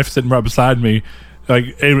surprised. My wife's sitting right beside me. Like,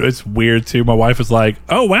 it's weird, too. My wife was like,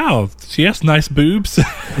 oh, wow, she has nice boobs.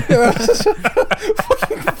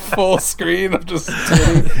 Full screen of just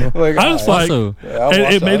titty. Like, I was like, Also-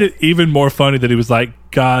 it made it even more funny that he was like,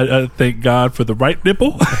 God, thank God for the right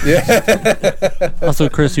nipple. Also,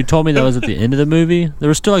 Chris, you told me that was at the end of the movie. There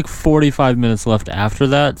was still like 45 minutes left after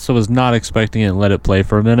that, so I was not expecting it and let it play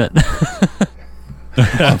for a minute.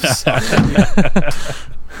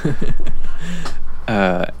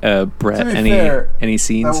 Brett, To be any fair, any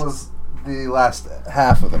scenes? That was the last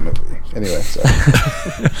half of the movie. Anyway, so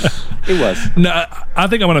It was. No, I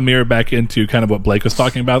think I want to mirror back into kind of what Blake was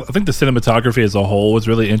talking about. I think the cinematography as a whole was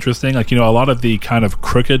really interesting. Like, a lot of the kind of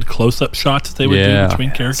crooked close-up shots they would do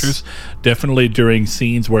between characters, definitely during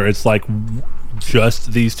scenes where it's like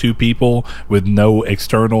just these two people with no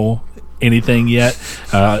external anything yet.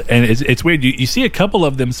 And it's weird. You see a couple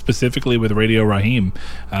of them specifically with Radio Raheem,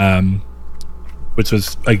 which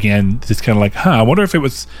was, again, just kind of like, I wonder if it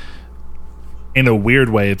was, in a weird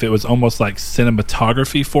way, if it was almost like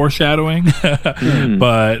cinematography foreshadowing.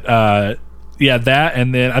 But yeah, that,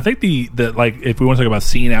 and then I think the like, if we want to talk about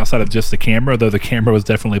scene outside of just the camera, though the camera was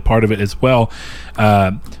definitely part of it as well,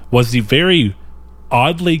 was the very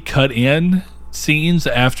oddly cut in scenes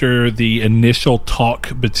after the initial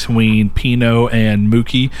talk between Pino and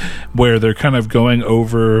Mookie, where they're kind of going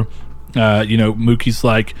over, Mookie's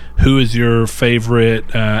like, who is your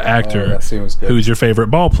favorite actor? that scene was good. Who's your favorite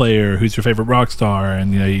ball player? Who's your favorite rock star?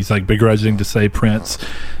 And he's like begrudging to say Prince.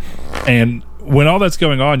 And when all that's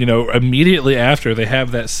going on, immediately after, they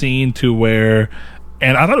have that scene to where,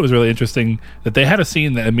 and I thought it was really interesting that they had a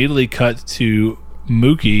scene that immediately cut to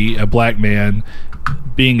Mookie, a black man,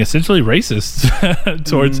 being essentially racist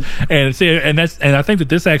towards, and I think that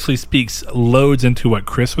this actually speaks loads into what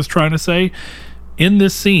Chris was trying to say in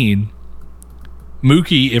this scene.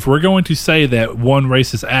 Mookie, if we're going to say that one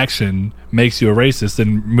racist action makes you a racist,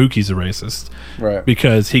 then Mookie's a racist. right.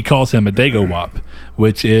 Because he calls him a Dago Wop,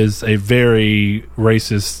 which is a very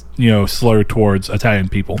racist, slur towards Italian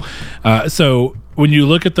people. So when you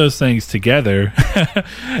look at those things together,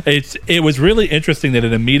 it was really interesting that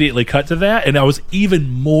it immediately cut to that, and I was even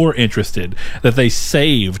more interested that they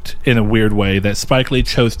saved, in a weird way, that Spike Lee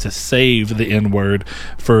chose to save the N-word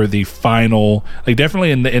for the final, like,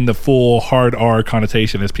 definitely in the full hard R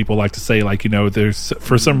connotation, as people like to say, like, there's,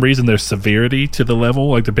 for some reason, there's severity to the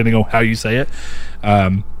level, like, depending on how you say it.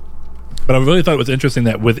 But I really thought it was interesting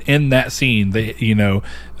that within that scene,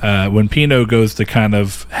 when Pino goes to kind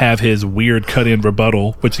of have his weird cut-in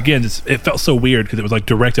rebuttal, which again, it felt so weird because it was like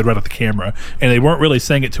directed right at the camera, and they weren't really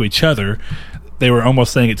saying it to each other; they were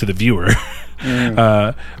almost saying it to the viewer.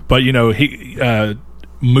 But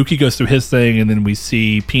Mookie goes through his thing, and then we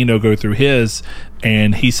see Pino go through his,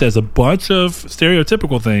 and he says a bunch of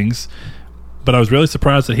stereotypical things. But I was really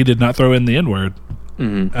surprised that he did not throw in the N-word.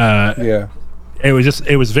 Yeah. It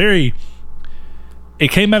was very. It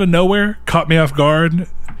came out of nowhere, caught me off guard,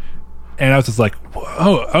 and I was just like,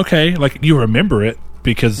 "Oh, okay." Like, you remember it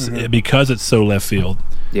because it's so left field.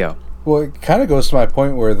 Yeah. Well, it kind of goes to my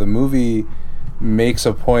point where the movie makes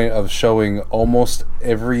a point of showing almost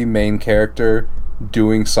every main character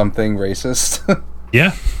doing something racist. Yeah,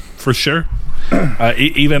 for sure.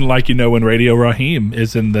 Even like, when Radio Raheem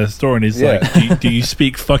is in the store and he's like, do you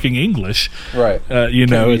speak fucking English? Right. He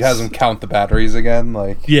has them count the batteries again.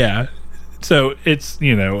 Like, yeah. So it's,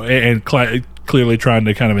 and clearly trying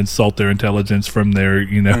to kind of insult their intelligence from their,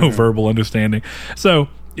 verbal understanding. So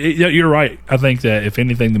you're right. I think that if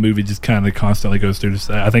anything, the movie just kind of constantly goes through this.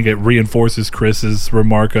 I think it reinforces Chris's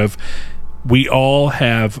remark of, we all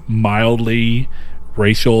have mildly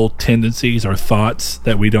racial tendencies or thoughts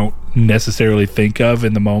that we don't necessarily think of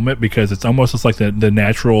in the moment, because it's almost just like the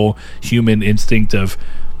natural human instinct of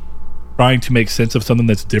trying to make sense of something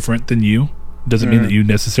that's different than you. Doesn't mean that you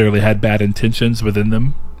necessarily had bad intentions within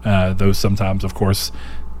them, though sometimes, of course,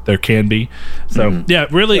 there can be. So yeah,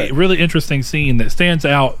 really interesting scene that stands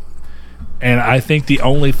out, and I think the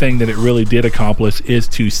only thing that it really did accomplish is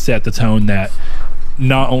to set the tone that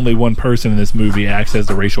not only one person in this movie acts as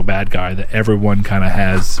the racial bad guy, that everyone kind of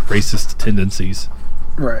has racist tendencies.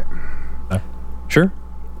 right. Sure.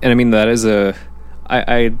 And I mean, that is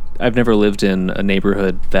I've never lived in a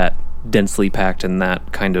neighborhood that densely packed and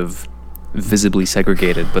that kind of visibly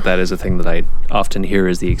segregated, but that is a thing that I often hear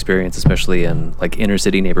is the experience, especially in like inner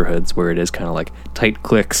city neighborhoods where it is kind of like tight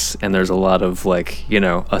cliques and there's a lot of like,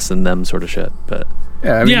 us and them sort of shit. But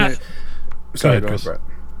Yeah, I mean, Yeah. sorry, Go ahead, Brett.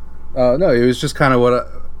 No, it was just kind of what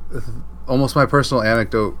almost my personal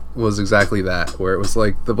anecdote was exactly that, where it was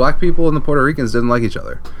like the black people and the Puerto Ricans didn't like each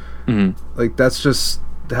other. Like that's just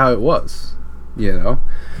how it was, you know.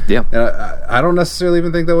 Yeah. And I don't necessarily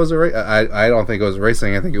even think that was a race. I don't think it was a race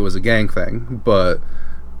thing. I think it was a gang thing. But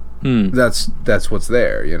that's what's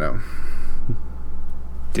there, you know.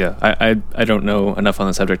 Yeah, I don't know enough on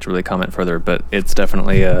the subject to really comment further, but it's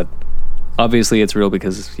definitely obviously it's real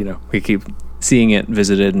because, you know, we keep seeing it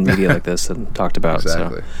visited in media like this and talked about.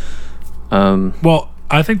 Exactly. Well,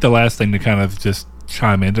 I think the last thing to kind of just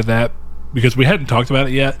chime into that, because we hadn't talked about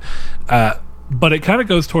it yet, but it kind of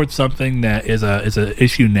goes towards something that is a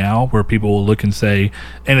issue now, where people will look and say,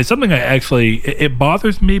 and it's something it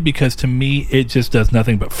bothers me, because to me it just does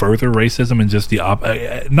nothing but further racism, and just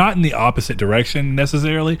not in the opposite direction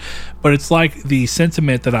necessarily, but it's like the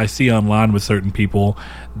sentiment that I see online with certain people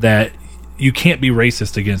that you can't be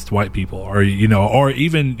racist against white people, or, you know, or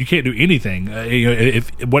even you can't do anything. You know, if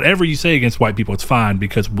whatever you say against white people, it's fine,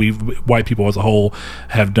 because white people as a whole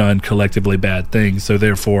have done collectively bad things. So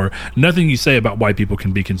therefore, nothing you say about white people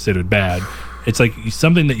can be considered bad. It's like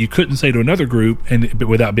something that you couldn't say to another group and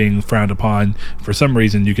without being frowned upon. For some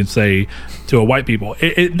reason, you can say to a white people.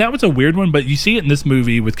 That was a weird one, but you see it in this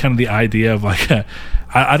movie with kind of the idea of like,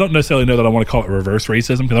 I don't necessarily know that I want to call it reverse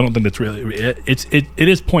racism, because I don't think that's really it. It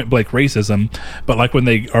is point blank racism, but like when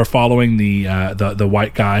they are following the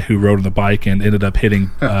white guy who rode on the bike and ended up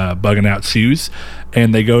hitting Bugging Out shoes,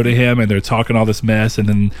 and they go to him and they're talking all this mess, and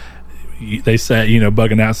then they say, you know,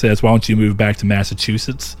 Bugging Out says, "Why don't you move back to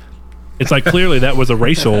Massachusetts?" It's like, clearly that was a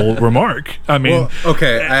racial remark. I mean, well,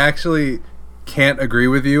 okay, I actually can't agree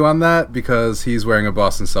with you on that, because he's wearing a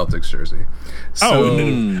Boston Celtics jersey.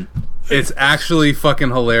 So it's actually fucking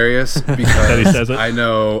hilarious, because that he says it. I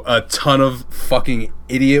know a ton of fucking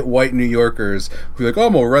idiot white New Yorkers who are like, "Oh,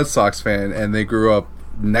 I'm a Red Sox fan," and they grew up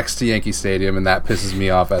next to Yankee Stadium, and that pisses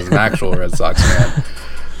me off as an actual Red Sox fan.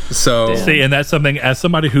 So see, and that's something, as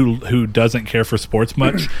somebody who doesn't care for sports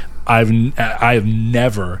much, I have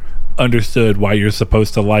never understood why you're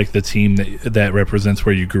supposed to like the team that represents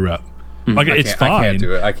where you grew up. Like, it's fine, I can't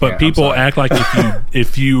do it. but people act like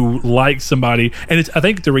if you like somebody, and I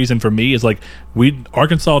think the reason for me is like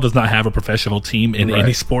Arkansas does not have a professional team in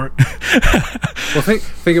any sport. Well,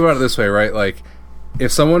 think about it this way, right? Like,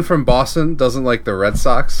 if someone from Boston doesn't like the Red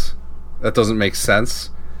Sox, that doesn't make sense.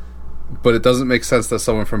 But it doesn't make sense that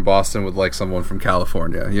someone from Boston would like someone from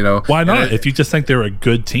California, you know? Why not? If you just think they're a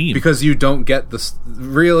good team. Because you don't get this,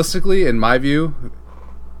 realistically, in my view,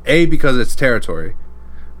 because it's territory,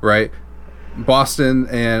 right? Boston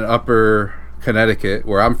and Upper Connecticut,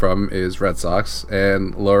 where I'm from, is Red Sox,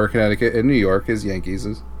 and Lower Connecticut in New York is Yankees,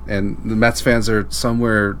 and the Mets fans are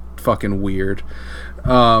somewhere fucking weird.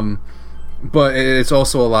 But it's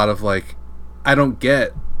also a lot of like, I don't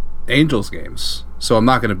get Angels games, so I'm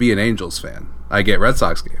not going to be an Angels fan. I get Red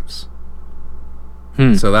Sox games.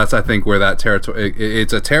 So that's, I think, where that territory,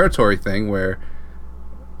 it's a territory thing where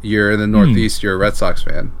you're in the Northeast, you're a Red Sox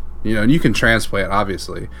fan, you know, and you can transplant,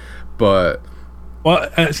 obviously, but... Well,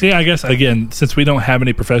 see, I guess, again, since we don't have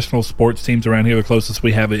any professional sports teams around here, the closest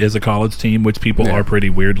we have is a college team, which people are pretty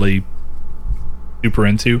weirdly super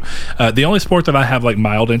into. The only sport that I have like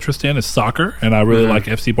mild interest in is soccer, and I really like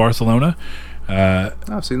FC Barcelona.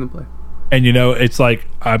 I've seen them play. And, you know, it's like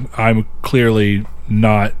I'm clearly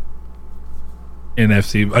not in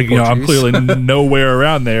FC. Like, you know, I'm clearly nowhere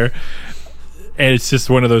around there. And it's just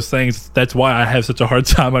one of those things. That's why I have such a hard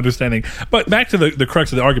time understanding. But back to the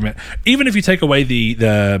crux of the argument. Even if you take away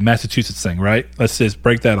the Massachusetts thing, right? Let's just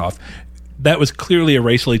break that off. That was clearly a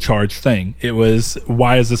racially charged thing. It was,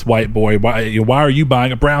 why is this white boy? Why are you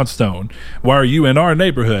buying a brownstone? Why are you in our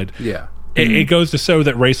neighborhood? Yeah. It goes to show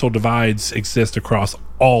that racial divides exist across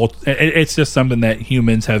all. It's just something that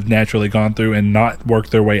humans have naturally gone through and not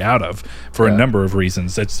worked their way out of for a number of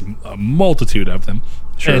reasons. It's a multitude of them.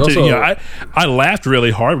 Sure. And also, you know, I laughed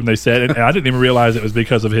really hard when they said it, and I didn't even realize it was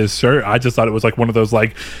because of his shirt. I just thought it was like one of those,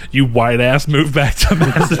 like, you white ass, move back to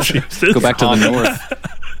Massachusetts. Go back to the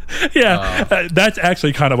north. Yeah, that's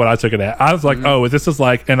actually kind of what I took it at. I was like, oh, this is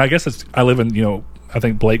like, and I guess I live in, you know, I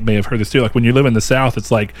think Blake may have heard this too. Like, when you live in the South,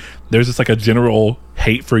 it's like there's just like a general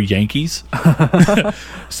hate for Yankees.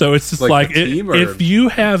 So it's just like if you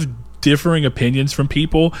have differing opinions from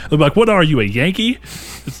people, they'll be like, "What are you, a Yankee?"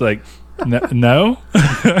 It's like, no.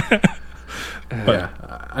 Yeah,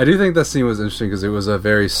 I do think that scene was interesting because it was a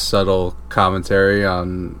very subtle commentary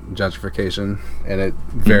on gentrification, and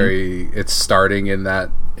it's starting in that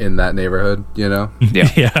neighborhood, you know.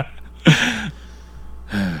 Yeah.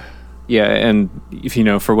 Yeah, and if you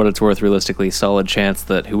know, for what it's worth, realistically, solid chance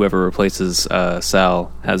that whoever replaces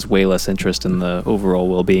Sal has way less interest in the overall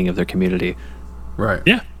well-being of their community. Right.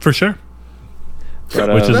 Yeah, for sure.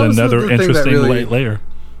 But, Which is That was the another thing that interesting really- layer.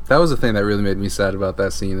 That was the thing that really made me sad about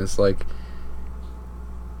that scene. Is like,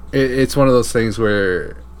 it's one of those things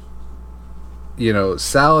where, you know,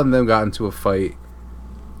 Sal and them got into a fight,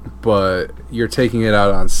 but you're taking it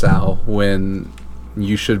out on Sal when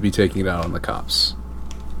you should be taking it out on the cops.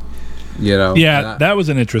 You know? Yeah, that was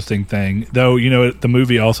an interesting thing. Though, you know, the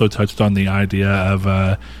movie also touched on the idea of,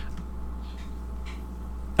 I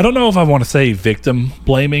don't know if I want to say victim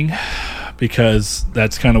blaming, because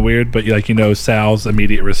that's kind of weird, but like, you know, Sal's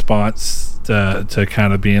immediate response to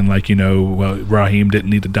kind of being like, you know, well, Raheem didn't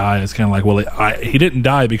need to die. It's kind of like, well, he didn't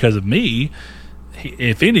die because of me.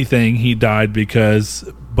 If anything, he died because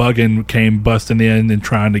Buggin came busting in and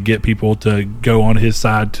trying to get people to go on his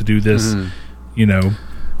side to do this, you know,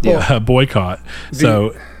 boycott.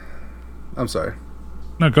 I'm sorry.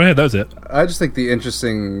 No, go ahead. That was it. I just think the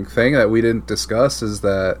interesting thing that we didn't discuss is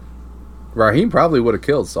that Raheem probably would have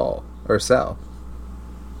killed Saul or Sal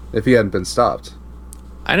if he hadn't been stopped.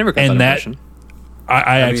 I never got And that that- impression.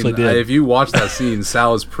 I actually did. If you watch that scene,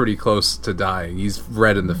 Sal is pretty close to dying. He's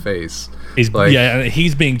red in the face.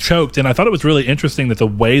 He's being choked, and I thought it was really interesting that the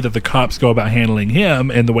way that the cops go about handling him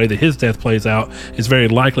and the way that his death plays out is very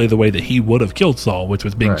likely the way that he would have killed Saul, which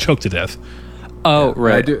was being Right. choked to death. Oh,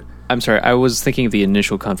 right. I do- I'm sorry. I was thinking of the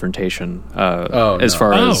initial confrontation as no.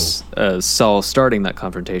 far as Saul starting that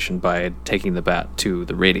confrontation by taking the bat to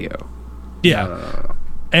the radio. Yeah. No.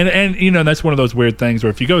 And you know, that's one of those weird things where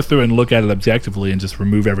if you go through and look at it objectively and just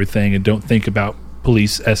remove everything and don't think about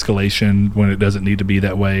police escalation when it doesn't need to be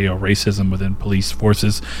that way, or racism within police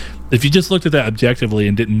forces, if you just looked at that objectively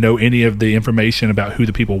and didn't know any of the information about who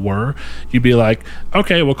the people were, you'd be like,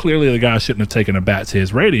 okay, well, clearly the guy shouldn't have taken a bat to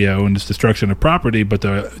his radio and it's destruction of property, but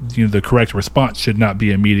the correct response should not be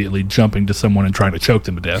immediately jumping to someone and trying to choke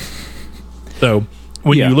them to death. So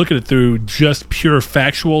when you look at it through just pure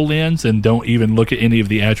factual lens and don't even look at any of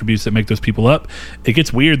the attributes that make those people up, it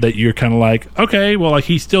gets weird that you're kind of like, okay, well, like,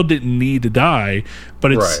 he still didn't need to die,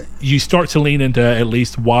 but it's Right. you start to lean into at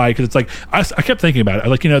least why, because it's like I kept thinking about it,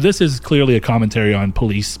 like, you know, this is clearly a commentary on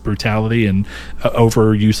police brutality and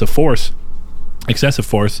overuse of force, excessive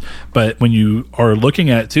force, but when you are looking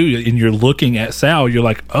at it too and you're looking at Sal, you're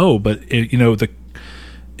like, oh, but you know,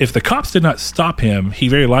 if the cops did not stop him, he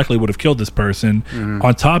very likely would have killed this person,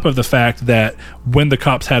 on top of the fact that when the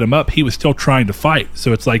cops had him up, he was still trying to fight.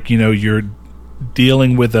 So it's like, you know, you're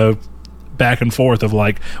dealing with a back and forth of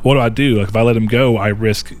like, what do? Like, if I let him go, I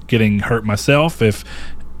risk getting hurt myself. If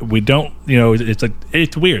we don't, you know,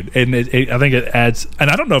 it's weird. And I think it adds, and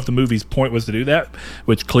I don't know if the movie's point was to do that,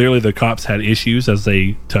 which clearly the cops had issues, as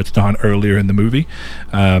they touched on earlier in the movie.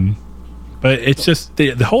 But it's just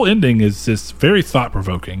the whole ending is just very thought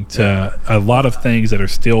provoking to a lot of things that are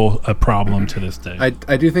still a problem to this day.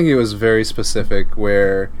 I do think it was very specific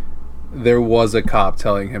where there was a cop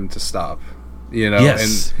telling him to stop. You know,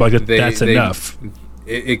 Yes, and like that's enough.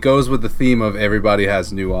 It goes with the theme of everybody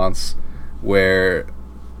has nuance, where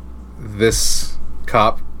this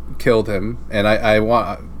cop killed him, and I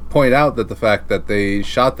want to point out that the fact that they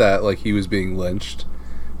shot that like he was being lynched.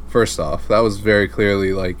 First off, that was very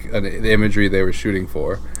clearly like the imagery they were shooting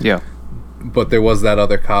for. Yeah. But there was that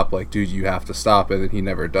other cop like, dude, you have to stop it, and he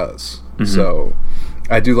never does. So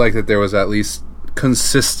I do like that there was at least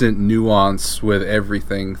consistent nuance with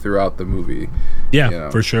everything throughout the movie. Yeah, you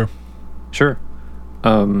know. for sure. Sure.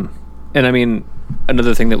 And I mean,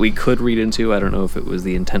 another thing that we could read into, I don't know if it was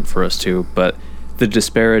the intent for us to, but the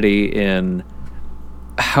disparity in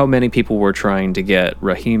how many people were trying to get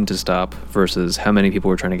Raheem to stop versus how many people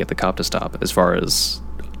were trying to get the cop to stop, as far as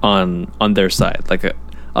on their side. Like,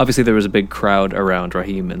 obviously there was a big crowd around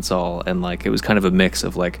Raheem and Saul, and like it was kind of a mix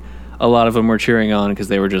of like a lot of them were cheering on because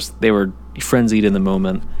they were frenzied in the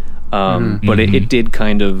moment. But it did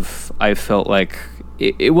kind of, I felt like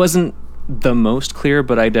it wasn't the most clear,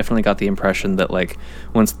 but I definitely got the impression that like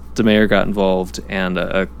once the mayor got involved and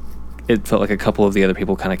it felt like a couple of the other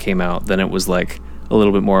people kind of came out, then it was like a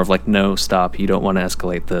little bit more of like, no, stop, you don't want to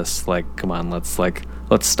escalate this, like, come on, let's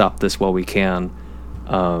stop this while we can,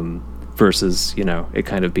 versus, you know, it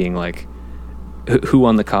kind of being like who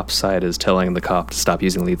on the cop's side is telling the cop to stop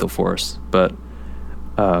using lethal force. But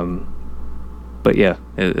yeah,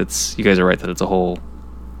 it's you guys are right that it's a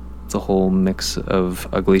whole mix of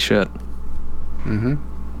ugly shit.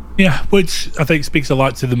 Yeah, which I think speaks a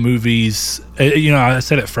lot to the movies. You know, I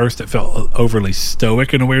said at first it felt overly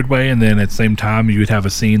stoic in a weird way, and then at the same time you would have a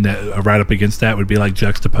scene that right up against that would be like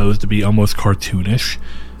juxtaposed to be almost cartoonish.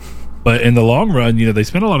 But in the long run, you know, they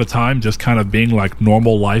spend a lot of time just kind of being like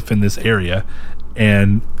normal life in this area,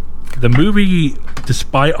 and the movie,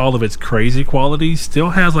 despite all of its crazy qualities,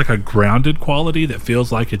 still has like a grounded quality that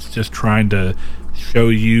feels like it's just trying to show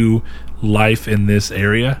you life in this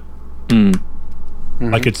area.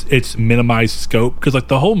 Like it's minimized scope, because like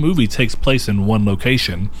the whole movie takes place in one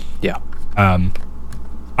location. Yeah.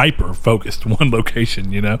 Hyper focused one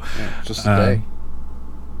location, you know. Yeah, just a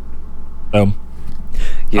day.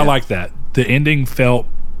 Yeah. I like that. The ending felt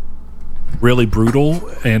really brutal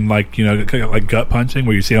and like, you know, kind of like gut punching,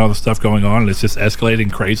 where you see all the stuff going on and it's just escalating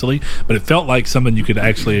crazily, but it felt like something you could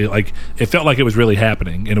actually like. It felt like it was really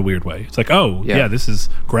happening in a weird way. It's like, oh yeah, this is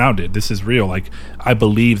grounded, this is real, like I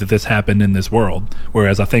believe that this happened in this world.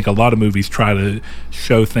 Whereas I think a lot of movies try to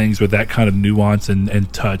show things with that kind of nuance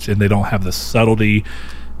and touch, and they don't have the subtlety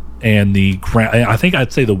and I think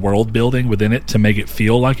I'd say the world building within it to make it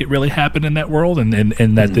feel like it really happened in that world, and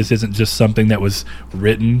that this isn't just something that was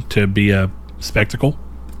written to be a spectacle.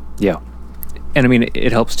 Yeah. And I mean,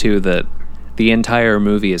 it helps too that the entire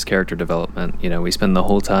movie is character development. You know, we spend the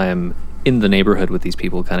whole time in the neighborhood with these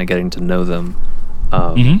people, kind of getting to know them.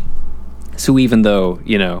 So even though,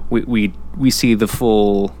 you know, we see the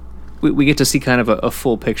full, we get to see kind of a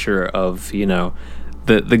full picture of, you know,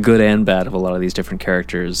 the good and bad of a lot of these different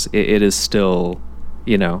characters, it is still,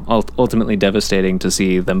 you know, ultimately devastating to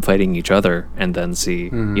see them fighting each other, and then see,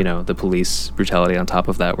 you know, the police brutality on top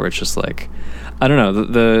of that, where it's just like, I don't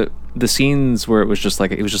know, the scenes where it was just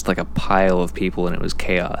like a pile of people and it was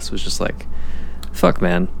chaos. It was just like, fuck,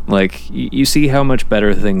 man. Like, you see how much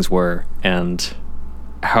better things were, and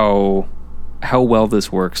how well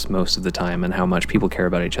this works most of the time, and how much people care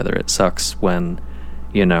about each other. It sucks when,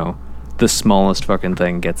 you know, the smallest fucking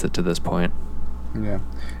thing gets it to this point. Yeah,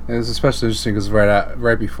 and it's especially interesting because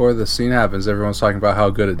right before this scene happens, everyone's talking about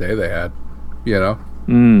how good a day they had. You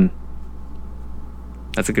know.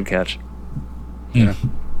 That's a good catch. Yeah.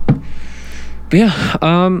 But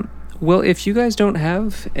yeah. Well, if you guys don't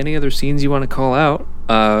have any other scenes you want to call out,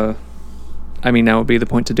 I mean, now would be the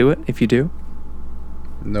point to do it. If you do.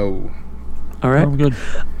 No. All right. I'm good.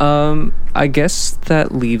 I guess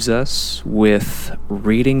that leaves us with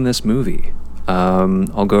rating this movie.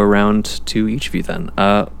 I'll go around to each of you then.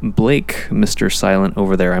 Blake, Mr. Silent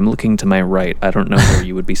over there, I'm looking to my right. I don't know where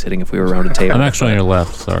you would be sitting if we were around a table. I'm actually on your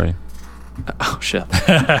left. Sorry. Oh, shit.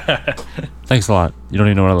 Thanks a lot. You don't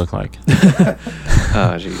even know what I look like.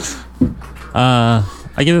 Oh, jeez.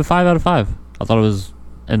 I give it 5 out of 5. I thought it was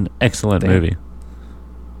an excellent movie.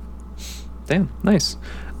 Damn, nice.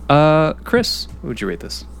 Chris, what would you rate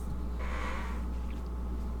this?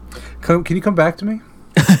 Can you come back to me?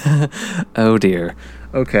 Oh dear.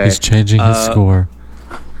 Okay. He's changing his score.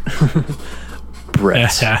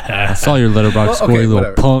 Brett. I saw your letterbox score, you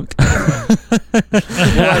little punk.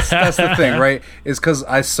 Well, that's the thing, right? Is because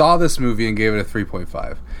I saw this movie and gave it a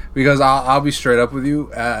 3.5. Because I'll be straight up with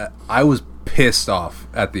you, I was pissed off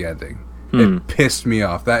at the ending. It pissed me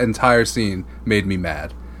off. That entire scene made me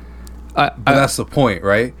mad. But that's the point,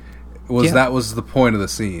 right? That was the point of the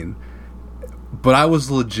scene. But I was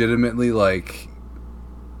legitimately like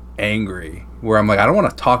angry, where I'm like, I don't want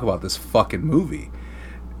to talk about this fucking movie.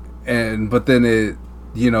 But then it,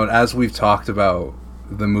 you know, as we've talked about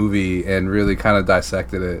the movie and really kind of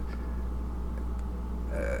dissected it,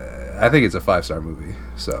 I think it's a 5-star movie.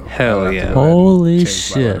 So hell yeah! Holy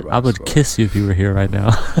shit! I would kiss you if you were here right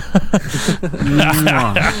now.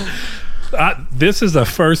 This is the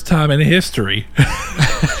first time in history.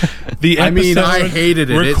 I hated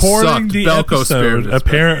it. Recording it the Belko episode Spiritus,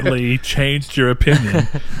 apparently changed your opinion,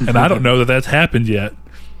 and I don't know that that's happened yet,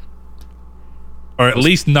 or at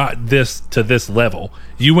least not this to this level.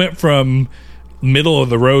 You went from middle of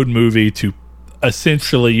the road movie to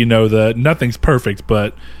essentially, you know, the nothing's perfect,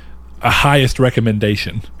 but a highest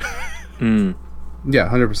recommendation. Yeah,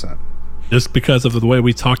 100%. Just because of the way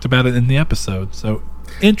we talked about it in the episode. So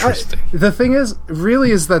interesting. The thing is, really,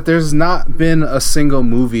 is that there's not been a single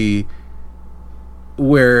movie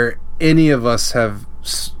where any of us have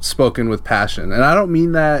spoken with passion. And I don't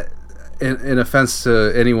mean that in offense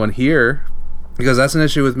to anyone here, because that's an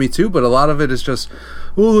issue with me too, but a lot of it is just,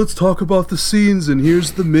 well, let's talk about the scenes, and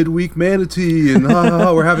here's the midweek manatee, and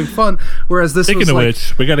we're having fun. Whereas this Speaking was of like,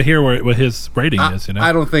 which, we got to hear what his rating is. You know,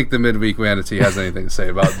 I don't think the midweek manatee has anything to say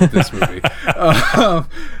about this movie.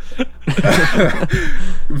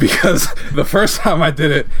 Because the first time I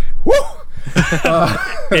did it, woo!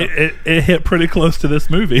 It hit pretty close to this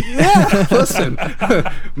movie. Yeah, listen,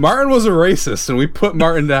 Martin was a racist, and we put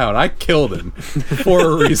Martin down. I killed him for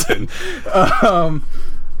a reason.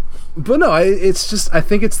 But no, it's just, I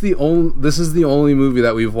think this is the only movie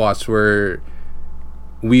that we've watched where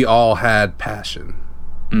we all had passion.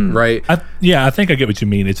 right? I think I get what you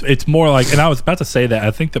mean. It's more like, and I was about to say that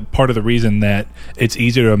I think that part of the reason that it's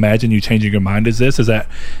easier to imagine you changing your mind is that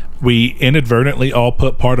we inadvertently all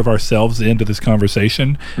put part of ourselves into this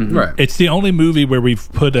conversation. Right. It's the only movie where we've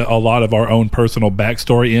put a lot of our own personal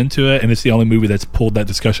backstory into it, and it's the only movie that's pulled that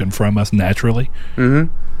discussion from us naturally.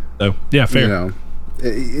 So yeah, fair. You know,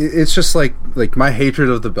 it's just like my hatred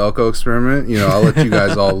of the Belko experiment. You know, I'll let you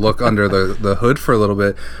guys all look under the hood for a little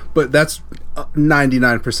bit, but that's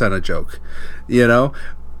 99% a joke. You know,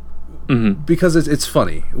 because it's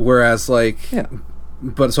funny. Whereas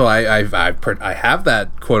but so I have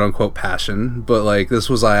that quote unquote passion, but like this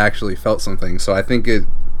was, I actually felt something. So I think it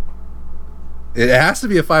has to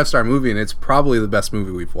be a 5-star movie, and it's probably the best movie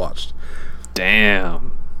we've watched.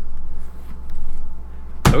 Damn.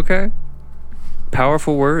 Okay.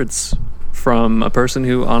 Powerful words from a person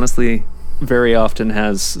who honestly very often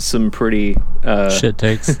has some pretty shit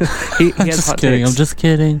takes. he has hot takes. I'm just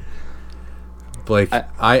kidding. Blake,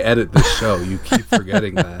 I edit this show. You keep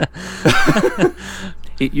forgetting that.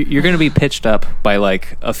 You're going to be pitched up by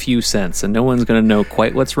like a few cents, and no one's going to know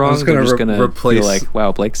quite what's wrong. They're just going to feel like,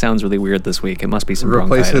 wow, Blake sounds really weird this week. It must be some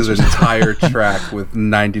replace bronchitis. His entire track with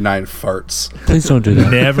 99 farts. Please don't do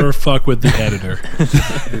that. Never fuck with the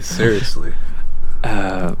editor. Seriously.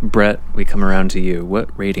 Brett, we come around to you. What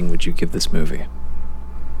rating would you give this movie?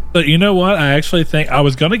 But you know what? I actually think I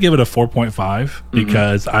was going to give it a 4.5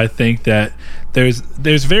 because I think that there's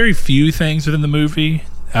very few things within the movie.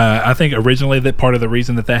 I think originally that part of the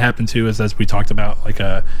reason that happened too is, as we talked about,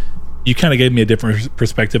 you kind of gave me a different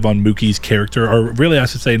perspective on Mookie's character, or really I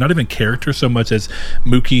should say not even character so much as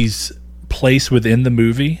Mookie's place within the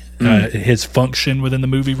movie, his function within the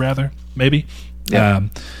movie rather, maybe. Yeah.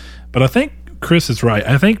 But I think Chris is right.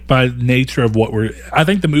 I think by nature of I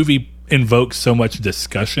think the movie invokes so much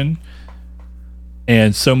discussion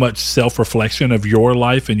and so much self-reflection of your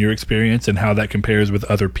life and your experience and how that compares with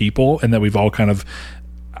other people, and that we've all kind of,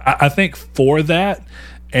 I think for that,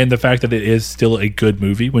 and the fact that it is still a good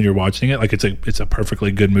movie when you're watching it, like it's a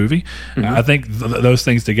perfectly good movie. I think those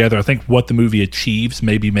things together, I think what the movie achieves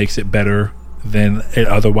maybe makes it better than it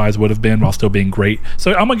otherwise would have been while still being great.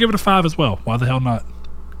 So I'm gonna give it a 5 as well. Why the hell not?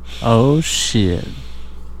 Oh shit.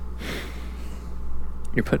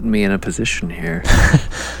 You're putting me in a position here.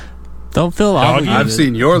 Don't feel obligated. I've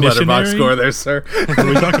seen your letterbox Missionary? score there, sir. What are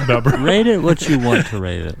we talking about, bro? Rate it what you want to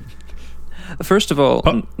rate it. First of all,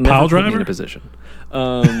 Pile never put me driver? in a position.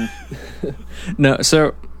 No,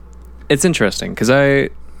 so it's interesting because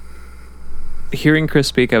hearing Chris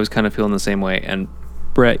speak, I was kind of feeling the same way, and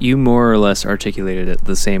Brett, you more or less articulated it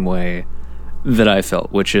the same way that I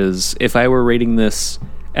felt, which is if I were rating this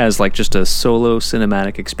as like just a solo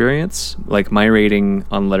cinematic experience, like my rating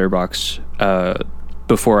on Letterboxd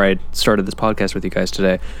before I started this podcast with you guys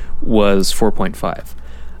today was 4.5.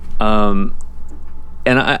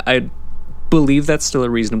 And I believe that's still a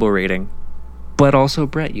reasonable rating. But also,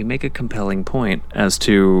 Brett, you make a compelling point as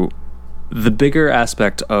to the bigger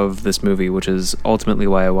aspect of this movie, which is ultimately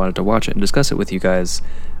why I wanted to watch it and discuss it with you guys,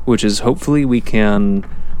 which is hopefully we can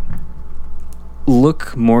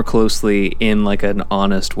look more closely in like an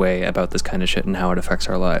honest way about this kind of shit and how it affects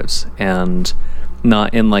our lives, and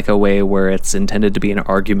not in like a way where it's intended to be an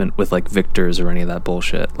argument with like victors or any of that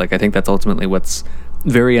bullshit. Like I think that's ultimately what's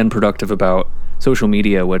very unproductive about social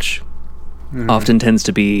media, which often tends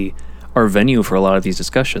to be our venue for a lot of these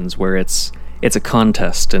discussions, where it's a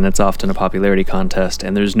contest, and it's often a popularity contest,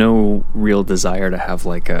 and there's no real desire to have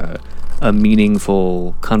like a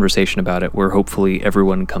meaningful conversation about it, where hopefully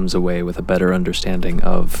everyone comes away with a better understanding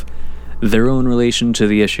of their own relation to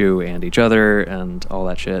the issue and each other and all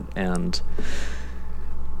that shit. And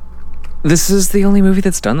this is the only movie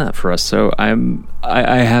that's done that for us, so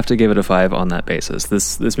I have to give it a 5 on that basis.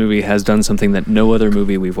 This movie has done something that no other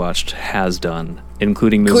movie we've watched has done,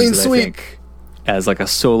 including movies that I think, as like a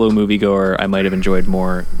solo moviegoer, I might have enjoyed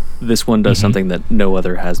more. This one does something that no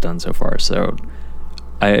other has done so far, so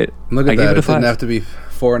I Look at I that. gave it a It 5. didn't have to be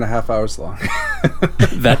 4.5 hours long.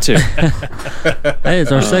 That too. Hey,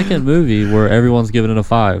 it's our second movie where everyone's giving it a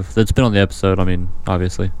 5. That's been on the episode. I mean,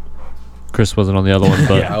 obviously, Chris wasn't on the other one,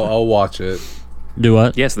 but Yeah. I'll watch it. do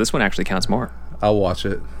what? Yes, this one actually counts more. I'll watch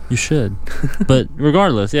it. You should. But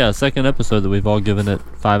regardless, yeah, second episode that we've all given it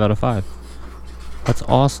 5 out of 5. That's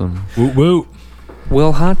awesome. Woot woot.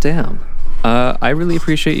 Well, hot damn. I really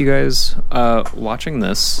appreciate you guys watching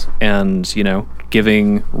this and,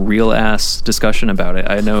 giving real ass discussion about it.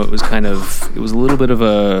 I know it was a little bit of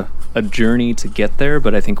a journey to get there,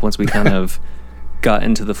 but I think once we kind of got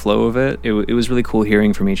into the flow of it, it was really cool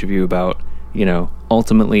hearing from each of you about,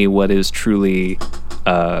 ultimately what is truly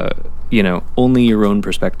only your own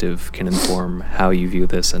perspective can inform how you view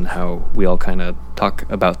this and how we all kind of talk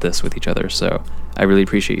about this with each other. So I really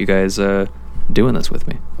appreciate you guys doing this with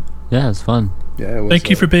me. Yeah, it's fun. Yeah, it was, Thank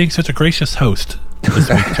you for being such a gracious host this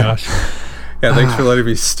week, Josh. Yeah, thanks for letting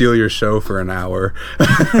me steal your show for an hour.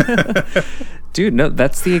 Dude, no,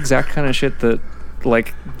 that's the exact kind of shit that,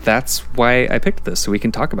 like, that's why I picked this, so we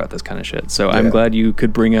can talk about this kind of shit. So I'm glad you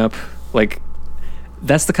could bring up, like,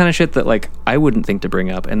 that's the kind of shit that, like, I wouldn't think to bring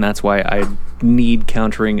up, and that's why I need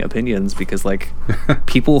countering opinions, because, like,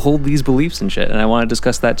 people hold these beliefs and shit, and I want to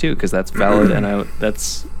discuss that too, because that's valid, and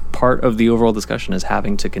that's part of the overall discussion, is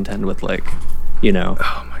having to contend with, like,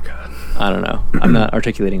 Oh my god. I don't know. I'm not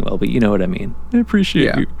articulating well, but you know what I mean. I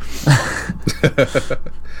appreciate you.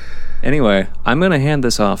 Anyway, I'm going to hand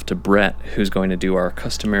this off to Brett, who's going to do our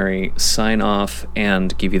customary sign-off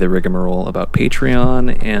and give you the rigmarole about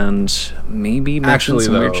Patreon and maybe mention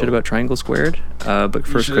some weird shit about Triangle Squared. But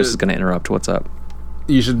first, Chris is going to interrupt. What's up?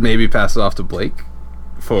 You should maybe pass it off to Blake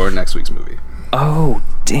for next week's movie. Oh,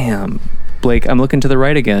 damn. Blake, I'm looking to the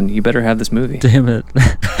right again. You better have this movie. Damn it.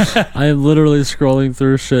 I am literally scrolling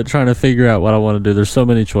through shit trying to figure out what I want to do. There's so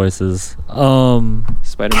many choices.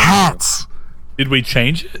 Spider-Man. Cats! Did we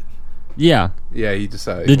change it? Yeah. Yeah, he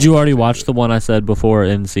decided. Did you already watch the one I said before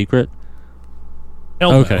in secret?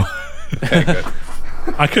 Hell Okay. no. Okay, good.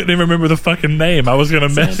 I couldn't even remember the fucking name. I was going to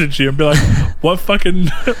message you and be like, what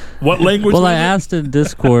language Well, was I it? asked in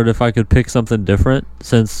Discord if I could pick something different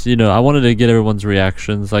since, I wanted to get everyone's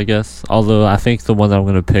reactions, I guess. Although I think the one that I'm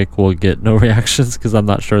going to pick will get no reactions because I'm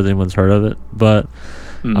not sure that anyone's heard of it. But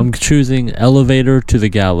I'm choosing Elevator to the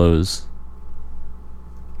Gallows.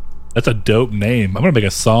 That's a dope name. I'm going to make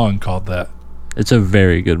a song called that. It's a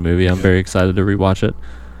very good movie. I'm very excited to rewatch it.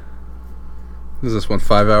 Is this one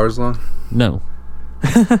 5 hours long? No.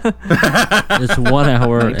 It's 1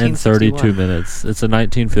 hour and 32 1961. minutes. It's a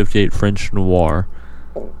 1958 French noir.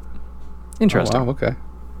 Interesting. Oh, wow, okay.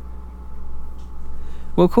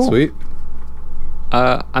 Well, cool. Sweet.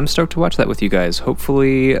 I'm stoked to watch that with you guys.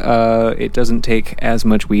 Hopefully, it doesn't take as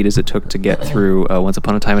much weed as it took to get through Once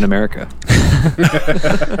Upon a Time in America.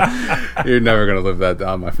 You're never going to live that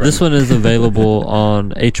down, my friend. This one is available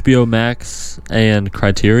on HBO Max and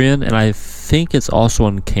Criterion, and I think it's also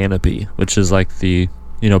on Canopy, which is like the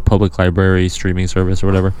public library streaming service or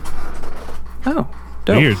whatever. Oh,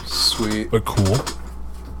 dope. Weird, Sweet. but cool.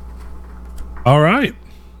 All right.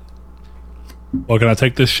 Well, can I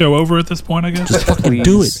take this show over at this point, I guess? Just fucking Please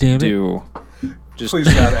do it, damn it. do. Just, Please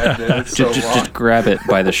God, end it. It's so long. just grab it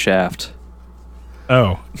by the shaft.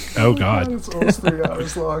 Oh God. It's almost 3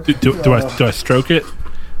 hours long. Do I stroke it?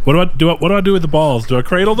 What do I do with the balls? Do I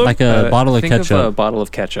cradle them? Like a bottle of Think ketchup. of a bottle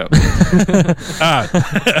of ketchup.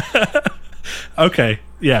 Okay,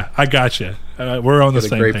 yeah, I gotcha. We're on the Get a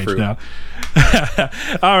same page grapefruit. now.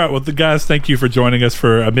 All right, well, the guys, thank you for joining us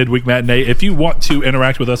for a midweek matinee. If you want to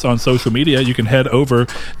interact with us on social media, you can head over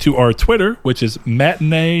to our Twitter, which is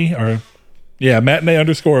matinee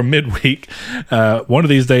 _midweek. One of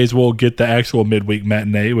these days, we'll get the actual midweek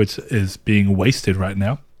matinee, which is being wasted right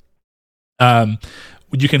now.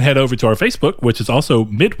 You can head over to our Facebook, which is also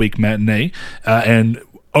midweek matinee, and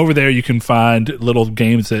over there you can find little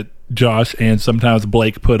games that Josh and sometimes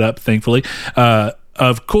Blake put up, thankfully,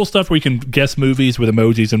 of cool stuff where you can guess movies with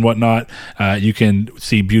emojis and whatnot. You can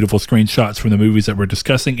see beautiful screenshots from the movies that we're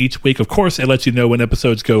discussing each week. Of course, it lets you know when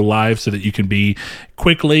episodes go live so that you can be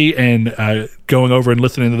quickly and going over and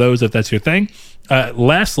listening to those if that's your thing.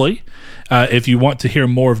 Lastly, if you want to hear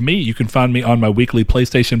more of me, you can find me on my weekly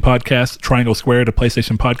PlayStation podcast, Triangle Squared, a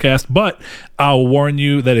PlayStation podcast. But I'll warn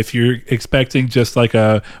you that if you're expecting just like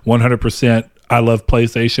a 100% I love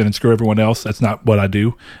PlayStation and screw everyone else, that's not what I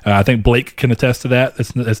do. I think Blake can attest to that.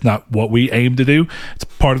 That's not what we aim to do. It's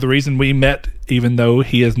part of the reason we met, even though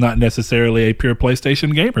he is not necessarily a pure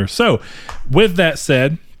PlayStation gamer. So with that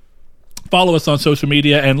said, follow us on social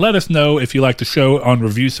media and let us know if you like the show on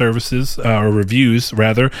reviews on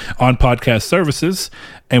podcast services.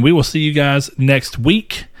 And we will see you guys next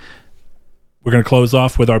week. We're going to close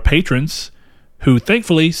off with our patrons, who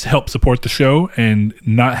thankfully help support the show and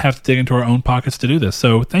not have to dig into our own pockets to do this.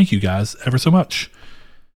 So thank you guys ever so much.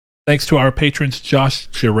 Thanks to our patrons Josh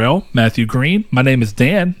Shirell, Matthew Green, my name is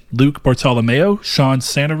Dan, Luke Bartolomeo, Sean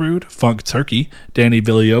Santarud, Funk Turkey, Danny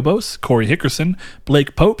Villalobos, Corey Hickerson,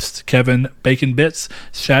 Blake Popst, Kevin Bacon Bits,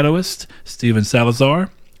 Shadowist, Steven Salazar,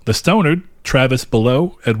 The Stonard, Travis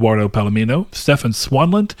Below, Eduardo Palomino, Stefan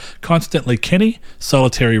Swanland, Constantly Kenny,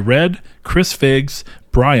 Solitary Red, Chris Figs,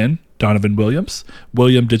 Brian, Donovan Williams,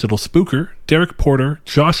 William Digital Spooker, Derek Porter,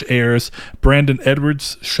 Josh Ayers, Brandon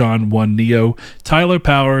Edwards, Sean One Neo, Tyler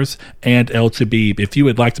Powers, and El Chabib. If you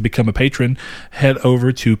would like to become a patron, head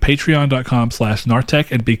over to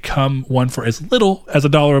patreon.com/Nartech and become one for as little as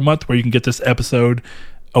 $1 a month, where you can get this episode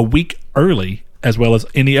a week early, as well as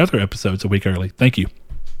any other episodes a week early. Thank you.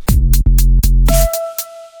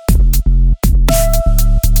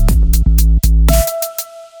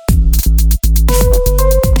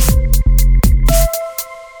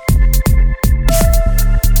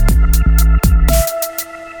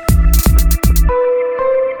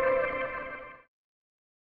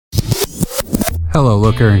 Hello,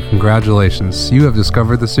 Looker, and congratulations. You have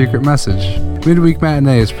discovered the secret message. Midweek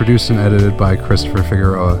Matinee is produced and edited by Christopher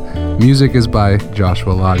Figueroa. Music is by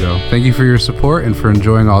Joshua Lago. Thank you for your support and for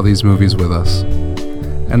enjoying all these movies with us.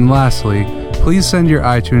 And lastly, please send your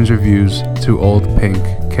iTunes reviews to Old Pink,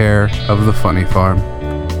 care of the Funny Farm.